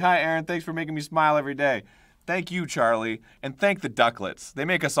 Charlie, hi Aaron, thanks for making me smile every day. Thank you, Charlie, and thank the Ducklets. They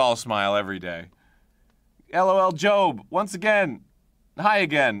make us all smile every day. LOL Job, once again, hi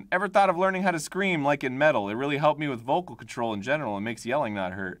again. Ever thought of learning how to scream like in metal? It really helped me with vocal control in general and makes yelling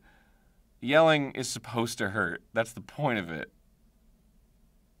not hurt. Yelling is supposed to hurt. That's the point of it.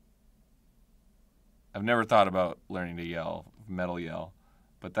 I've never thought about learning to yell, metal yell,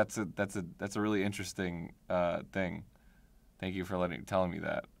 but that's a really interesting thing. Thank you for telling me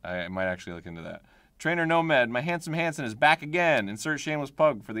that. I might actually look into that. Trainer Nomad, my handsome Hanson is back again. Insert shameless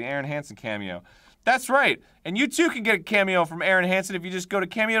pug for the Aaron Hansen cameo. That's right. And you too can get a cameo from Aaron Hansen if you just go to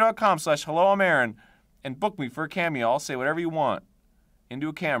cameo.com/hello I'm Aaron and book me for a cameo. I'll say whatever you want into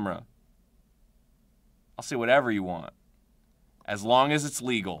a camera. I'll say whatever you want. As long as it's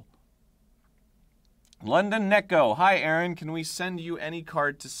legal. London Necco. Hi, Aaron. Can we send you any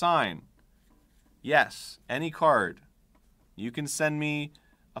card to sign? Yes, any card. You can send me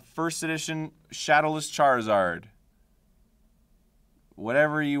a first edition Shadowless Charizard.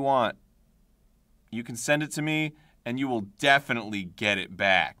 Whatever you want. You can send it to me, and you will definitely get it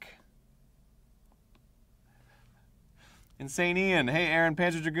back. Insane Ian. Hey, Aaron,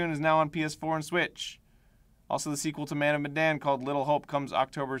 Panzer Dragoon is now on PS4 and Switch. Also, the sequel to Man of Medan called Little Hope comes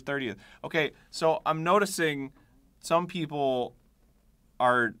October 30th. Okay, so I'm noticing some people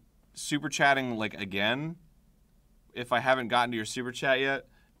are super chatting, like, again, if I haven't gotten to your super chat yet,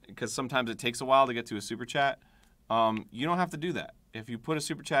 because sometimes it takes a while to get to a super chat. You don't have to do that. If you put a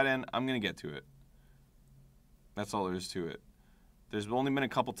super chat in, I'm going to get to it. That's all there is to it. There's only been a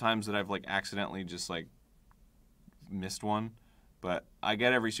couple times that I've, like, accidentally just, like, missed one. But I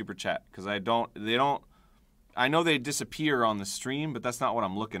get every super chat, because I know they disappear on the stream, but that's not what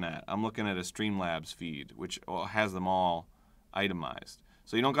I'm looking at. I'm looking at a Streamlabs feed, which has them all itemized.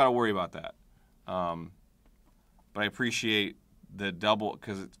 So you don't got to worry about that. But I appreciate the double,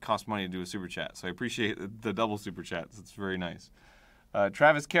 because it costs money to do a super chat. So I appreciate the double super chats. It's very nice.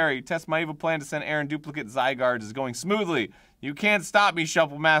 Travis Carey, test my evil plan to send Aaron duplicate Zygardes is going smoothly. You can't stop me,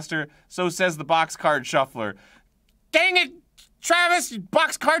 Shuffle Master. So says the box card shuffler. Dang it, Travis, you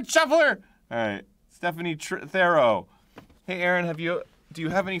box card shuffler. All right. Stephanie Thero. Hey, Aaron, do you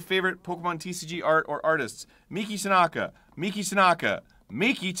have any favorite Pokemon TCG art or artists? Miki Tanaka, Miki Tanaka,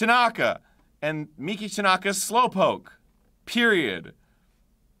 Miki Tanaka, and Miki Tanaka's Slowpoke. Period.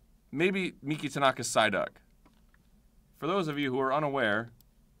 Maybe Miki Tanaka's Psyduck. For those of you who are unaware,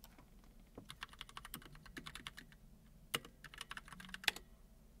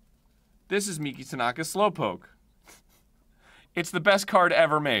 this is Miki Tanaka's Slowpoke. It's the best card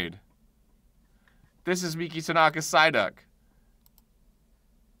ever made. This is Miki Tanaka's Psyduck.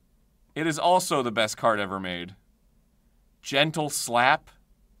 It is also the best card ever made. Gentle Slap.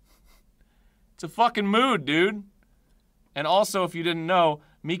 It's a fucking mood, dude. And also, if you didn't know,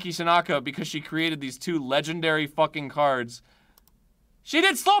 Miki Tanaka, because she created these two legendary fucking cards, she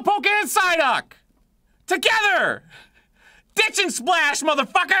did Slowpoke and Psyduck! Together! Ditch and splash,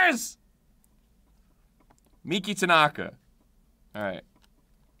 motherfuckers! Miki Tanaka. Alright.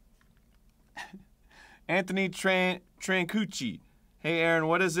 Anthony Trancucci. Hey, Aaron,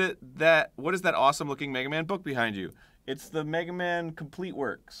 what is that awesome looking Mega Man book behind you? It's the Mega Man Complete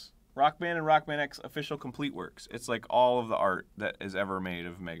Works. Rock Band and Rock Band X official Complete Works. It's like all of the art that is ever made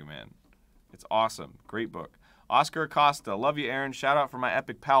of Mega Man. It's awesome. Great book. Oscar Acosta. Love you, Aaron. Shout out for my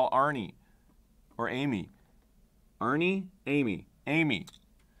epic pal, Arnie. Or Amy. Ernie? Amy. Amy.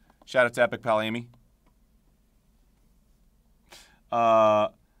 Shout out to epic pal, Amy.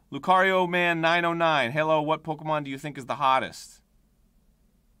 Lucario Man 909. Hello, what Pokemon do you think is the hottest?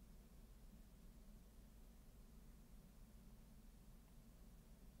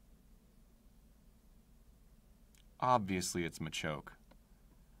 Obviously, it's Machoke.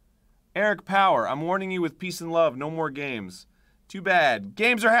 Eric Power, I'm warning you with peace and love, no more games. Too bad.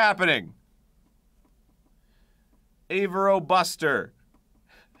 Games are happening. Avero Buster.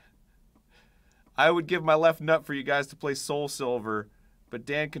 I would give my left nut for you guys to play Soul Silver, but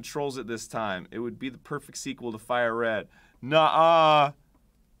Dan controls it this time. It would be the perfect sequel to Fire Red. Nuh-uh.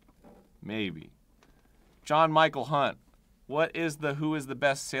 Maybe. John Michael Hunt. What is the Who is the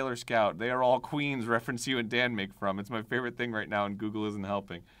Best Sailor Scout? They are all queens reference you and Dan make from. It's my favorite thing right now and Google isn't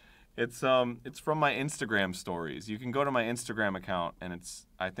helping. It's from my Instagram stories. You can go to my Instagram account and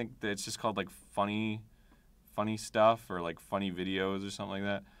I think that it's just called like funny stuff or like funny videos or something like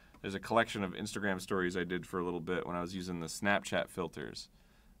that. There's a collection of Instagram stories I did for a little bit when I was using the Snapchat filters.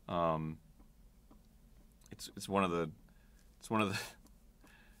 It's one of the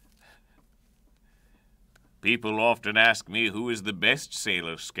People often ask me who is the best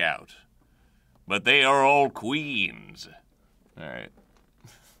Sailor Scout, but they are all queens. All right.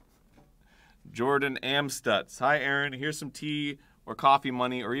 Jordan Amstutz. Hi, Aaron. Here's some tea or coffee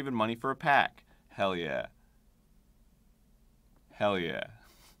money or even money for a pack. Hell yeah. Hell yeah.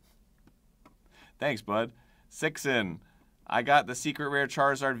 Thanks, bud. Sixin. I got the secret rare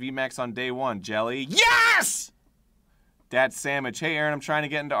Charizard VMAX on day one. Jelly. Yes! Dad Sandwich. Hey, Aaron, I'm trying to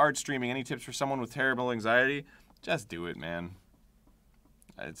get into art streaming. Any tips for someone with terrible anxiety? Just do it, man.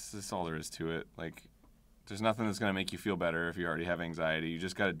 That's all there is to it. Like, there's nothing that's going to make you feel better if you already have anxiety. You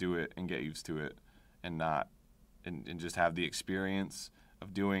just got to do it and get used to it and just have the experience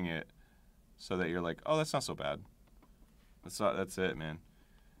of doing it so that you're like, oh, that's not so bad. That's it, man.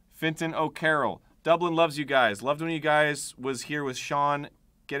 Finton O'Carroll. Dublin loves you guys. Loved when you guys was here with Sean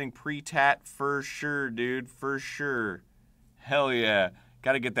getting pre-tat for sure, dude. For sure. Hell yeah.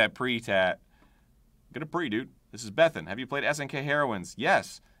 Gotta get that pre-tat. Get a pre, dude. This is Bethan. Have you played SNK Heroines?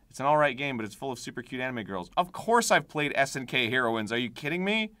 Yes. It's an alright game, but it's full of super cute anime girls. Of course I've played SNK Heroines. Are you kidding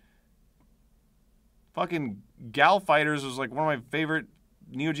me? Fucking Gal Fighters was like one of my favorite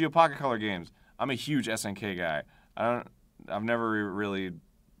Neo Geo Pocket Color games. I'm a huge SNK guy. I've never really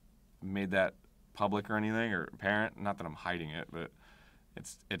made that public or anything or apparent. Not that I'm hiding it, but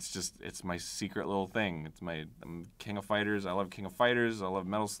it's my secret little thing. I'm King of Fighters. I love King of Fighters. I love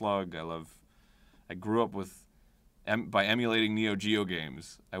Metal Slug. I grew up by emulating Neo Geo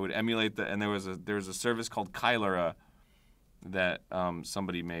games. I would emulate and there was a service called Kylera that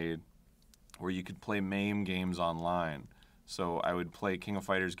somebody made where you could play MAME games online. So I would play King of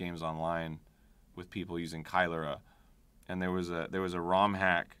Fighters games online with people using Kylera, and there was a ROM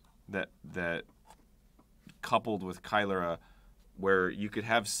hack that coupled with Kylera where you could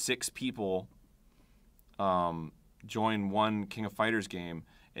have 6 people join one King of Fighters game,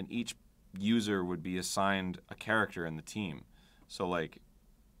 and each user would be assigned a character in the team. So like,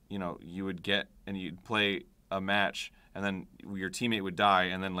 you know, you would get and you'd play a match, and then your teammate would die,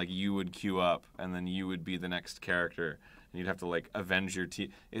 and then like you would queue up, and then you would be the next character, and you'd have to like avenge your team.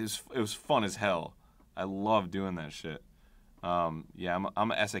 It was fun as hell. I love doing that shit. Yeah,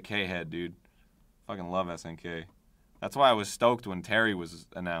 I'm a SNK head, dude. Fucking love SNK. That's why I was stoked when Terry was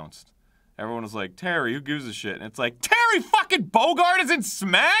announced. Everyone was like, Terry, who gives a shit? And it's like, Terry fucking Bogard is in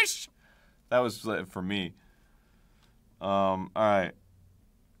Smash? That was for me. All right.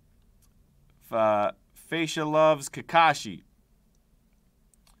 Facia loves Kakashi.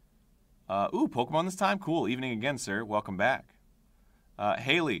 Ooh, Pokemon this time? Cool. Evening again, sir. Welcome back.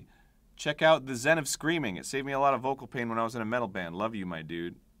 Haley, check out The Zen of Screaming. It saved me a lot of vocal pain when I was in a metal band. Love you, my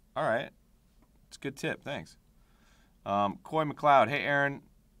dude. All right. It's a good tip. Thanks. Coy McLeod. Hey, Aaron.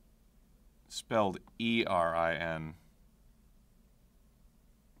 Spelled E-R-I-N.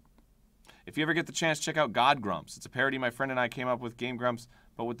 If you ever get the chance, check out God Grumps. It's a parody my friend and I came up with, Game Grumps,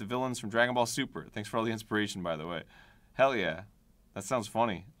 but with the villains from Dragon Ball Super. Thanks for all the inspiration, by the way. Hell yeah. That sounds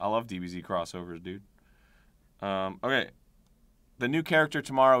funny. I love DBZ crossovers, dude. Okay. The new character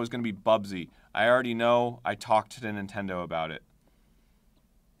tomorrow is going to be Bubsy. I already know. I talked to Nintendo about it.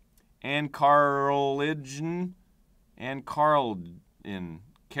 And Carlin. And Carlin.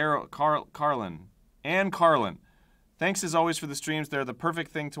 And Carlin. Thanks as always for the streams. They're the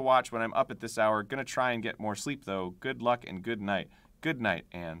perfect thing to watch when I'm up at this hour. Gonna try and get more sleep, though. Good luck and good night. Good night,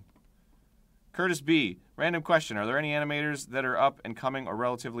 Anne. Curtis B. Random question. Are there any animators that are up and coming or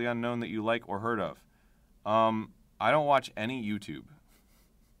relatively unknown that you like or heard of? I don't watch any YouTube.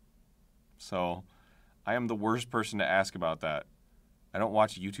 So, I am the worst person to ask about that. I don't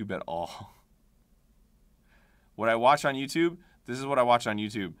watch YouTube at all. What I watch on YouTube, this is what I watch on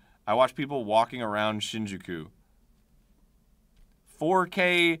YouTube. I watch people walking around Shinjuku.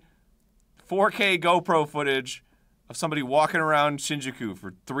 4K GoPro footage of somebody walking around Shinjuku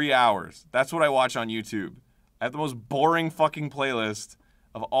for 3 hours. That's what I watch on YouTube. I have the most boring fucking playlist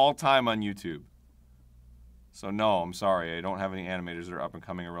of all time on YouTube. So no, I'm sorry. I don't have any animators that are up and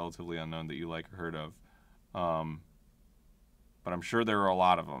coming or relatively unknown that you like or heard of. But I'm sure there are a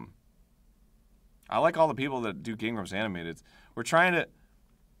lot of them. I like all the people that do Game Grumps Animateds. We're trying to...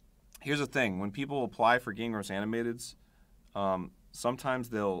 Here's the thing. When people apply for Game Grumps Animateds, sometimes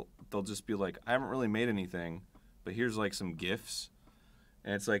they'll just be like, I haven't really made anything, but here's like some GIFs.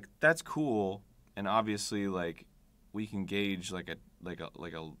 And it's like, that's cool. And obviously, like, we can gauge like a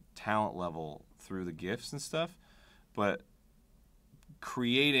talent level through the GIFs and stuff. But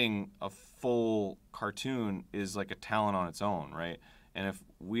creating a full cartoon is like a talent on its own, right? And if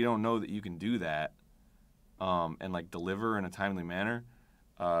we don't know that you can do that, and like deliver in a timely manner,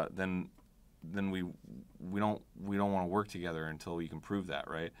 then we don't want to work together until we can prove that,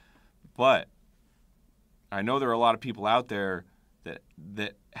 right? But I know there are a lot of people out there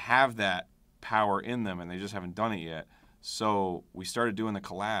that have that power in them and they just haven't done it yet. So we started doing the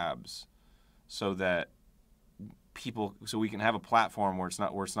collabs so that so we can have a platform where it's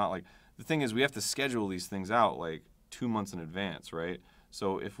not like, the thing is we have to schedule these things out like 2 months in advance, right?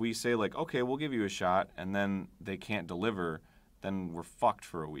 So if we say like, okay, we'll give you a shot, and then they can't deliver, then we're fucked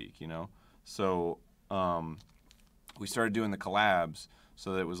for a week, you know? So we started doing the collabs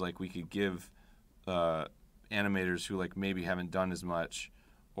so that it was like we could give animators who like maybe haven't done as much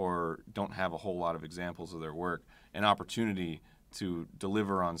or don't have a whole lot of examples of their work an opportunity to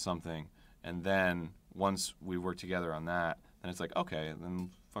deliver on something. And then once we work together on that, then it's like, okay,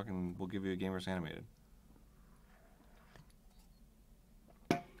 then fucking we'll give you a Game Grumps Animated.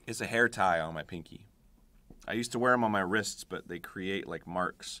 It's a hair tie on my pinky. I used to wear them on my wrists, but they create like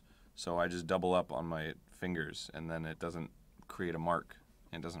marks. So I just double up on my fingers, and then it doesn't create a mark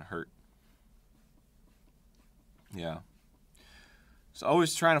and doesn't hurt. Yeah. So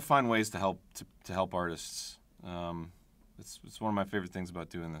always trying to find ways to help artists. It's one of my favorite things about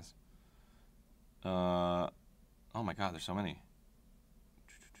doing this. Oh my God, there's so many.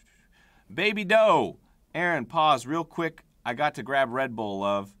 Baby Doe. Aaron, pause real quick. I got to grab Red Bull,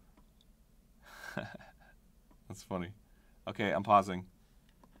 love. That's funny. Okay, I'm pausing.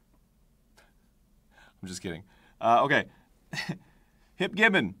 I'm just kidding. Okay. Hip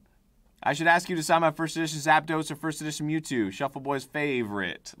Gibbon. I should ask you to sign my first edition Zapdos or first edition Mewtwo. Shuffle Boy's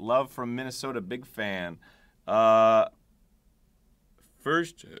favorite. Love from Minnesota. Big fan.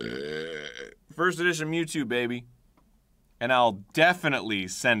 First edition Mewtwo, baby. And I'll definitely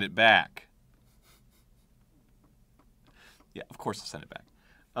send it back. Yeah, of course I'll send it back.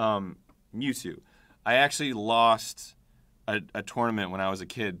 Mewtwo. I actually lost a tournament when I was a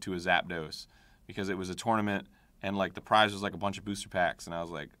kid to a Zapdos because it was a tournament and like the prize was like a bunch of booster packs, and I was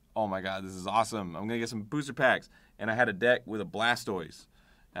like, oh my God, this is awesome. I'm gonna get some booster packs. And I had a deck with a Blastoise.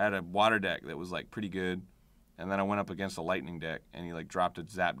 I had a water deck that was like pretty good. And then I went up against a lightning deck and he like dropped a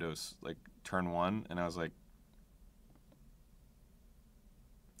Zapdos like turn 1, and I was like,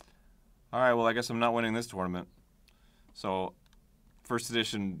 all right, well I guess I'm not winning this tournament. So first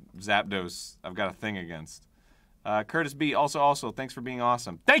edition Zapdos, I've got a thing against. Curtis B, also, thanks for being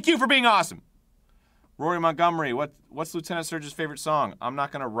awesome. Thank you for being awesome. Rory Montgomery, what's Lieutenant Surge's favorite song? I'm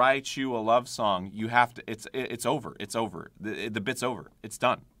not gonna write you a love song. You have to. It's over. It's over. The bit's over. It's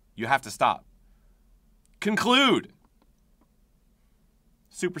done. You have to stop. Conclude.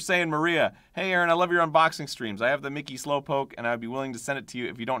 Super Saiyan Maria. Hey Aaron, I love your unboxing streams. I have the Mickey Slowpoke, and I'd be willing to send it to you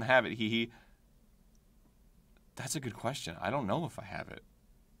if you don't have it. Hee hee. That's a good question. I don't know if I have it.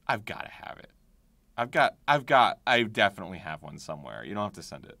 I've got to have it. I definitely have one somewhere. You don't have to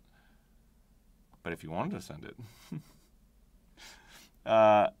send it. But if you wanted to send it.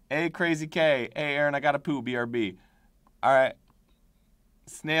 A Crazy K. Hey, Aaron, I got to poo. BRB. All right.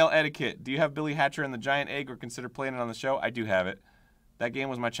 Snail Etiquette. Do you have Billy Hatcher and the Giant Egg or consider playing it on the show? I do have it. That game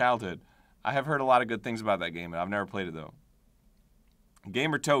was my childhood. I have heard a lot of good things about that game, and I've never played it, though.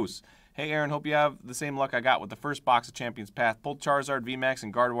 Gamer Toast. Hey, Aaron, hope you have the same luck I got with the first box of Champions Path. Pulled Charizard VMAX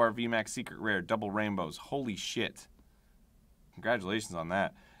and Gardevoir VMAX Secret Rare. Double rainbows. Holy shit. Congratulations on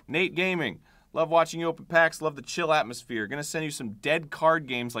that. Nate Gaming. Love watching you open packs. Love the chill atmosphere. Gonna send you some dead card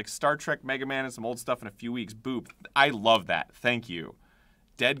games like Star Trek, Mega Man, and some old stuff in a few weeks. Boop. I love that. Thank you.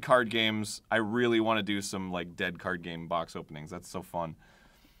 Dead card games. I really want to do some like dead card game box openings. That's so fun.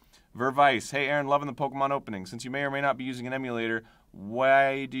 Vervice. Hey, Aaron, loving the Pokemon opening. Since you may or may not be using an emulator,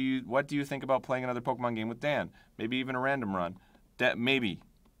 what do you think about playing another Pokemon game with Dan? Maybe even a random run. Maybe.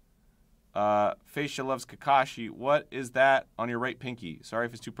 Facia loves Kakashi. What is that on your right pinky? Sorry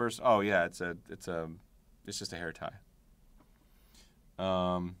if it's too personal. Oh yeah, it's just a hair tie.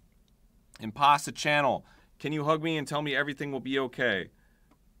 Impasta Channel. Can you hug me and tell me everything will be okay?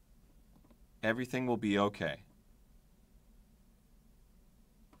 Everything will be okay.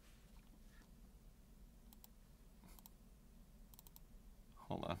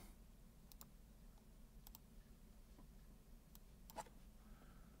 Hold on.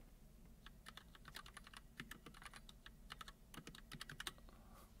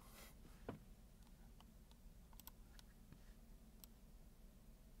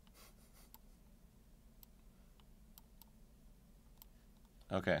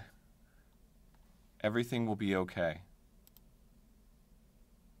 Okay. Everything will be okay.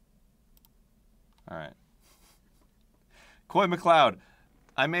 All right. Coy McLeod.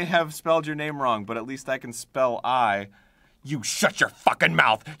 I may have spelled your name wrong, but at least I can spell I. You shut your fucking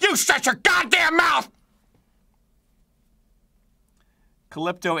mouth! You shut your goddamn mouth!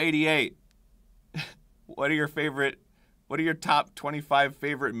 Calypto88. What are your top 25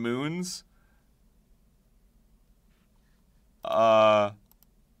 favorite moons?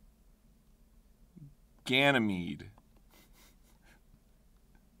 Ganymede.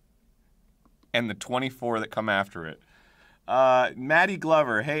 And the 24 that come after it. Maddie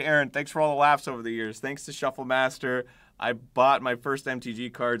Glover. Hey, Aaron, thanks for all the laughs over the years. Thanks to Shuffle Master, I bought my first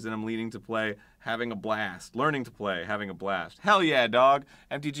MTG cards and I'm leading to play, having a blast. Learning to play, having a blast. Hell yeah, dog.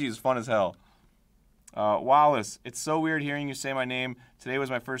 MTG is fun as hell. Wallace, it's so weird hearing you say my name. Today was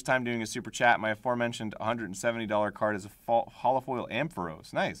my first time doing a super chat. My aforementioned $170 card is a holofoil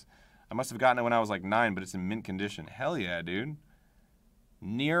Ampharos. Nice. I must have gotten it when I was like 9, but it's in mint condition. Hell yeah, dude.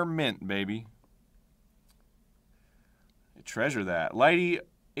 Near mint, baby. I treasure that. Lighty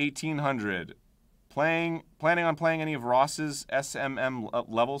 1800. Planning on playing any of Ross's SMM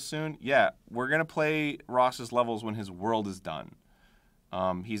levels soon? Yeah, we're gonna play Ross's levels when his world is done.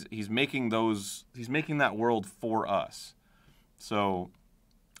 He's making those. He's making that world for us. So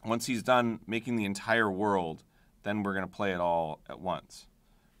once he's done making the entire world, then we're gonna play it all at once.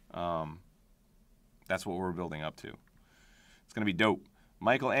 That's what we're building up to. It's gonna be dope.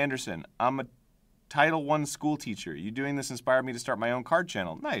 Michael Anderson, I'm a Title I school teacher. You doing this inspired me to start my own card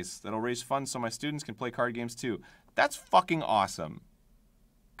channel. Nice. That'll raise funds so my students can play card games too. That's fucking awesome.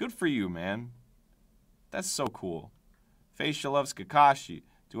 Good for you, man. That's so cool. Faisha loves Kakashi.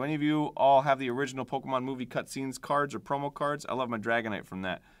 Do any of you all have the original Pokemon movie cutscenes cards or promo cards? I love my Dragonite from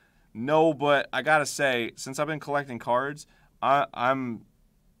that. No, but I gotta say, since I've been collecting cards, I'm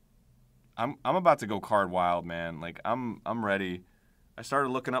about to go card wild, man. Like I'm ready. I started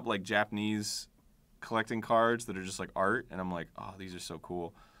looking up like Japanese collecting cards that are just like art, and I'm like, oh, these are so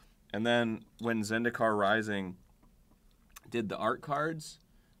cool. And then when Zendikar Rising did the art cards,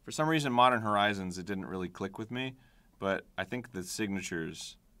 for some reason Modern Horizons, it didn't really click with me, but I think the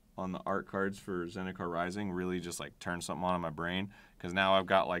signatures on the art cards for Zendikar Rising really just like turned something on in my brain, because now I've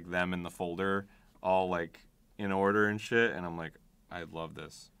got like them in the folder all like in order and shit, and I'm like, I love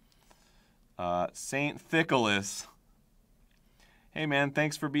this. Saint Thickless. Hey man,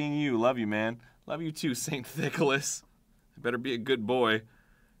 thanks for being you. Love you, man. Love you too, Saint Thickless. Better be a good boy.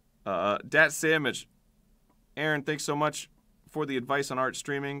 Dat Sandwich. Aaron, thanks so much for the advice on art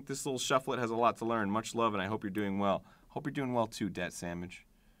streaming. This little shufflet has a lot to learn. Much love, and I hope you're doing well. Hope you're doing well too, Dat Sandwich.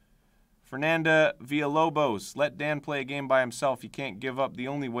 Fernanda Villalobos. Let Dan play a game by himself. He can't give up. The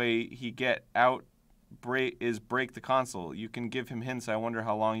only way he get out is break the console. You can give him hints. I wonder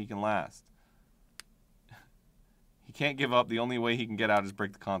how long he can last. He can't give up. The only way he can get out is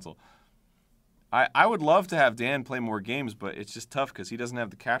break the console. I would love to have Dan play more games, but it's just tough because he doesn't have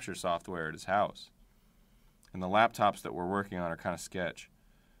the capture software at his house. And the laptops that we're working on are kind of sketch.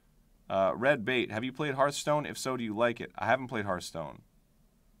 Red Bait, have you played Hearthstone? If so, do you like it? I haven't played Hearthstone,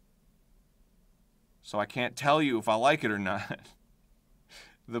 so I can't tell you if I like it or not.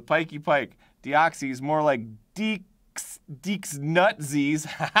 The Pikey Pike, Deoxy is more like Deeks Nutsies.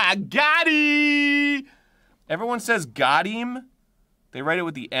 Gotti! Everyone says got him. They write it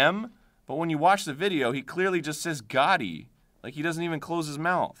with the M. But when you watch the video, he clearly just says Gotti. Like he doesn't even close his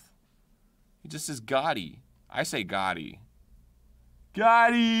mouth. He just says Gotti. I say Gotti.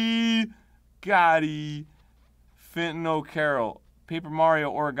 Gotti! Gotti! Fenton O'Carroll. Paper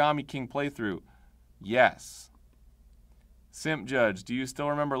Mario Origami King playthrough. Yes. Simp Judge, do you still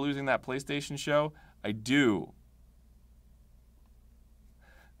remember losing that PlayStation show? I do.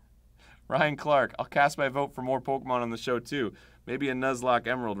 Ryan Clark, I'll cast my vote for more Pokemon on the show too. Maybe a Nuzlocke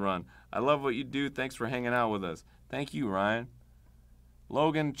Emerald run. I love what you do. Thanks for hanging out with us. Thank you, Ryan.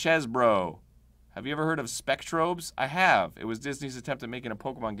 Logan Chesbro. Have you ever heard of Spectrobes? I have. It was Disney's attempt at making a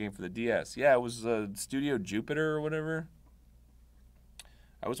Pokemon game for the DS. Yeah, it was Studio Jupiter or whatever.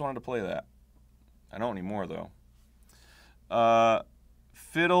 I always wanted to play that. I don't anymore, though.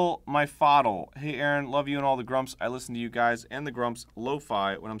 Fiddle My Foddle. Hey, Aaron, love you and all the Grumps. I listen to you guys and the Grumps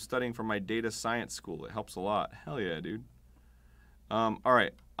lo-fi when I'm studying for my data science school. It helps a lot. Hell yeah, dude. All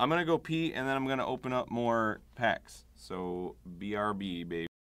right. I'm going to go pee, and then I'm going to open up more packs. So, BRB, baby.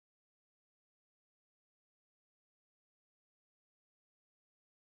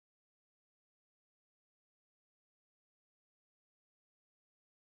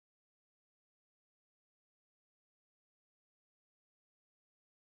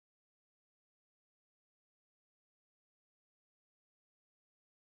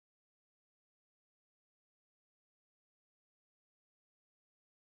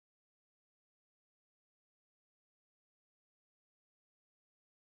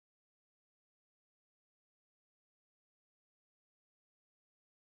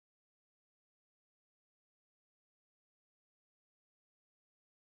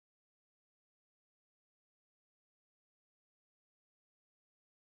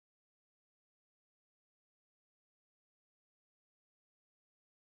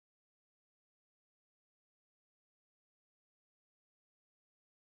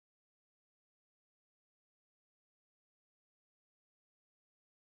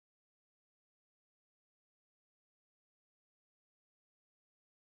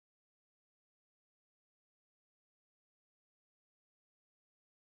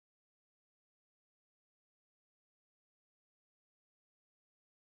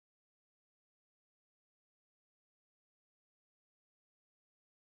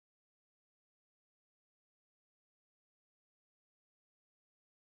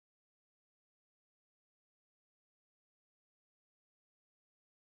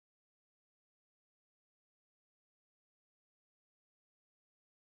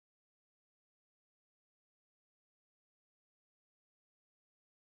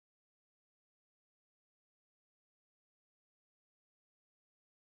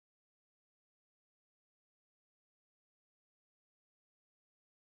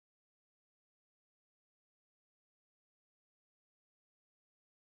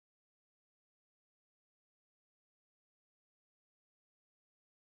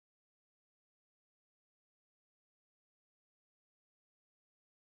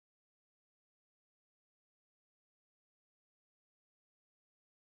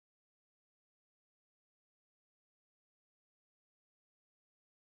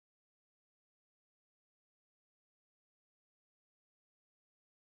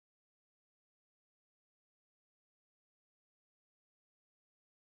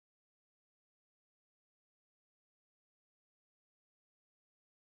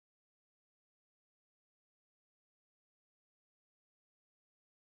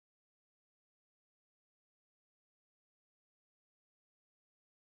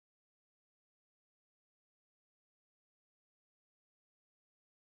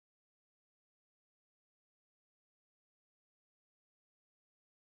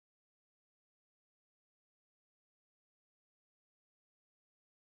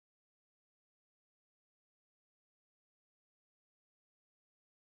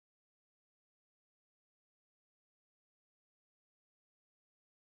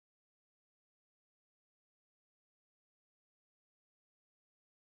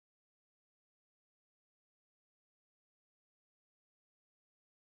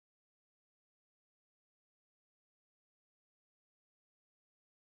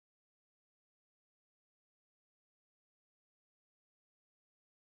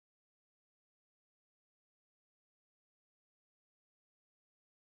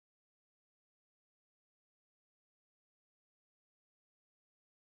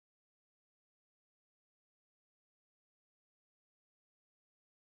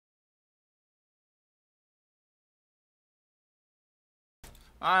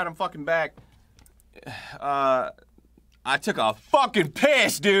 Alright, I'm fucking back. I took a fucking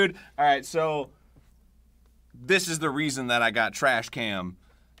piss, dude. Alright, so this is the reason that I got trash cam.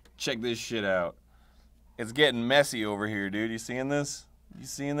 Check this shit out. It's getting messy over here, dude. You seeing this? You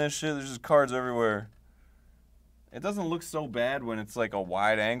seeing this shit? There's just cards everywhere. It doesn't look so bad when it's like a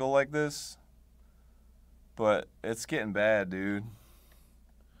wide angle like this. But it's getting bad, dude.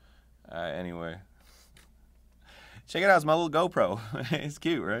 Anyway. Check it out, it's my little GoPro. It's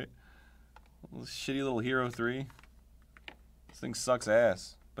cute, right? Little shitty little Hero 3. This thing sucks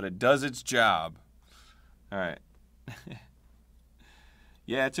ass, but it does its job. Alright.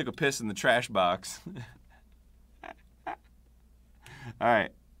 Yeah, I took a piss in the trash box.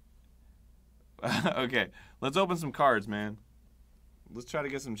 Alright. Okay, let's open some cards, man. Let's try to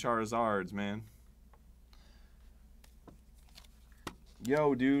get some Charizards, man.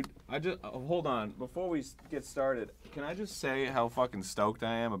 Yo, dude, hold on. Before we get started, can I just say how fucking stoked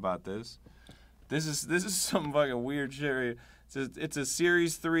I am about this? This is some fucking weird shit. It's a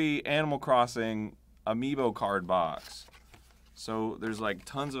Series 3 Animal Crossing Amiibo card box. So there's like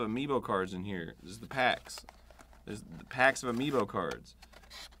tons of Amiibo cards in here. This is the packs. There's the packs of Amiibo cards.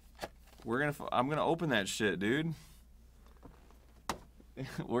 I'm gonna open that shit, dude.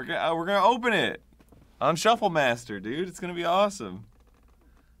 we're gonna open it on Shuffle Master, dude. It's gonna be awesome.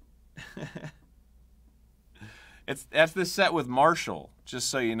 That's the set with Marshall, just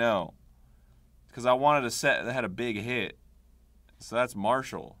so you know, because I wanted a set that had a big hit. So that's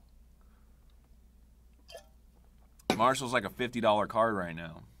Marshall. Marshall's like a $50 card right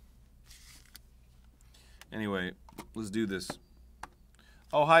now. Anyway, let's do this.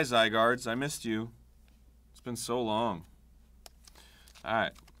 Oh, hi Zygards, I missed you. It's been so long.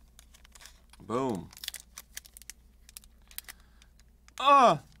 Alright. Boom.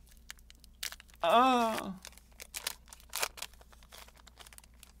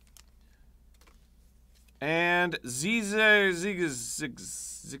 And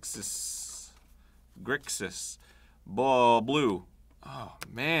Grixis. Blue. Oh,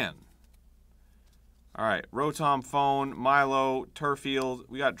 man. Alright, Rotom, Phone, Milo, Turfield.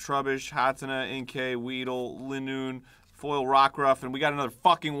 We got Trubbish, Hatenna, Inkay, Weedle, Linoon, Foil Rockruff, and we got another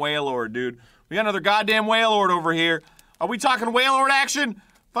fucking Wailord, dude. We got another goddamn Wailord over here. Are we talking Wailord action?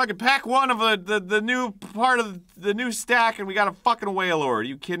 Fucking pack one of the new part of the new stack, and we got a fucking Wailord. Are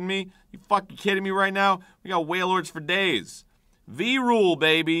you kidding me? You fucking kidding me right now? We got Wailords for days. V-Rule,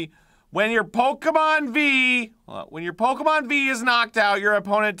 baby. When your Pokemon V is knocked out, your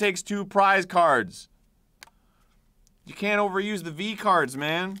opponent takes 2 prize cards. You can't overuse the V cards,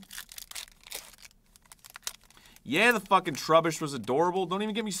 man. Yeah, the fucking Trubbish was adorable. Don't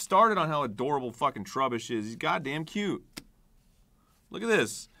even get me started on how adorable fucking Trubbish is. He's goddamn cute. Look at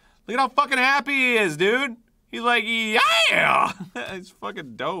this. Look at how fucking happy he is, dude. He's like, yeah! It's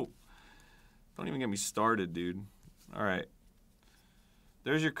fucking dope. Don't even get me started, dude. Alright.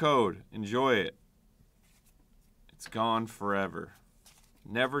 There's your code. Enjoy it. It's gone forever.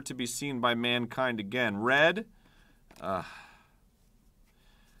 Never to be seen by mankind again. Red.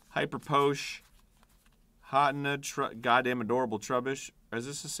 Hyper Posh. Hatenna. Goddamn adorable Trubbish. Is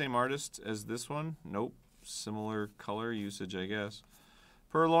this the same artist as this one? Nope. Similar color usage, I guess.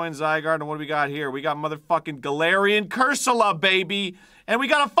 Purloin, Zygarde, and what do we got here? We got motherfucking Galarian Cursula, baby! And we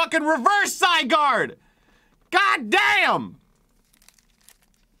got a fucking reverse Zygarde! God damn!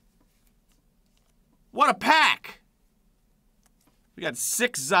 What a pack! We got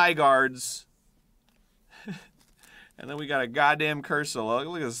 6 Zygardes. And then we got a goddamn Cursula.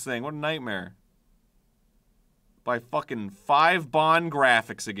 Look at this thing, what a nightmare. By fucking 5 Bond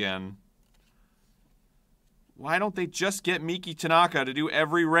graphics again. Why don't they just get Miki Tanaka to do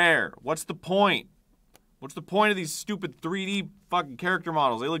every rare? What's the point? What's the point of these stupid 3D fucking character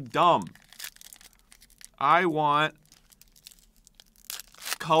models? They look dumb. I want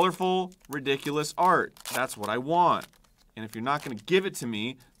colorful, ridiculous art. That's what I want. And if you're not going to give it to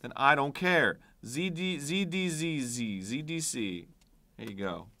me, then I don't care. ZDC. There you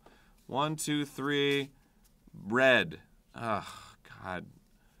go. 1, 2, 3. Red. Oh, God.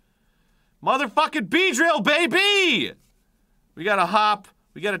 Motherfucking Beedrill, baby! We got a Hop,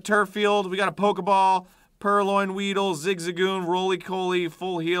 we got a Turfield, we got a Pokeball, Purloin, Weedle, Zigzagoon, Roly-Coly,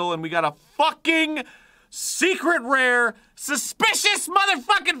 Full Heal, and we got a fucking secret rare, suspicious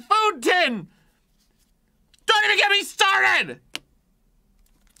motherfucking food tin! Don't even get me started!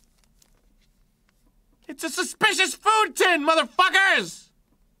 It's a suspicious food tin, motherfuckers!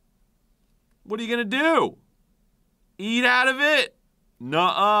 What are you gonna do? Eat out of it?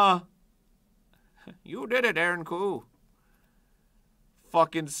 Nuh-uh. You did it, Aaron Koo.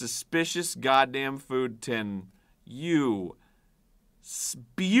 Fucking suspicious goddamn food tin. You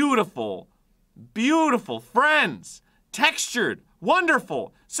Beautiful. Beautiful. Friends. Textured.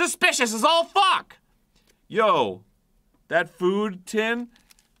 Wonderful. Suspicious as all fuck. Yo. That food tin.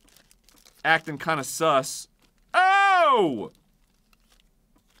 Acting kind of sus. Oh!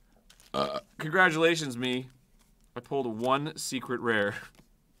 Congratulations, me. I pulled one secret rare.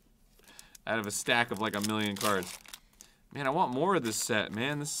 Out of a stack of like 1,000,000 cards. Man, I want more of this set,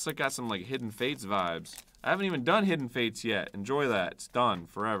 man. This has like, got some like Hidden Fates vibes. I haven't even done Hidden Fates yet. Enjoy that. It's done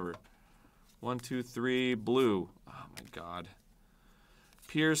forever. 1, 2, 3, blue. Oh my god.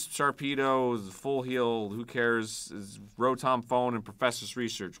 Pierce, Sharpedo, Full Heal, who cares? Is Rotom Phone and Professor's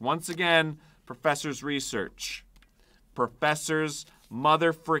Research. Once again, Professor's Research. Professor's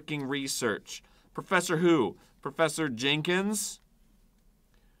mother-freaking research. Professor who? Professor Jenkins?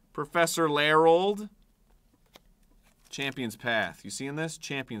 Professor Larold? Champion's Path. You seeing this?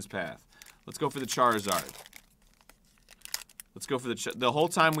 Champion's Path. Let's go for the Charizard. Let's go for the whole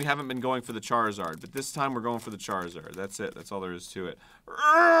time we haven't been going for the Charizard, but this time we're going for the Charizard. That's it. That's all there is to it.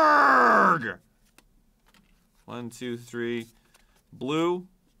 Urgh! 1, 2, 3. Blue.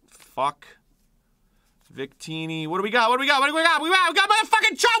 Fuck. Victini. What do we got? What do we got? What do we got? We got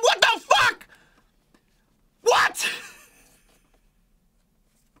motherfucking Char. What the fuck? What?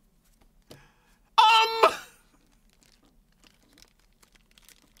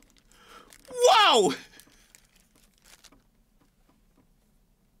 Whoa!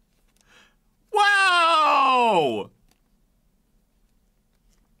 Whoa!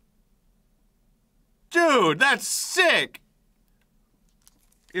 Dude, that's sick.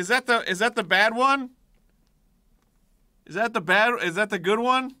 Is that the bad one? Is that the good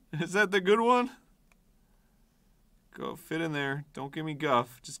one? Is that the good one? Go fit in there. Don't give me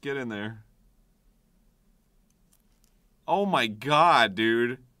guff. Just get in there. Oh my god,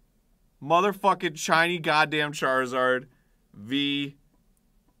 dude. Motherfucking shiny goddamn Charizard V.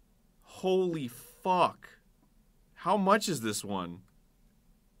 Holy fuck. How much is this one?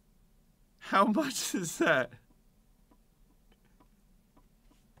 How much is that?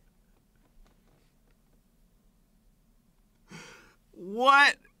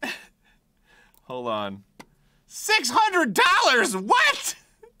 What? Hold on. $600? What?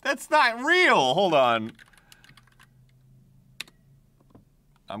 That's not real. Hold on.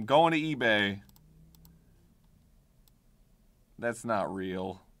 I'm going to eBay. That's not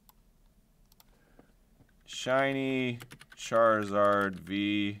real. Shiny Charizard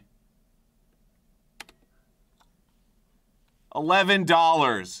V.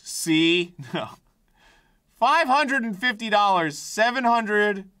 $11. See? No. $550.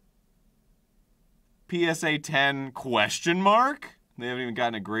 700 PSA 10 question mark? They haven't even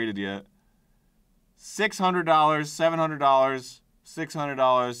gotten it graded yet. $600, $700,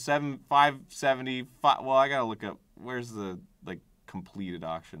 $600, $570. Well, I gotta look up. Where's the like completed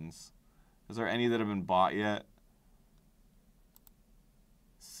auctions? Is there any that have been bought yet?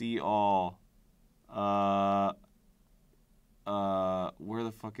 See all. Where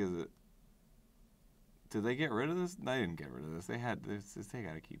the fuck is it? Did they get rid of this? They didn't get rid of this. They had this. They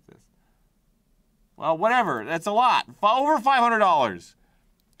gotta keep this. Well, whatever. That's a lot. Over $500.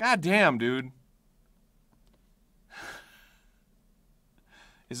 God damn, dude.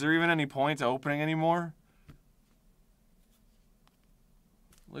 Is there even any point to opening anymore?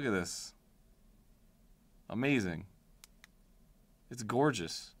 Look at this. Amazing. It's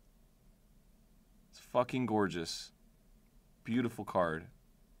gorgeous. It's fucking gorgeous. Beautiful card.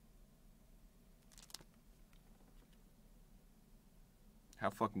 How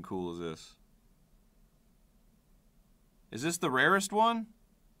fucking cool is this? Is this the rarest one?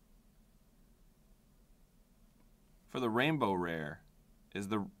 For the rainbow rare. Is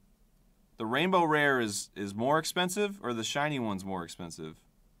the rainbow rare is more expensive or the shiny one's more expensive?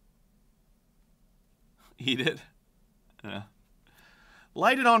 Eat it. Yeah.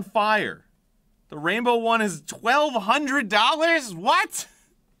 Light it on fire. The rainbow one is $1,200? What?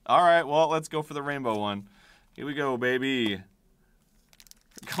 All right, well, let's go for the rainbow one. Here we go, baby.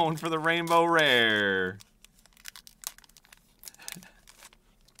 Going for the rainbow rare.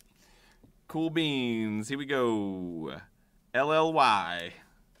 Cool beans. Here we go. LLY.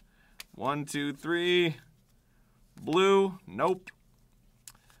 1, 2, 3. Blue. Nope.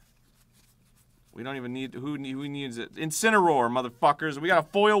 We don't even need... Who needs it? Incineroar, motherfuckers. We got a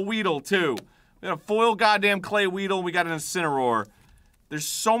foil Weedle, too. We got a foil goddamn clay Weedle. We got an Incineroar. There's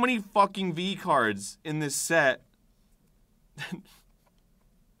so many fucking V cards in this set.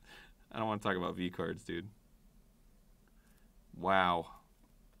 I don't want to talk about V cards, dude. Wow.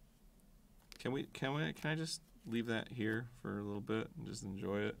 Can I just leave that here for a little bit and just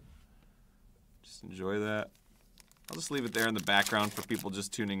enjoy it? Just enjoy that. I'll just leave it there in the background for people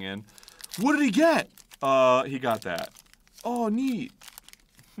just tuning in. What did he get? He got that. Oh, neat.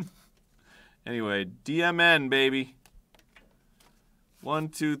 Anyway, DMN, baby. 1,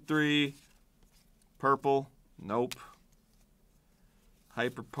 2, 3. Purple. Nope.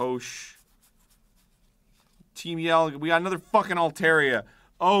 Hyper Posh. Team Yell. We got another fucking Altaria.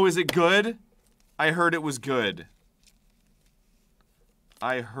 Oh, is it good? I heard it was good.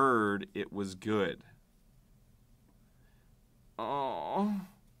 I heard it was good. Oh.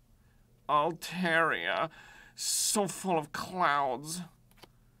 Altaria. So full of clouds.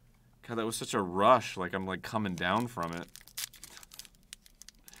 God, that was such a rush. Like, I'm, like, coming down from it.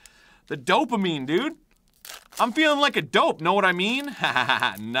 The dopamine, dude. I'm feeling like a dope. Know what I mean? Ha ha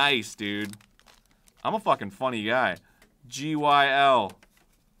ha. Nice, dude. I'm a fucking funny guy. GYL.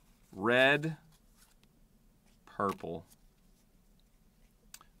 Red. Purple.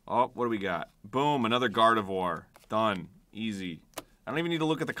 Oh, what do we got? Boom, another Gardevoir. Done. Easy. I don't even need to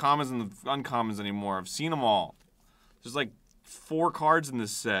look at the commons and the uncommons anymore. I've seen them all. There's like 4 cards in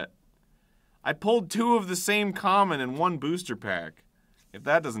this set. I pulled 2 of the same common in 1 booster pack. If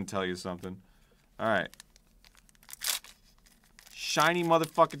that doesn't tell you something. Alright. Shiny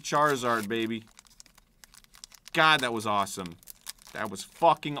motherfucking Charizard, baby. God, that was awesome. That was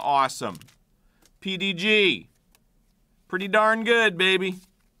fucking awesome. PDG. Pretty darn good, baby.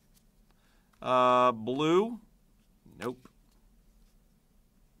 Blue. Nope.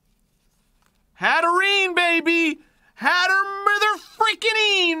 Hatterene, baby!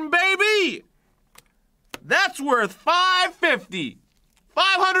 Hatter-mother-freaking-een, baby! That's worth $550.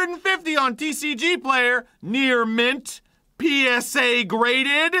 $550 on TCG Player. Near mint. PSA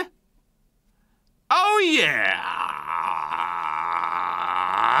graded. Oh, yeah!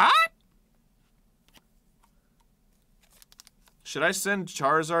 Should I send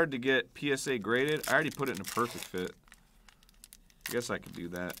Charizard to get PSA graded? I already put it in a perfect fit. I guess I could do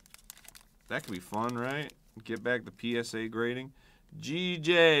that. That could be fun, right? Get back the PSA grading.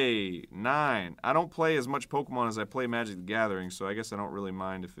 GJ9. I don't play as much Pokemon as I play Magic the Gathering, so I guess I don't really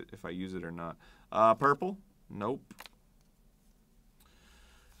mind if I use it or not. Purple? Nope.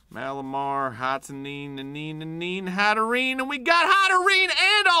 Malamar, Hatterene, Hatterene, and we got Hatterene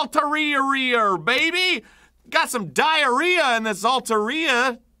and Altaria, baby! Got some diarrhea in this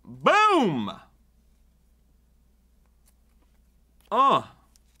Altaria. Boom!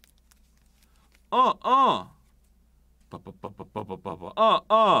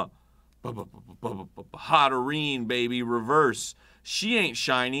 Hatterene, baby, reverse. She ain't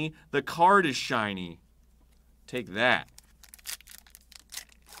shiny. The card is shiny. Take that.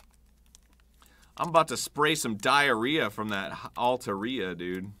 I'm about to spray some diarrhea from that Altaria,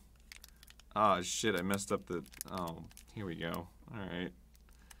 dude. Oh, shit, I messed up the... Oh, here we go. Alright.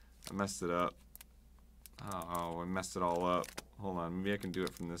 I messed it up. Oh, I messed it all up. Hold on, maybe I can do it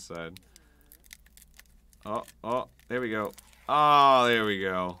from this side. Oh, there we go. Oh, there we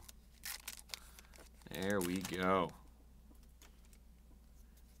go. There we go.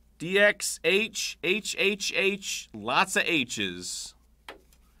 DXH, HHH, lots of H's.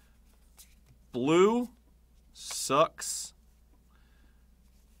 Blue sucks.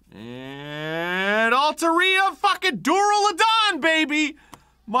 And Altaria fucking Duraludon, baby!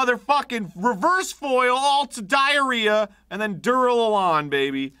 Motherfucking reverse foil, Alta Diarrhea, and then Duraludon,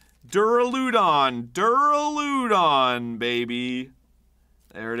 baby. Duraludon, baby.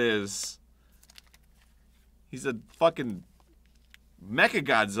 There it is. He's a fucking Mecha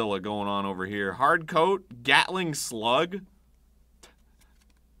Godzilla going on over here. Hard coat, Gatling Slug.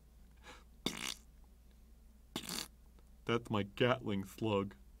 That's my Gatling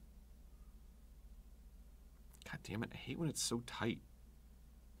Slug. God damn it, I hate when it's so tight.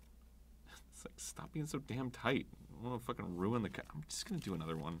 It's like, stop being so damn tight. I want to fucking ruin the... I'm just going to do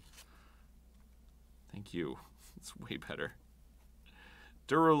another one. Thank you. It's way better.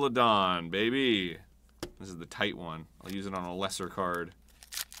 Duraludon, baby. This is the tight one. I'll use it on a lesser card.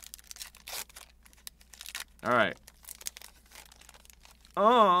 Alright.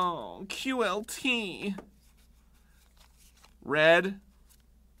 Oh, QLT. Red.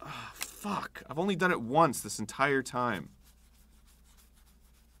 Oh, fuck. I've only done it once this entire time.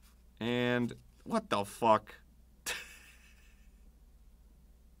 And what the fuck?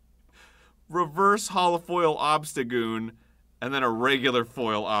 Reverse holofoil Obstagoon and then a regular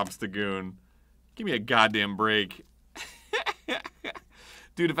foil Obstagoon. Give me a goddamn break.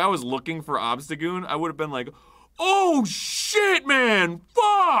 Dude, if I was looking for Obstagoon, I would have been like, oh shit, man,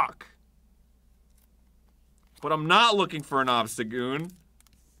 fuck! But I'm not looking for an Obstagoon.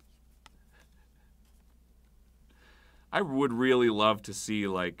 I would really love to see,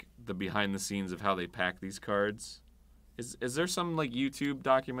 like, the behind the scenes of how they pack these cards. Is there some like YouTube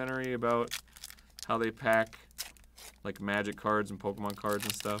documentary about how they pack like Magic cards and Pokemon cards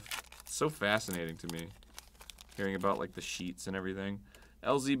and stuff? It's so fascinating to me, hearing about like the sheets and everything.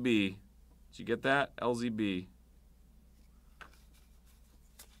 LZB, did you get that? LZB.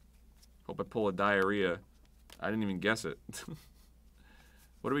 Hope I pull a diarrhea. I didn't even guess it.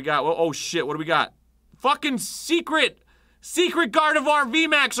 What do we got? Oh shit, what do we got? Fucking secret Gardevoir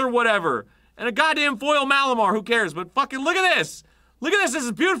VMAX or whatever. And a goddamn foil Malamar, who cares? But fucking look at this. Look at this, this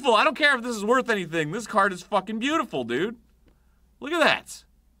is beautiful. I don't care if this is worth anything. This card is fucking beautiful, dude. Look at that.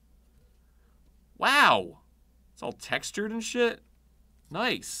 Wow. It's all textured and shit.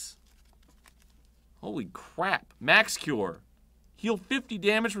 Nice. Holy crap. Max Cure. Heal 50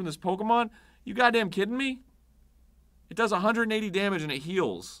 damage from this Pokemon? You goddamn kidding me? It does 180 damage and it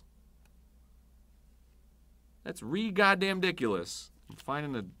heals. That's goddamn ridiculous. I'm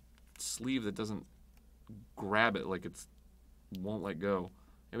finding a sleeve that doesn't grab it like it's won't let go.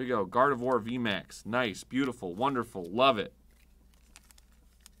 Here we go. Gardevoir VMAX. Nice, beautiful, wonderful, love it.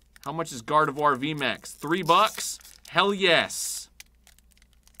 How much is Gardevoir VMAX? $3? Hell yes.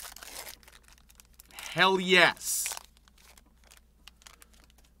 Hell yes.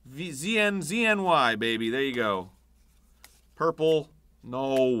 ZNY, baby. There you go. Purple.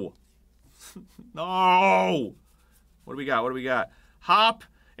 No. No. What do we got? What do we got? Hop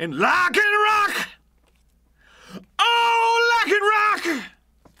and Lock and Rock. Oh, Lock and Rock.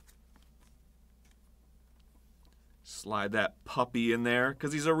 Slide that puppy in there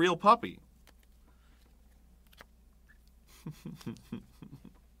because he's a real puppy.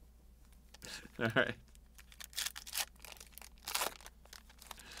 All right.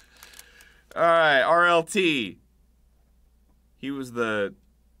 All right, RLT. He's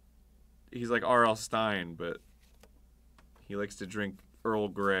like R.L. Stein, but he likes to drink Earl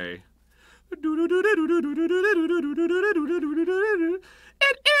Grey. It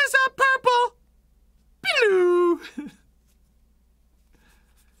is a purple blue.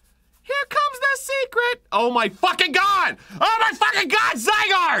 Here comes the secret. Oh my fucking god! Oh my fucking god,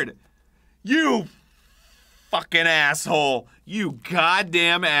 Zygarde! You fucking asshole. You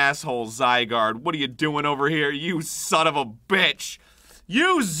goddamn asshole, Zygarde. What are you doing over here, you son of a bitch?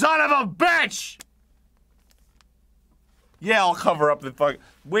 You son of a bitch! Yeah, I'll cover up the fuck.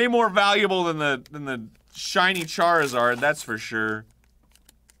 Way more valuable than the shiny Charizard, that's for sure.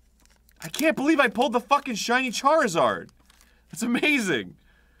 I can't believe I pulled the fucking shiny Charizard. That's amazing.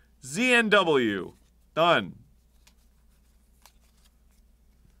 ZNW. Done.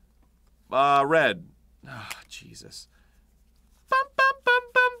 Red. Oh, Jesus. Bum, bum, bum,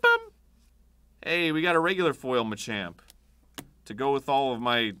 bum, bum. Hey, we got a regular foil Machamp. To go with all of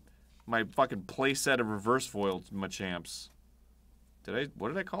my fucking playset of reverse foil Machamps. What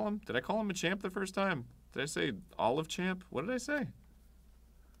did I call him? Did I call him Machamp the first time? Did I say Olive Champ? What did I say?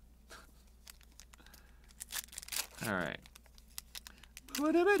 Alright. Now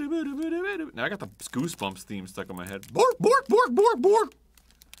I got the Goosebumps theme stuck in my head. Bork, bork, bork, bork, bork.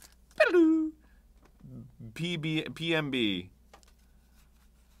 PMB.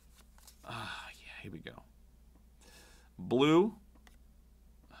 Ah, yeah, here we go. Blue.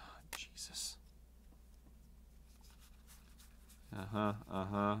 Oh, Jesus.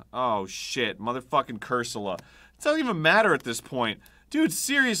 Oh, shit. Motherfucking Cursula. It doesn't even matter at this point. Dude,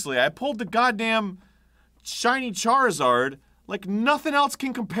 seriously, I pulled the goddamn shiny Charizard like nothing else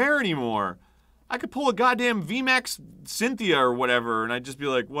can compare anymore. I could pull a goddamn VMAX Cynthia or whatever, and I'd just be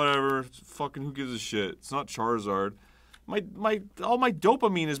like, whatever, fucking who gives a shit? It's not Charizard. All my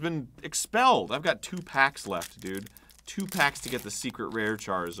dopamine has been expelled. I've got 2 packs left, dude. 2 packs to get the secret rare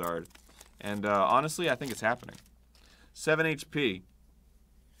Charizard. And honestly, I think it's happening. 7 HP.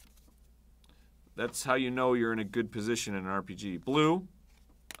 That's how you know you're in a good position in an RPG. Blue.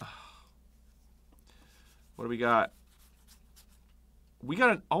 What do we got? We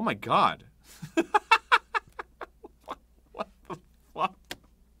got an... Oh my god. What the fuck?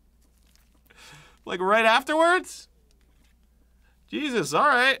 Like right afterwards? Jesus,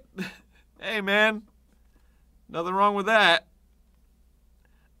 alright. Hey man. Nothing wrong with that.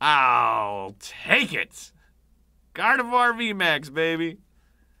 I'll take it. Gardevoir VMAX, baby.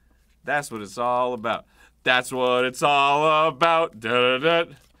 That's what it's all about. That's what it's all about.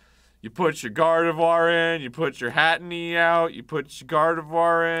 Da-da-da. You put your Gardevoir in, you put your Hattony out, you put your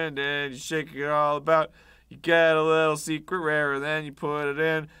Gardevoir in, and you shake it all about. You get a little secret rare, and then you put it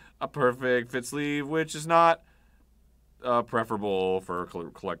in a perfect fit sleeve, which is not preferable for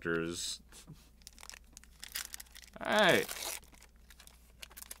collectors. Alright.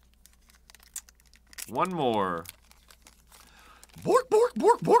 One more. Bork, bork,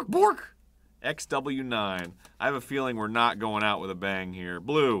 bork, bork, bork. XW9. I have a feeling we're not going out with a bang here.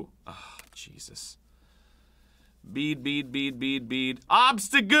 Blue. Oh, Jesus. Bead, bead, bead, bead, bead.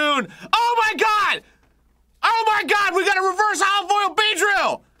 Obstagoon! Oh my god! Oh my god! We got a reverse hollow foil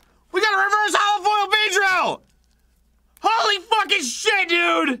Beedrill! We got a reverse hollow foil Beedrill! Holy fucking shit,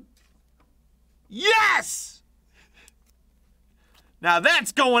 dude! Yes! Now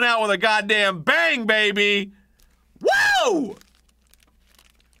that's going out with a goddamn bang, baby! Woo!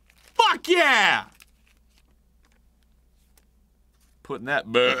 Fuck yeah! Putting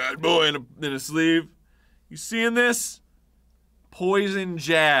that bad boy in a sleeve. You seeing this? Poison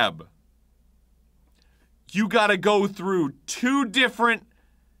jab. You gotta go through two different...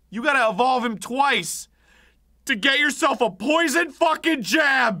 You gotta evolve him twice to get yourself a poison fucking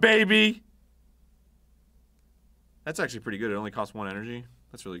jab, baby! That's actually pretty good. It only costs 1 energy.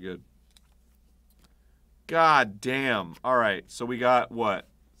 That's really good. God damn. Alright, so we got, what?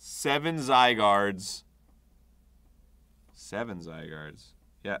 7 Zygardes. 7 Zygardes.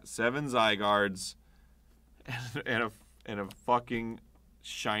 Yeah, 7 Zygardes. And a fucking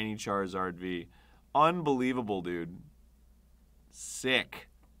shiny Charizard V. Unbelievable, dude. Sick.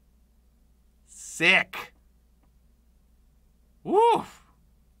 Sick. Woof.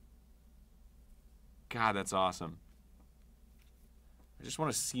 God, that's awesome. I just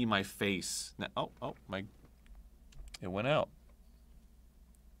want to see my face. Now, oh, it went out.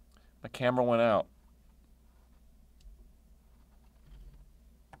 My camera went out.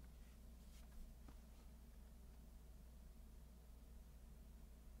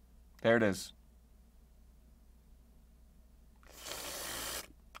 There it is.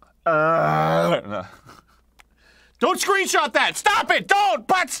 No. Don't screenshot that! Stop it! Don't!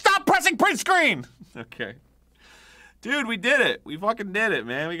 But stop pressing print screen! Okay. Dude, we did it. We fucking did it,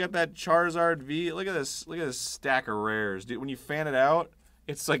 man. We got that Charizard V. Look at this. Look at this stack of rares. Dude, when you fan it out,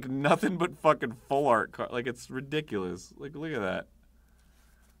 it's like nothing but fucking full art. Like, it's ridiculous. Like, look at that.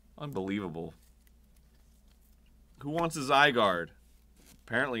 Unbelievable. Who wants a Zygarde?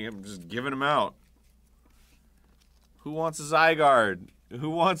 Apparently, I'm just giving them out. Who wants a Zygarde? Who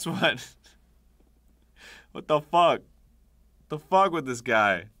wants what? What the fuck? The fuck with this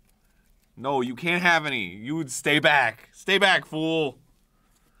guy? No, you can't have any. You would stay back. Stay back, fool.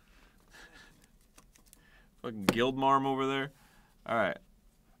 Fucking Guildmarm over there. Alright.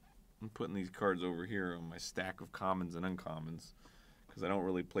 I'm putting these cards over here on my stack of commons and uncommons. Because I don't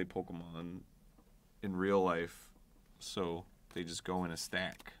really play Pokemon in real life. So they just go in a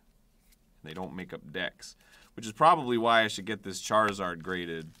stack. They don't make up decks. Which is probably why I should get this Charizard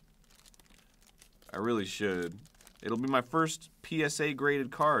graded. I really should. It'll be my first PSA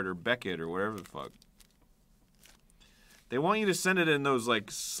graded card, or Beckett, or whatever the fuck. They want you to send it in those, like,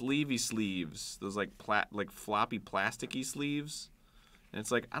 sleevey sleeves. Those, like, floppy plasticky sleeves. And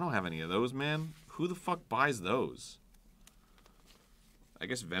it's like, I don't have any of those, man. Who the fuck buys those? I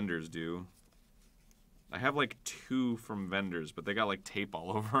guess vendors do. I have, like, 2 from vendors, but they got, like, tape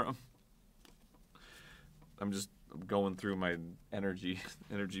all over them. I'm just going through my energy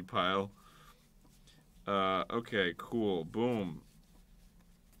pile. Okay, cool. Boom.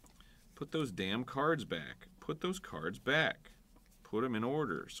 Put those damn cards back. Put those cards back. Put them in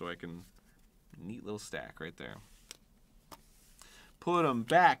order so I can... Neat little stack right there. Put them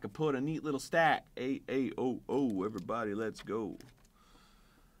back. I put a neat little stack. A-A-O-O. Everybody, let's go.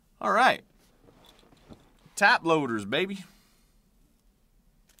 All right. Tap loaders, baby.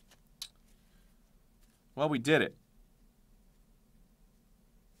 Well, we did it.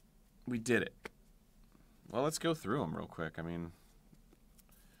 We did it. Well, let's go through them real quick. I mean,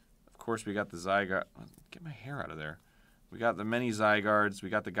 of course, we got the Zygarde. Get my hair out of there. We got the many Zygardes. We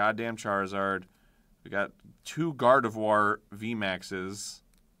got the goddamn Charizard. We got 2 Gardevoir VMAXs.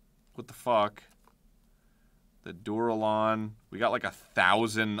 What the fuck? The Duralon. We got like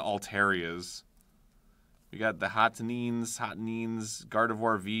 1,000 Altarias. We got the Hatanines,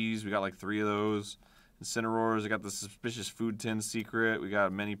 Gardevoir Vs. We got like 3 of those. Incineroars. We got the Suspicious Food Tin Secret. We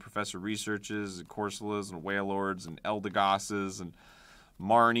got many Professor Researches, and Corsolas, and Wailords, and Eldegosses, and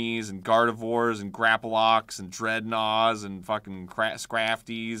Marnies, and Gardevoirs, and Grappaloks, and Dreadnoughts, and fucking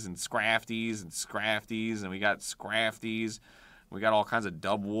Scrafties, and Scrafties, and Scrafties, and we got Scrafties. We got all kinds of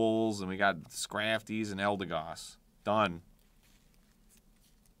Dubwools, and we got Scrafties and Eldegoss. Done.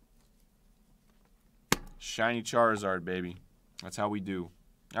 Shiny Charizard, baby. That's how we do.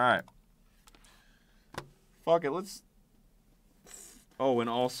 All right. Fuck it, let's... Oh, and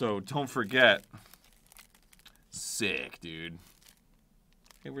also, don't forget... Sick, dude.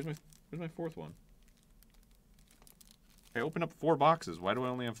 Hey, where's my 4th one? I opened up 4 boxes. Why do I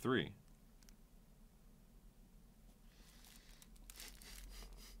only have 3?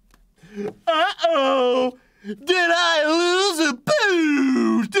 Uh-oh! Did I lose a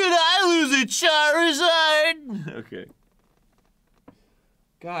boo? Did I lose a Charizard? Okay.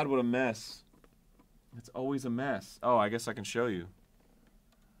 God, what a mess. It's always a mess. Oh, I guess I can show you.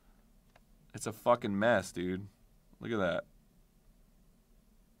 It's a fucking mess, dude. Look at that.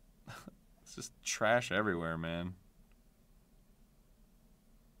 It's just trash everywhere, man.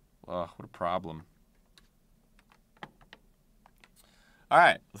 Oh, what a problem. All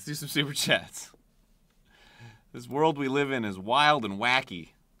right, let's do some super chats. This world we live in is wild and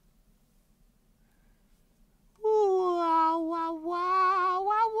wacky.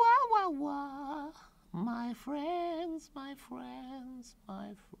 My friends, my friends,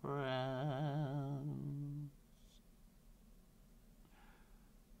 my friends.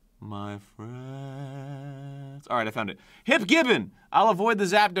 My friends. All right, I found it. Hip Gibbon! I'll avoid the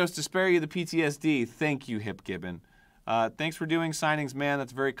Zapdos to spare you the PTSD. Thank you, Hip Gibbon. Thanks for doing signings, man.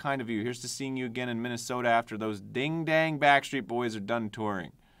 That's very kind of you. Here's to seeing you again in Minnesota after those ding-dang Backstreet Boys are done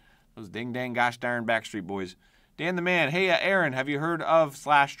touring. Those ding-dang gosh darn Backstreet Boys. Dan the Man. Hey, Aaron, have you heard of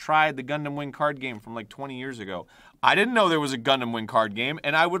 / tried the Gundam Wing card game from like 20 years ago? I didn't know there was a Gundam Wing card game,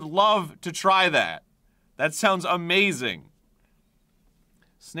 and I would love to try that. That sounds amazing.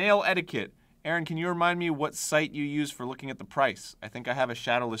 Snail Etiquette. Aaron, can you remind me what site you use for looking at the price? I think I have a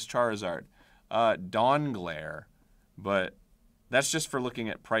Shadowless Charizard. Dawn Glare. But that's just for looking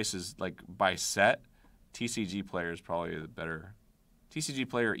at prices like by set. TCG Player is probably the better. TCG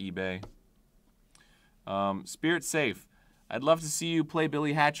Player, eBay. Spirit Safe. I'd love to see you play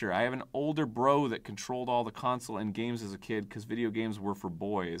Billy Hatcher. I have an older bro that controlled all the console and games as a kid because video games were for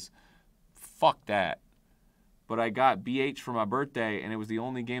boys. Fuck that. But I got BH for my birthday, and it was the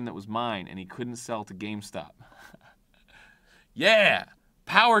only game that was mine, and he couldn't sell to GameStop. Yeah!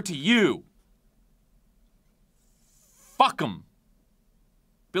 Power to you! Fuck 'em!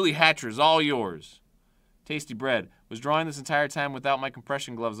 Billy Hatcher is all yours. Tasty Bread. Was drawing this entire time without my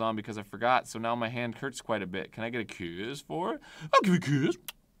compression gloves on because I forgot, so now my hand hurts quite a bit. Can I get a kiss for it? I'll give you a kiss.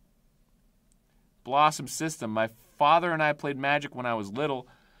 Blossom System. My father and I played Magic when I was little.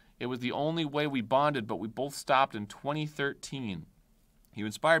 It was the only way we bonded, but we both stopped in 2013. He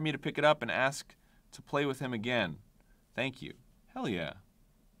inspired me to pick it up and ask to play with him again. Thank you. Hell yeah.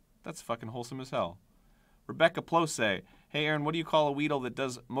 That's fucking wholesome as hell. Rebecca Plose. Hey, Aaron, what do you call a Weedle that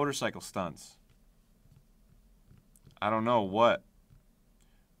does motorcycle stunts? I don't know. What?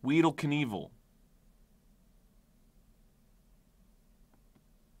 Weedle Knievel.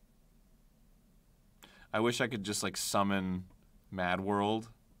 I wish I could just, like, summon Mad World.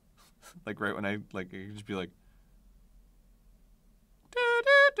 Like, right when I could just be like...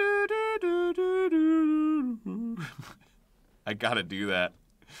 I gotta do that.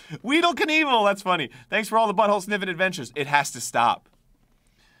 Weedle Knievel, that's funny. Thanks for all the butthole sniffing adventures. It has to stop.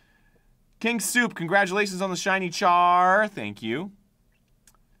 King Soup, congratulations on the shiny char. Thank you.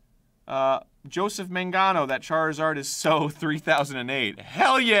 Joseph Mangano, that Charizard is so 3008.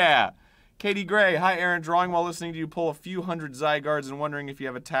 Hell yeah! Katie Gray, hi Aaron, drawing while listening to you pull a few hundred Zygardes and wondering if you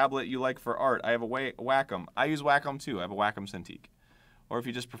have a tablet you like for art. I have a Wacom. I use Wacom too. I have a Wacom Cintiq. Or if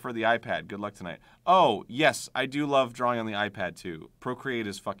you just prefer the iPad, good luck tonight. Oh, yes, I do love drawing on the iPad too. Procreate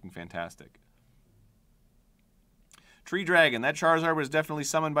is fucking fantastic. Tree Dragon, that Charizard was definitely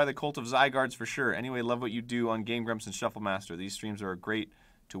summoned by the cult of Zygardes for sure. Anyway, love what you do on Game Grumps and Shuffle Master. These streams are great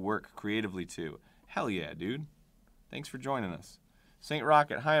to work creatively too. Hell yeah, dude. Thanks for joining us. Saint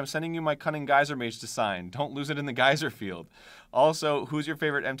Rocket, hi, I'm sending you my Cunning Geyser Mage to sign. Don't lose it in the geyser field. Also, who's your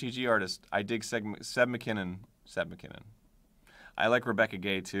favorite MTG artist? I dig Seb McKinnon. Seb McKinnon. I like Rebecca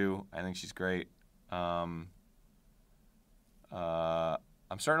Gay too. I think she's great. I'm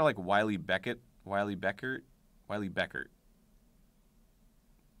starting to like Wiley Beckett. Wiley Beckert.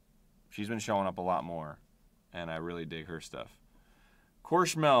 She's been showing up a lot more, and I really dig her stuff.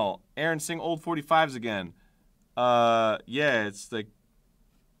 Korshmel, Aaron, sing old 45s again. Yeah, it's like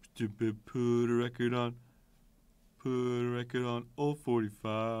put a record on old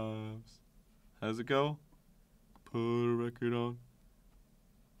 45s. How does it go? Put a record on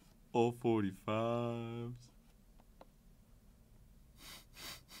old 45s.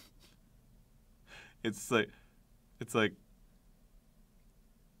 It's like put a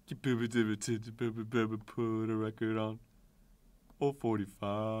record on old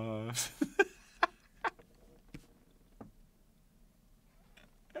 45s.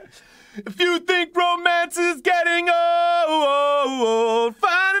 If you think romance is getting old,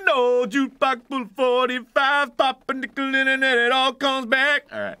 find an old jukebox full of 45, pop a nickel in and it all comes back.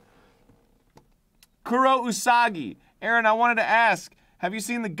 All right. Kuro Usagi. Aaron, I wanted to ask, have you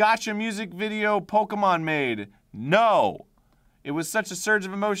seen the Gacha music video Pokemon made? No. It was such a surge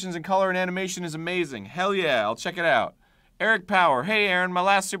of emotions, and color and animation is amazing. Hell yeah, I'll check it out. Eric Power. Hey, Aaron, my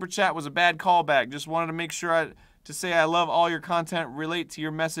last super chat was a bad callback. Just wanted to make sure to say I love all your content, relate to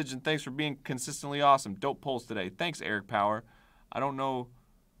your message, and thanks for being consistently awesome. Dope polls today. Thanks, Eric Power. I don't know.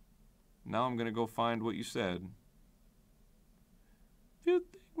 Now I'm going to go find what you said. If you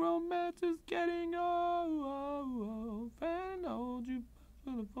think romance is getting old, and hold you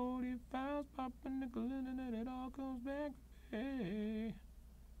for the 40 pounds, pop a nickel in it, it all comes back. Hey.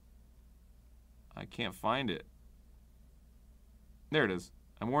 I can't find it. There it is.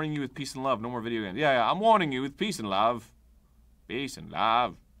 I'm warning you with peace and love. No more video games. Yeah, I'm warning you with peace and love. Peace and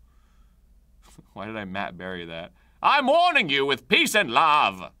love. Why did I Matt Berry that? I'm warning you with peace and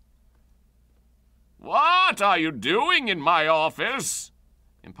love. What are you doing in my office?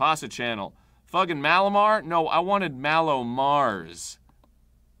 Imposter Channel. Fucking Malamar? No, I wanted Mallow Mars.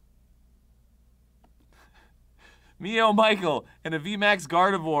 Mio Michael and a VMAX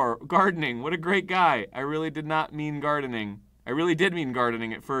Gardevoir. Gardening. What a great guy. I really did not mean gardening. I really did mean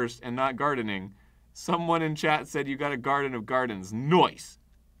gardening at first and not gardening. Someone in chat said you got a garden of gardens. Nice.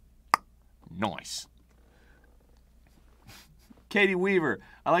 Nice. Katie Weaver.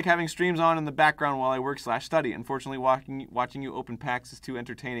 I like having streams on in the background while I work/study. Unfortunately, watching you open packs is too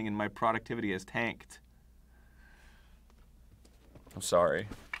entertaining and my productivity has tanked. I'm sorry.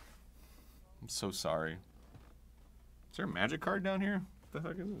 I'm so sorry. Is there a magic card down here? What the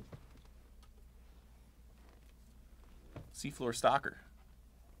heck is this? Seafloor Stalker.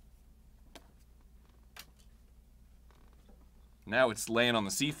 Now it's laying on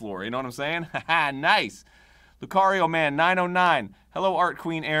the seafloor, you know what I'm saying? Haha, nice. Lucario Man 909. Hello, Art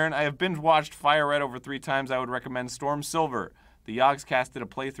Queen Aaron. I have binge watched Fire Red over 3 times. I would recommend Storm Silver. The Yogscast did a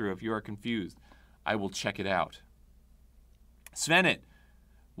playthrough if you are confused. I will check it out. Svenit.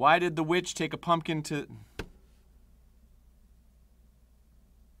 Why did the witch take a pumpkin to...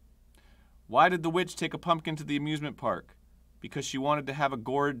 Why did the witch take a pumpkin to the amusement park? Because she wanted to have a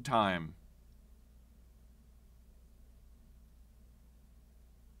gourd time.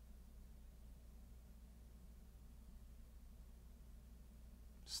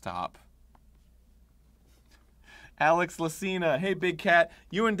 Stop. Alex Lucina. Hey, Big Cat.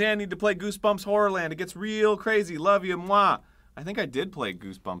 You and Dan need to play Goosebumps Horrorland. It gets real crazy. Love you, moi. I think I did play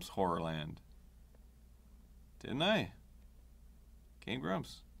Goosebumps Horrorland. Didn't I? Game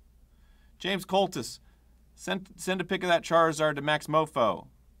Grumps. James Coltis. Send a pic of that Charizard to Max Mofo.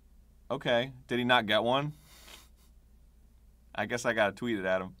 Okay. Did he not get one? I guess I gotta tweet it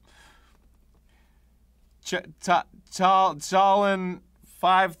at him.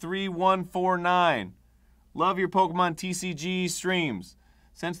 Chalin53149. Love your Pokemon TCG streams.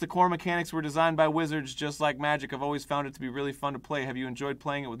 Since the core mechanics were designed by wizards just like Magic, I've always found it to be really fun to play. Have you enjoyed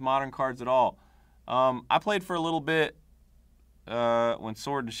playing it with modern cards at all? I played for a little bit when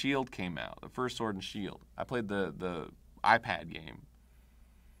Sword and Shield came out, the first Sword and Shield. I played the iPad game,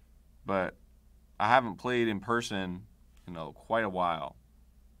 but I haven't played in person in quite a while.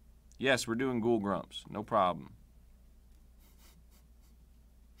 Yes, we're doing Ghoul Grumps, no problem.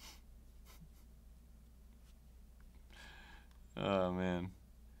 Oh man.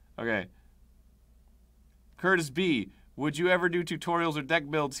 Okay. Curtis B. Would you ever do tutorials or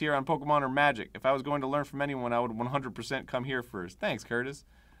deck builds here on Pokemon or Magic? If I was going to learn from anyone, I would 100% come here first. Thanks, Curtis.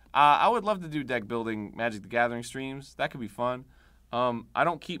 I would love to do deck building Magic the Gathering streams. That could be fun. I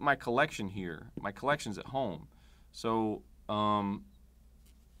don't keep my collection here. My collection's at home. So,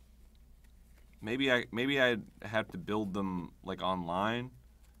 maybe I'd have to build them like online,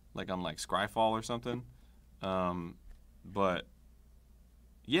 like on like Scryfall or something. But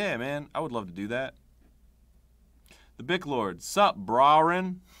yeah, man, I would love to do that. The Bic Lord. Sup,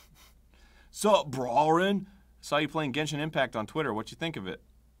 Brawrin? Sup, Brawrin? Saw you playing Genshin Impact on Twitter. What you think of it?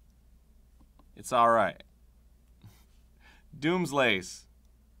 It's alright. Doomslace.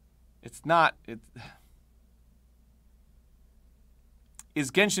 It's not...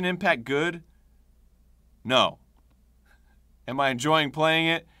 Is Genshin Impact good? No. Am I enjoying playing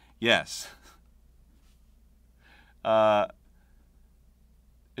it? Yes.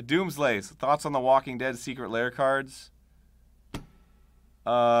 Doomslace. Thoughts on the Walking Dead Secret Lair cards?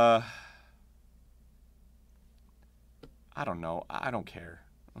 I don't know. I don't care.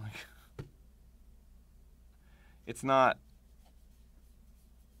 Like, it's not...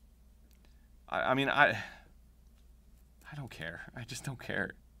 I mean, I don't care. I just don't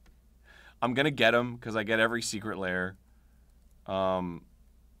care. I'm going to get them because I get every Secret Lair.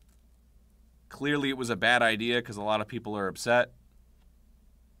 Clearly it was a bad idea because a lot of people are upset.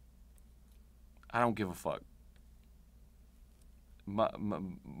 I don't give a fuck.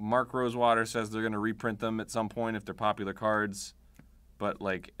 Mark Rosewater says they're going to reprint them at some point if they're popular cards, but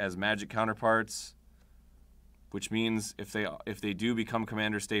like as Magic counterparts, which means if they do become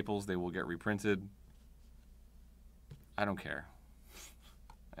Commander staples, they will get reprinted. I don't care.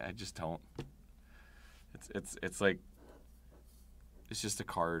 I just don't. It's like, it's just a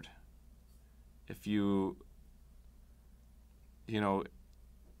card. If you know,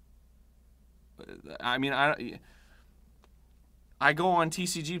 I mean, I go on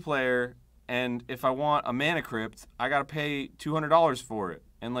TCG Player, and if I want a Mana Crypt, I gotta pay $200 for it.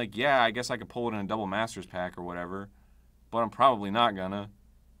 And like, yeah, I guess I could pull it in a double Masters pack or whatever, but I'm probably not gonna.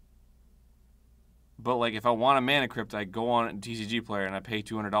 But like, if I want a Mana Crypt, I go on TCG Player and I pay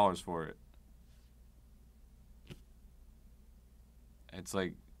 $200 for it. It's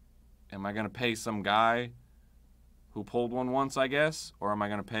like, am I gonna pay some guy who pulled one once, I guess, or am I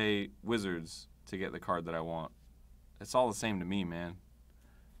gonna pay Wizards to get the card that I want? It's all the same to me, man.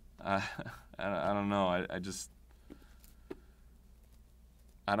 I don't know.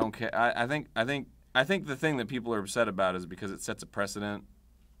 I don't care. I think the thing that people are upset about is because it sets a precedent,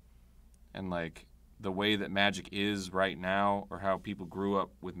 and like the way that Magic is right now, or how people grew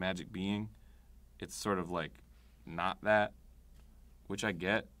up with Magic being, it's sort of like not that, which I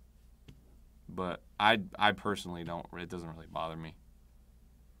get, but I personally don't. It doesn't really bother me.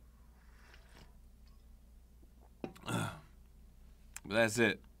 But that's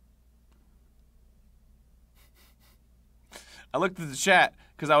it. I looked at the chat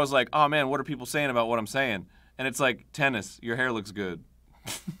because I was like, oh man, what are people saying about what I'm saying? And it's like, tennis, your hair looks good.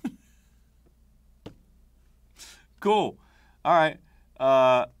 Cool. All right.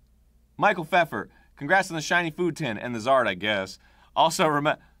 Michael Pfeffer, congrats on the shiny food tin and the Zard, I guess. Also,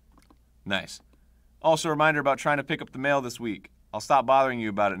 nice. Also, a reminder about trying to pick up the mail this week. I'll stop bothering you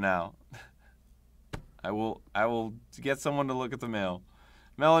about it now. I will get someone to look at the mail.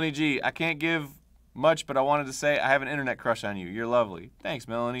 Melanie G, I can't give much, but I wanted to say I have an internet crush on you. You're lovely. Thanks,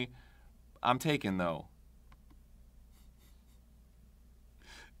 Melanie. I'm taken, though.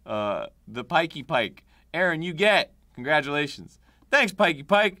 The Pikey Pike. Aaron, you get. Congratulations. Thanks, Pikey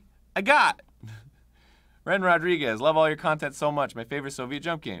Pike. I got. Ren Rodriguez, love all your content so much. My favorite Soviet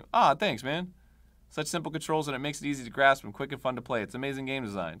jump game. Ah, thanks, man. Such simple controls and it makes it easy to grasp and quick and fun to play. It's amazing game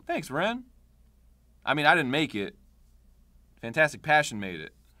design. Thanks, Ren. I mean, I didn't make it. Fantastic Passion made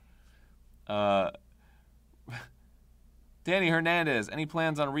it. Danny Hernandez, any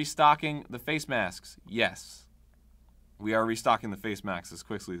plans on restocking the face masks? Yes. We are restocking the face masks as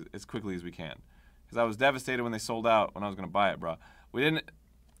quickly as we can. Because I was devastated when they sold out when I was going to buy it, bro. We didn't...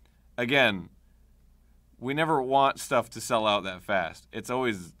 Again, we never want stuff to sell out that fast. It's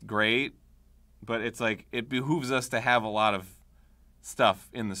always great, but it's like, it behooves us to have a lot of stuff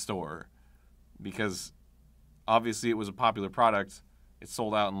in the store. Because obviously it was a popular product. It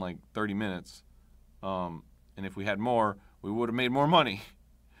sold out in like 30 minutes. And if we had more, we would have made more money.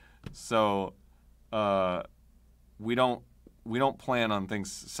 So we don't plan on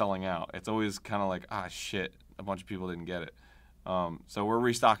things selling out. It's always kind of like, ah, shit, a bunch of people didn't get it. So we're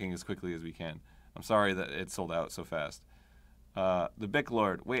restocking as quickly as we can. I'm sorry that it sold out so fast. The Bic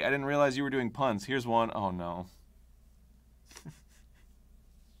Lord. Wait, I didn't realize you were doing puns. Here's one. Oh, no.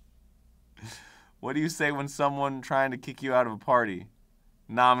 What do you say when someone trying to kick you out of a party?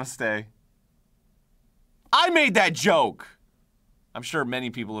 Namaste. I made that joke! I'm sure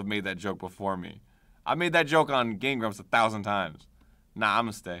many people have made that joke before me. I made that joke on Game Grumps 1,000 times.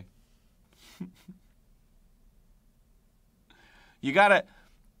 Namaste. You gotta,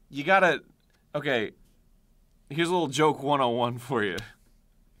 okay, here's a little joke 101 for you.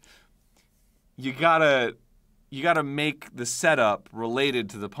 You gotta make the setup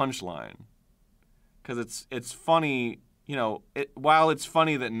related to the punchline. Because it's funny, you know, while it's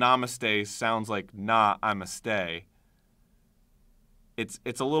funny that namaste sounds like nah, I'm a stay, it's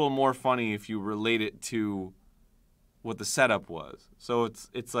a little more funny if you relate it to what the setup was. So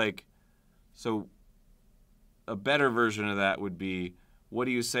it's like, so a better version of that would be, what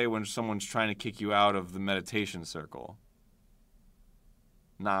do you say when someone's trying to kick you out of the meditation circle?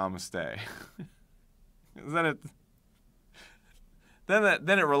 Namaste.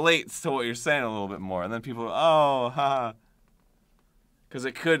 Then it relates to what you're saying a little bit more, and then people, oh, ha, because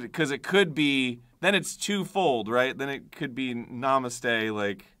it could be, then it's twofold, right? Then it could be namaste,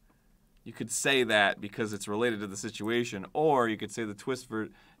 like you could say that because it's related to the situation, or you could say the twist for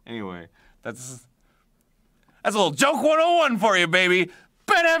anyway. That's a little joke 101 for you, baby.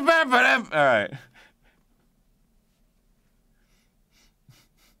 All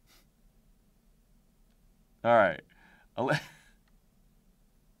right. All right.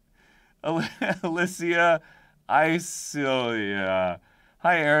 Alicia, Isilia.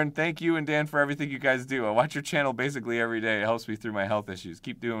 Hi, Aaron. Thank you and Dan for everything you guys do. I watch your channel basically every day. It helps me through my health issues.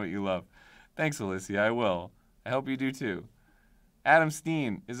 Keep doing what you love. Thanks, Alicia. I will. I hope you do too. Adam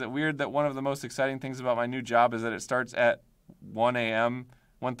Steen. Is it weird that one of the most exciting things about my new job is that it starts at 1 a.m.,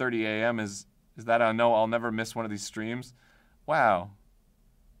 1:30 a.m. Is that I know I'll never miss one of these streams? Wow.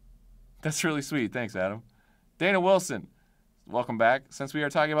 That's really sweet. Thanks, Adam. Dana Wilson. Welcome back. Since we are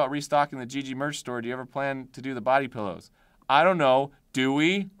talking about restocking the GG merch store, do you ever plan to do the body pillows? I don't know. Do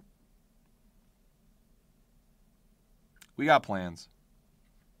we? We got plans.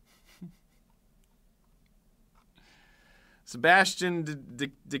 Sebastian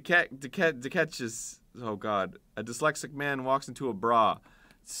DeKetches. Oh, God. A dyslexic man walks into a bra.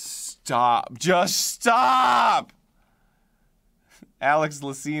 Stop. Just stop! Alex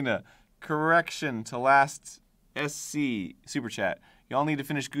Lucina. Correction to last SC. Super chat. Y'all need to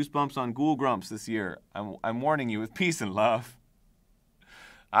finish Goosebumps on Ghoul Grumps this year. I'm warning you with peace and love.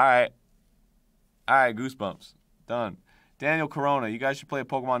 Alright. Alright, Goosebumps. Done. Daniel Corona. You guys should play a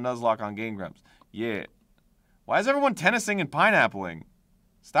Pokemon Nuzlocke on Game Grumps. Yeah. Why is everyone tennising and pineappling?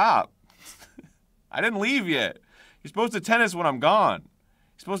 Stop. I didn't leave yet. You're supposed to tennis when I'm gone.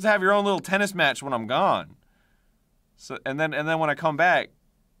 You're supposed to have your own little tennis match when I'm gone. So and then when I come back,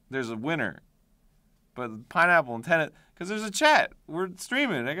 there's a winner. But pineapple and tennis, because there's a chat. We're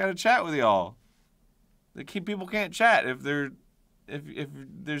streaming. I got to chat with y'all. People can't chat if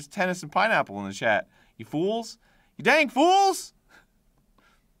there's tennis and pineapple in the chat. You fools. You dang fools.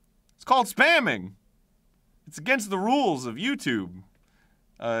 It's called spamming. It's against the rules of YouTube.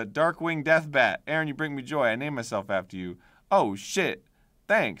 Darkwing Deathbat. Aaron, you bring me joy. I named myself after you. Oh, shit.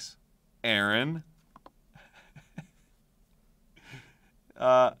 Thanks, Aaron.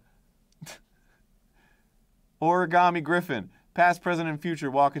 Origami Griffin. Past, present, and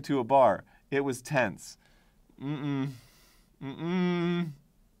future walk into a bar. It was tense. Mm-mm. Mm-mm.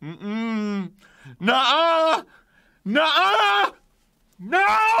 Mm-mm. Nuh-uh! Nuh-uh!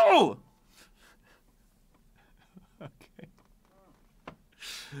 No! Okay.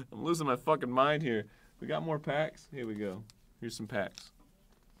 I'm losing my fucking mind here. We got more packs? Here we go. Here's some packs.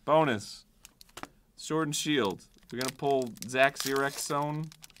 Bonus. Sword and Shield. We're gonna pull Zaxyrexion.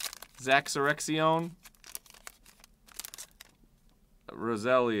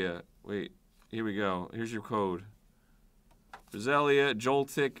 Roselia. Wait. Here we go. Here's your code. Roselia,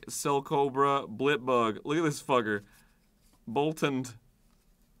 Joltik, Silcobra, Blitbug. Look at this fucker. Boltund,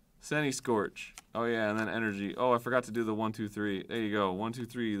 Scorch. Oh yeah, and then Energy. Oh, I forgot to do the 1, 2, 3. There you go. 1, 2,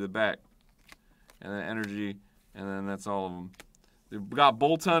 3, the back. And then Energy, and then that's all of them. They've got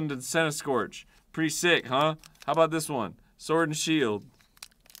Boltund and Scorch. Pretty sick, huh? How about this one? Sword and Shield.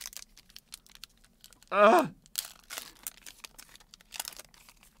 Ugh!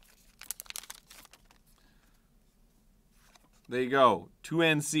 There you go. 2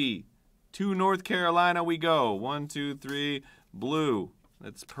 NC. 2 North Carolina we go. 1, 2, 3. Blue.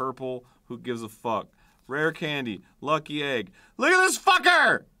 That's purple. Who gives a fuck? Rare Candy. Lucky Egg. Look at this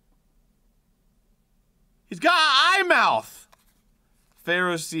fucker! He's got eye mouth.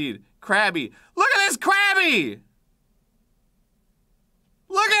 Pharaoh Seed. Krabby. Look at this Krabby!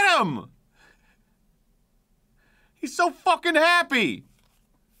 Look at him! He's so fucking happy.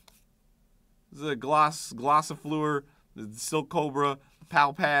 This is a Glossifleur, the Silk Cobra,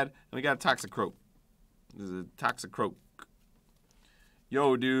 Palpad, and we got a Toxicroak. This is a Toxicroak.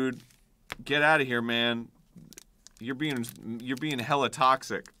 Yo, dude, get out of here, man. You're being hella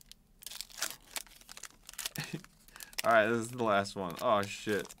toxic. All right, this is the last one. Oh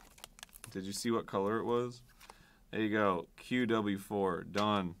shit! Did you see what color it was? There you go. QW4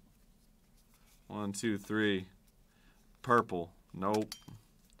 done. 1, 2, 3. Purple. Nope.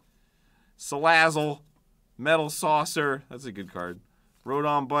 Salazzle. Metal Saucer. That's a good card.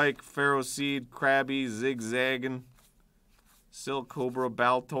 Rodon Bike. Pharaoh Seed. Krabby. Zigzagging. Silk Cobra.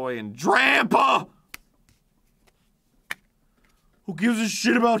 Baltoy. And Drampa! Who gives a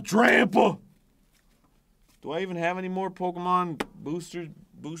shit about Drampa? Do I even have any more Pokemon booster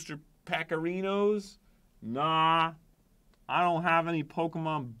Packarinos? Nah. I don't have any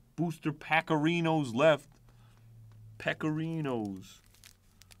Pokemon booster Packarinos left. Peccarinos.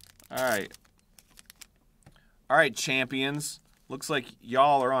 Alright. Alright, champions. Looks like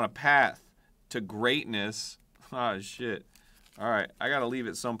y'all are on a path to greatness. Ah, shit. Alright, I gotta leave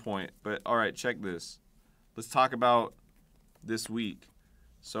at some point. But, alright, check this. Let's talk about this week.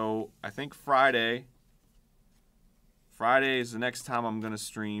 So, I think Friday is the next time I'm gonna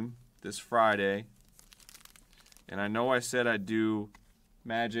stream. This Friday. And I know I said I'd do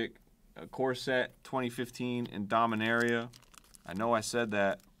Magic Core Set 2015 in Dominaria. I know I said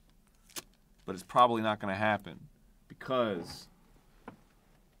that. but it's probably not going to happen because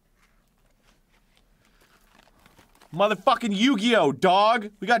motherfucking Yu-Gi-Oh, dog.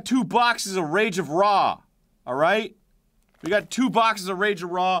 We got 2 boxes of Rage of Ra. All right? We got 2 boxes of Rage of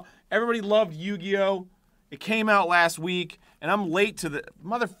Ra. Everybody loved Yu-Gi-Oh. It came out last week, and I'm late to the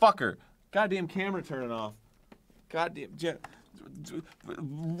motherfucker. Goddamn camera turning off. Goddamn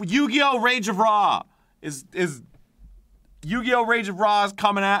Yu-Gi-Oh! Rage of Ra is Yu-Gi-Oh! Rage of Ra is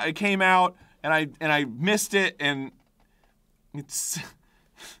coming out. It came out, and I missed it, and it's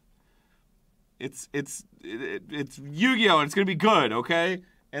Yu-Gi-Oh! And it's gonna be good, okay?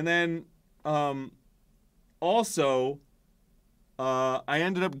 And then also I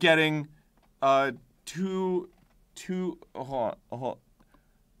ended up getting two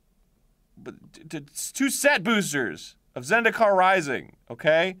set boosters of Zendikar Rising,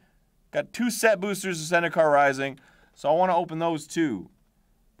 okay? Got 2 set boosters of Zendikar Rising, so I want to open those too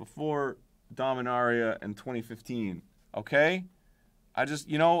before Dominaria in 2015, okay? I just,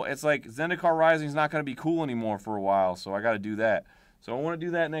 you know, it's like Zendikar Rising is not going to be cool anymore for a while, so I got to do that. So I want to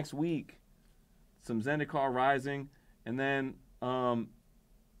do that next week. Some Zendikar Rising, and then,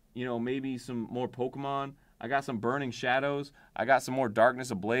 you know, maybe some more Pokemon. I got some Burning Shadows. I got some more Darkness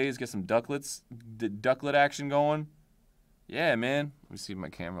Ablaze. Get some ducklet action going. Yeah, man. Let me see if my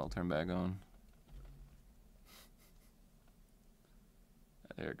camera will turn back on.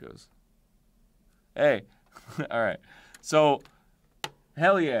 There it goes. Hey. All right. So,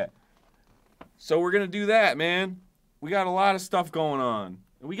 hell yeah. So we're going to do that, man. We got a lot of stuff going on.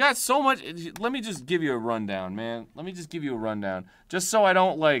 We got so much. Let me just give you a rundown, man. Let me just give you a rundown. Just so I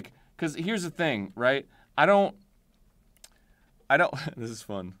don't, like, because here's the thing, right? I don't, this is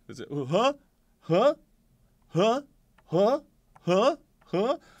fun. Is it, huh?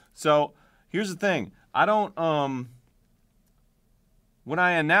 So, here's the thing. I don't, when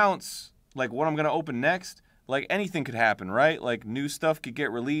I announce, like, what I'm going to open next, like, anything could happen, right? Like, new stuff could get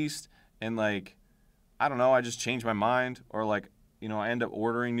released, and, like, I don't know, I just change my mind, or, like, you know, I end up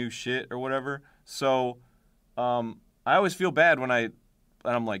ordering new shit or whatever. So, I always feel bad when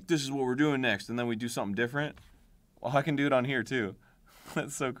I'm like, this is what we're doing next, and then we do something different. Well, I can do it on here, too.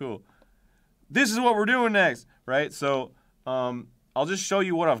 That's so cool. This is what we're doing next, right? So, I'll just show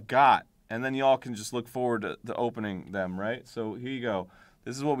you what I've got, and then y'all can just look forward to opening them, right? So, here you go.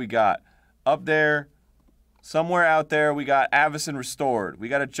 This is what we got. Up there, somewhere out there, we got Avacyn Restored. We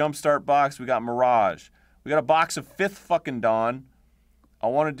got a Jumpstart box. We got Mirage. We got a box of 5th fucking Dawn. I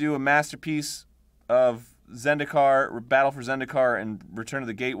want to do a masterpiece of Zendikar, Battle for Zendikar, and Return of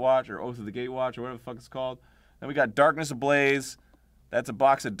the Gatewatch, or Oath of the Gatewatch, or whatever the fuck it's called. Then we got Darkness Ablaze. That's a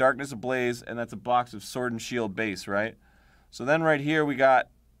box of Darkness Ablaze, and that's a box of Sword and Shield base, right? So then right here we got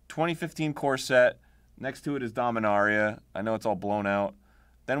 2015 core set. Next to it is Dominaria. I know it's all blown out.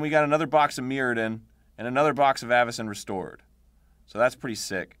 Then we got another box of Mirrodin, and another box of Avacyn Restored. So that's pretty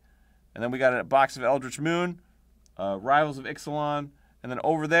sick. And then we got a box of Eldritch Moon, Rivals of Ixalan, and then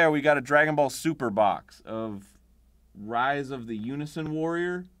over there we got a Dragon Ball Super box of Rise of the Unison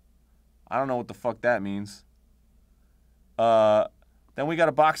Warrior. I don't know what the fuck that means. Then we got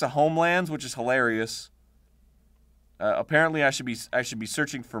a box of Homelands, which is hilarious. Apparently I should be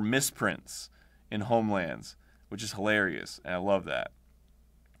searching for misprints in Homelands, which is hilarious, and I love that.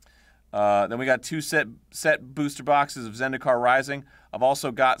 Then we got 2 set booster boxes of Zendikar Rising. I've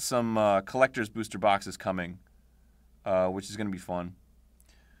also got some collector's booster boxes coming, which is going to be fun.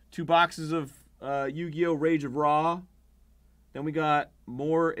 2 boxes of Yu-Gi-Oh! Rage of Ra. Then we got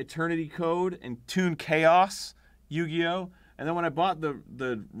more Eternity Code and Toon Chaos Yu-Gi-Oh! And then when I bought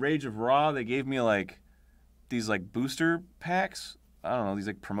the Rage of Ra, they gave me like these like booster packs. I don't know, these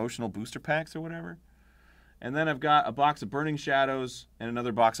like promotional booster packs or whatever. And then I've got a box of Burning Shadows and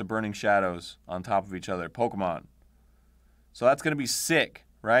another box of Burning Shadows on top of each other. Pokemon. So that's going to be sick,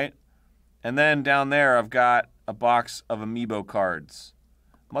 right? And then down there I've got a box of Amiibo cards.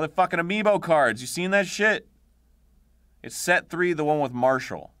 Motherfucking Amiibo cards. You seen that shit? It's set 3, the one with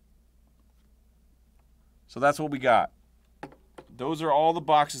Marshall. So that's what we got. Those are all the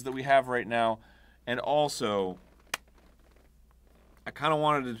boxes that we have right now. And also, I kind of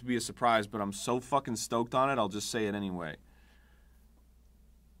wanted it to be a surprise, but I'm so fucking stoked on it, I'll just say it anyway.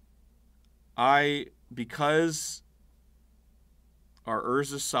 Because our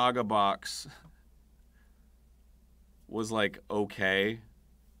Urza Saga box was like okay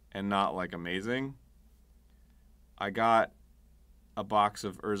and not like amazing, I got a box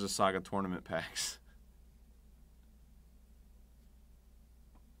of Urza Saga tournament packs.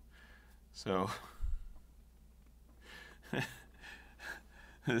 So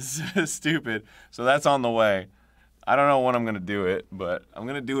this is stupid. So that's on the way. I don't know when I'm going to do it, but I'm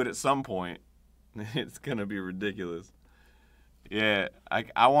going to do it at some point. It's gonna be ridiculous. Yeah,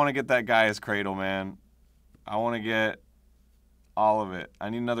 I want to get that Gaia's Cradle, man. I want to get all of it. I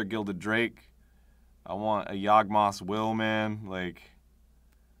need another Gilded Drake. I want a Yawgmoth's Will, man. Like,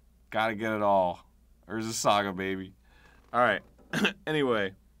 gotta get it all. Urza Saga, baby. All right.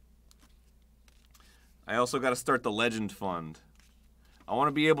 Anyway, I also got to start the Legend Fund. I want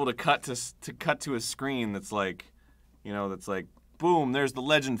to be able to cut to a screen that's like, that's like, boom, there's the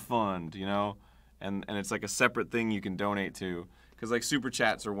Legend Fund, and it's like a separate thing you can donate to. Because like super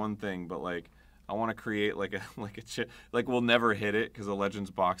chats are one thing, but like I want to create like a like we'll never hit it because the Legends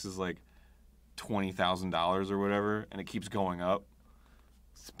box is like $20,000 or whatever, and it keeps going up.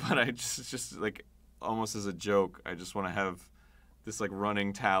 But I just like almost as a joke, I just want to have this like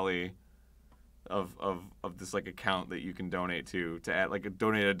running tally of this like account that you can donate to add like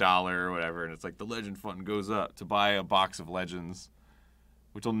donate $1 or whatever, and it's like the Legend Fund goes up to buy a box of Legends,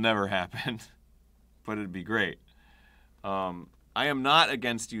 which will never happen, but it'd be great. I am not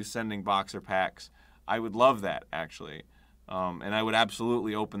against you sending boxer packs. I would love that, actually. And I would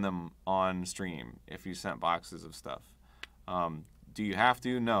absolutely open them on stream if you sent boxes of stuff. Do you have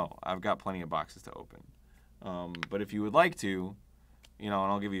to? No. I've got plenty of boxes to open. But if you would like to, and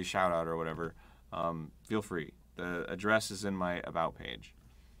I'll give you a shout out or whatever, feel free. The address is in my About page.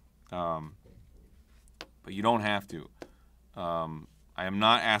 But you don't have to. I am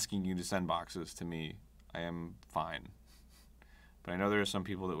not asking you to send boxes to me. I am fine. But I know there are some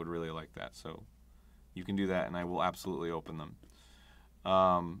people that would really like that, so you can do that, and I will absolutely open them.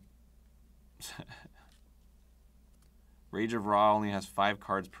 Rage of Raw only has 5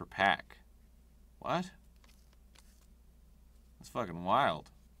 cards per pack. What? That's fucking wild.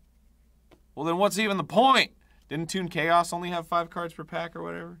 Well, then what's even the point? Didn't Toon Chaos only have 5 cards per pack or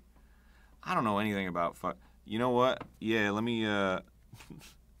whatever? I don't know anything about You know what? Yeah, let me,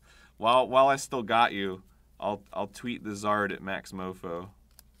 while I still got you, I'll tweet the Zard at Max Mofo.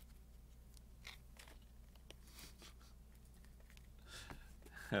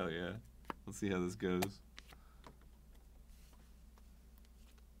 Hell yeah. Let's see how this goes.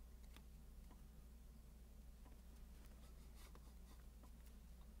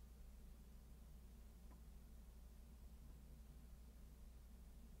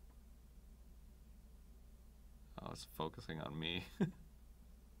 Oh, it's focusing on me.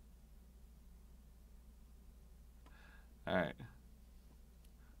 Alright.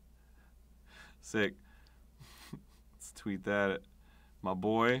 Sick. Let's tweet that at my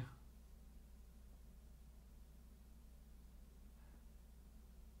boy.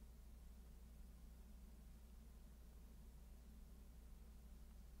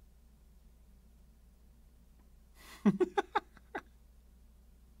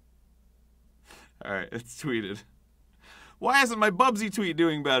 Alright, it's tweeted. Why isn't my Bubsy tweet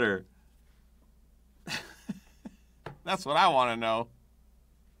doing better? That's what I want to know.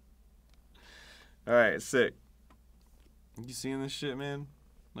 Alright, sick. You seeing this shit, man?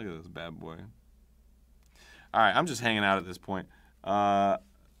 Look at this bad boy. Alright, I'm just hanging out at this point. Oh,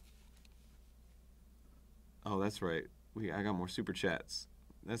 that's right. I got more super chats.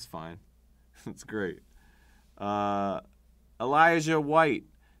 That's fine. That's great. Elijah White.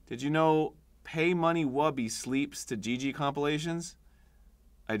 Did you know Pay Money Wubby sleeps to Gigi compilations?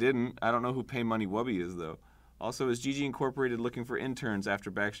 I didn't. I don't know who Pay Money Wubby is, though. Also, is Gigi Incorporated looking for interns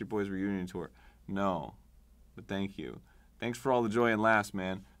after Backstreet Boys reunion tour? No. But thank you. Thanks for all the joy and laughs,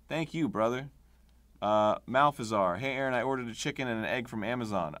 man. Thank you, brother. Malfazar. Hey, Aaron, I ordered a chicken and an egg from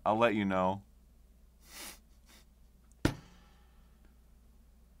Amazon. I'll let you know.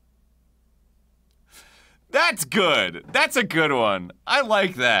 That's good. That's a good one. I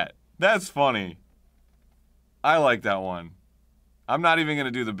like that. That's funny. I like that one. I'm not even going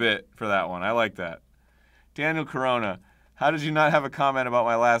to do the bit for that one. I like that. Daniel Corona. How did you not have a comment about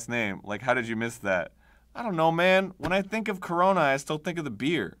my last name? Like, how did you miss that? I don't know, man. When I think of Corona, I still think of the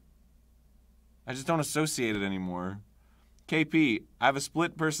beer. I just don't associate it anymore. KP. I have a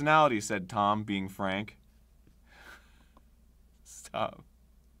split personality, said Tom, being frank. Stop.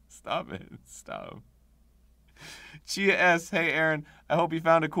 Stop it. Stop. Chia S. Hey, Aaron. I hope you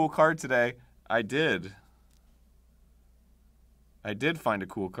found a cool card today. I did. I did find a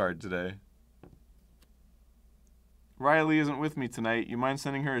cool card today. Riley isn't with me tonight. You mind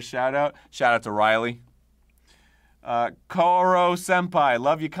sending her a shout out? Shout out to Riley. Koro Senpai.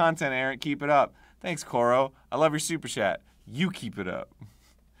 Love your content, Aaron. Keep it up. Thanks, Koro. I love your super chat. You keep it up.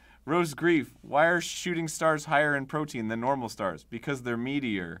 Rose Grief. Why are shooting stars higher in protein than normal stars? Because they're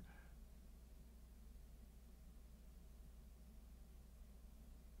meatier.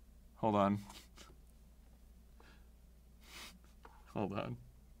 Hold on. Hold on.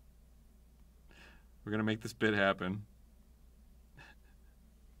 We're gonna make this bit happen.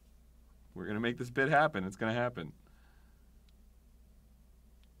 We're gonna make this bit happen. It's gonna happen.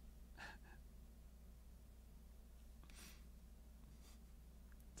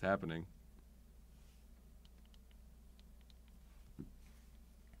 It's happening.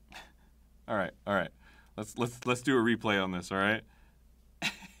 All right, all right. Let's do a replay on this. All right.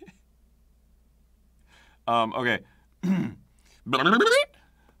 Okay.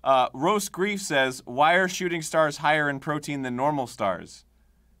 Roast Grief says, "Why are shooting stars higher in protein than normal stars?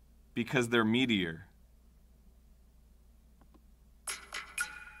 Because they're meteor."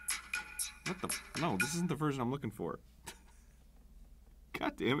 What the? No, this isn't the version I'm looking for.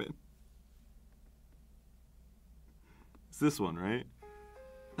 God damn it. It's this one, right?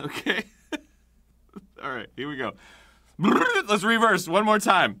 Okay. All right, here we go. Let's reverse one more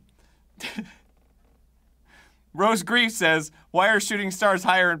time. Rose Grief says, "Why are shooting stars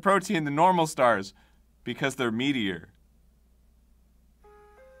higher in protein than normal stars? Because they're meteor."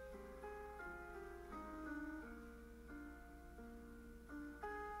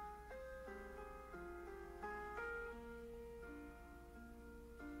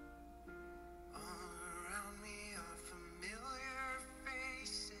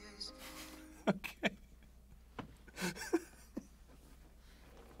 Okay.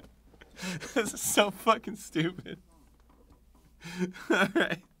 This is so fucking stupid. All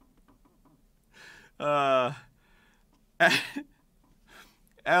right.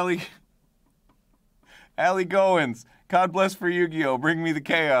 Allie Goins. God bless for Yu-Gi-Oh! Bring me the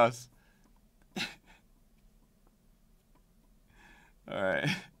chaos. All right.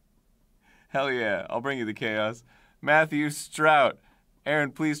 Hell yeah. I'll bring you the chaos. Matthew Strout.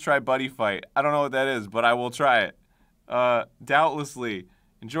 Aaron, please try Buddy Fight. I don't know what that is, but I will try it. Doubtlessly.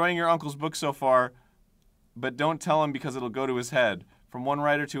 Enjoying your uncle's book so far, but don't tell him because it'll go to his head. From one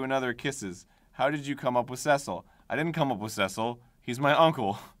writer to another, kisses. How did you come up with Cecil? I didn't come up with Cecil. He's my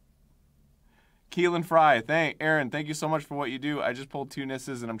uncle. Keelan Fry. Aaron, thank you so much for what you do. I just pulled 2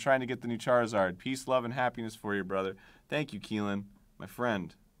 Nisses and I'm trying to get the new Charizard. Peace, love, and happiness for you, brother. Thank you, Keelan, my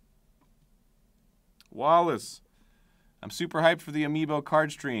friend. Wallace. I'm super hyped for the Amiibo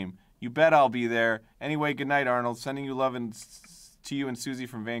card stream. You bet I'll be there. Anyway, good night, Arnold. Sending you love to you and Susie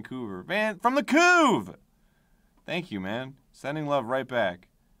from Vancouver. From the Couve! Thank you, man. Sending love right back.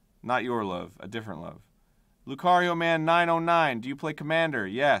 Not your love, a different love. Lucario Man 909. Do you play Commander?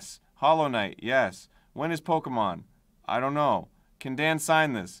 Yes. Hollow Knight? Yes. When is Pokemon? I don't know. Can Dan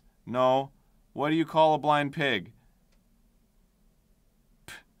sign this? No. What do you call a blind pig?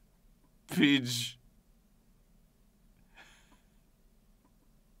 Pidge.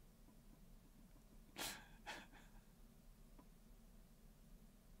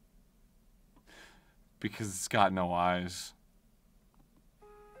 Because it's got no eyes.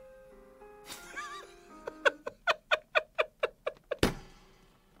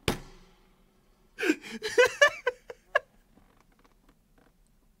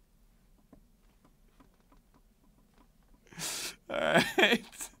 All right.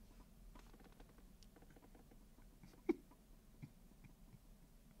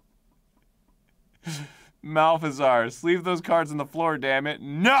 Malphazar, leave those cards on the floor, damn it.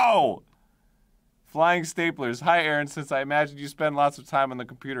 No! Flying Staplers. Hi, Aaron. Since I imagine you spend lots of time on the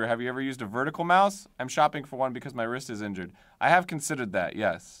computer, have you ever used a vertical mouse? I'm shopping for one because my wrist is injured. I have considered that,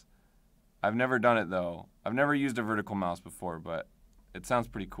 yes. I've never done it, though. I've never used a vertical mouse before, but it sounds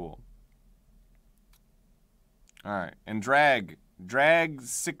pretty cool. All right. And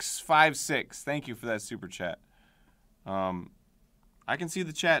Drag656. Thank you for that super chat. I can see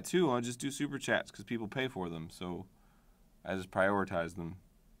the chat, too. I'll just do super chats because people pay for them, so I just prioritize them.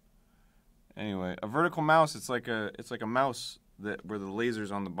 Anyway, a vertical mouse, it's like a mouse that where the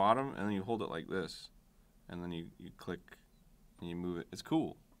laser's on the bottom, and then you hold it like this. And then you click and you move it. It's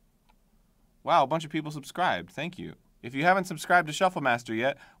cool. Wow, a bunch of people subscribed. Thank you. If you haven't subscribed to Shuffle Master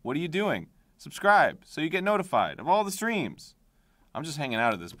yet, what are you doing? Subscribe so you get notified of all the streams. I'm just hanging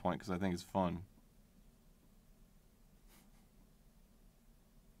out at this point because I think it's fun.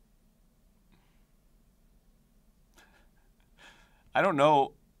 I don't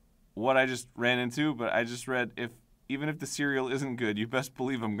know what I just ran into, but I just read, even if the cereal isn't good, you best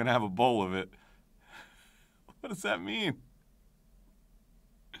believe I'm going to have a bowl of it. What does that mean?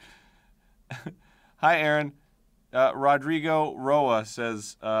 Hi, Aaron. Rodrigo Roa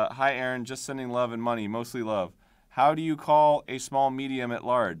says, hi, Aaron, just sending love and money, mostly love. How do you call a small medium at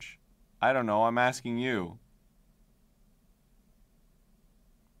large? I don't know, I'm asking you.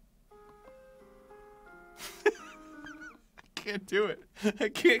 I can't do it. I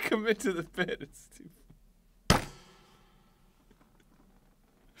can't commit to the bit. It's too...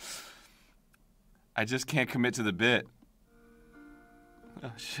 I just can't commit to the bit.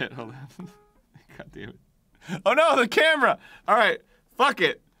 Oh, shit. Hold on. God damn it. Oh, no, the camera. All right. Fuck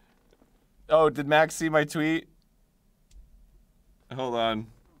it. Oh, did Max see my tweet? Hold on.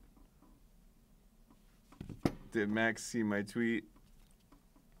 Did Max see my tweet?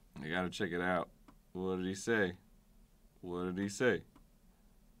 I gotta check it out. What did he say? What did he say?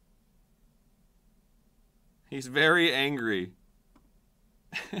 He's very angry.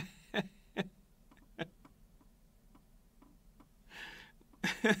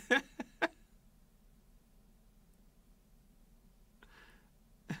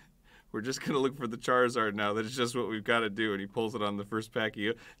 We're just gonna look for the Charizard now. That's just what we've got to do. And he pulls it on the first pack.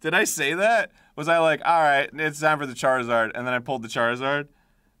 Did I say that? Was I like, all right, it's time for the Charizard, and then I pulled the Charizard?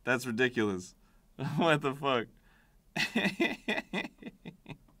 That's ridiculous. What the fuck?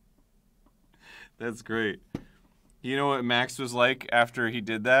 That's great. You know what Max was like after he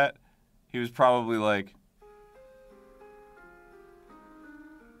did that? He was probably like,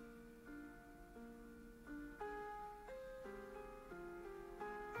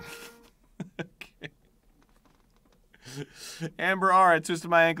 Amber R, I twisted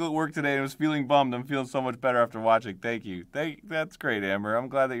my ankle at work today and was feeling bummed. I'm feeling so much better after watching. Thank you. That's great, Amber. I'm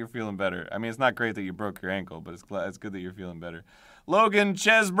glad that you're feeling better. I mean, it's not great that you broke your ankle, but it's good that you're feeling better. Logan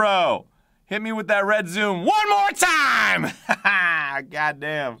Chesbro, hit me with that red zoom one more time! God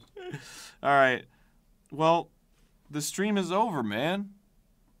damn. All right. Well, the stream is over, man.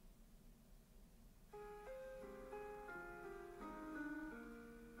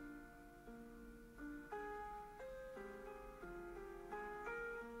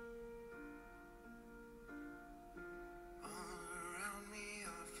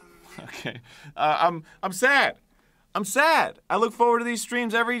 Okay. I'm sad. I'm sad. I look forward to these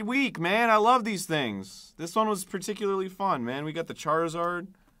streams every week, man. I love these things. This one was particularly fun, man. We got the Charizard.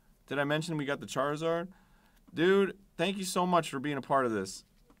 Did I mention we got the Charizard? Dude, thank you so much for being a part of this.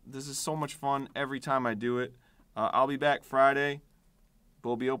 This is so much fun every time I do it. I'll be back Friday.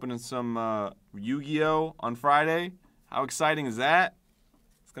 We'll be opening some Yu-Gi-Oh! On Friday. How exciting is that?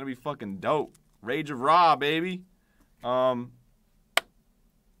 It's gonna be fucking dope. Rage of Ra, baby.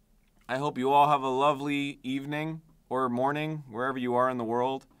 I hope you all have a lovely evening or morning, wherever you are in the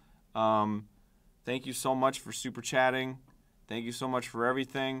world. Thank you so much for super chatting. Thank you so much for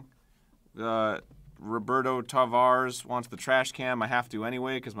everything. Roberto Tavares wants the trash cam. I have to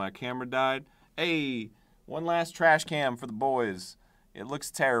anyway because my camera died. Hey, one last trash cam for the boys. It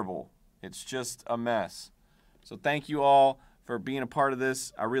looks terrible. It's just a mess. So thank you all for being a part of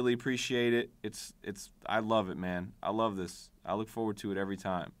this. I really appreciate it. I love it, man. I love this. I look forward to it every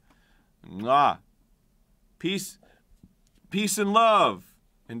time. Mwah. Peace and love.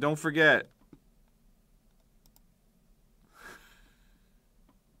 And don't forget.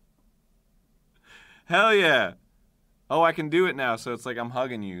 Hell yeah. Oh, I can do it now. So it's like I'm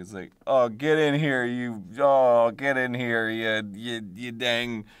hugging you. It's like, oh, get in here, you. Oh, get in here, you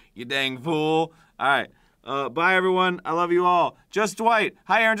dang fool. All right. Bye, everyone. I love you all. Just Dwight.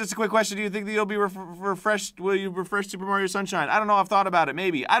 Hi, Aaron. Just a quick question. Do you think that you'll be refreshed? Will you refresh Super Mario Sunshine? I don't know. I've thought about it.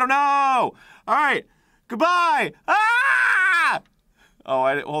 Maybe. I don't know. All right. Goodbye. Ah!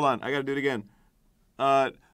 Oh, hold on. I got to do it again.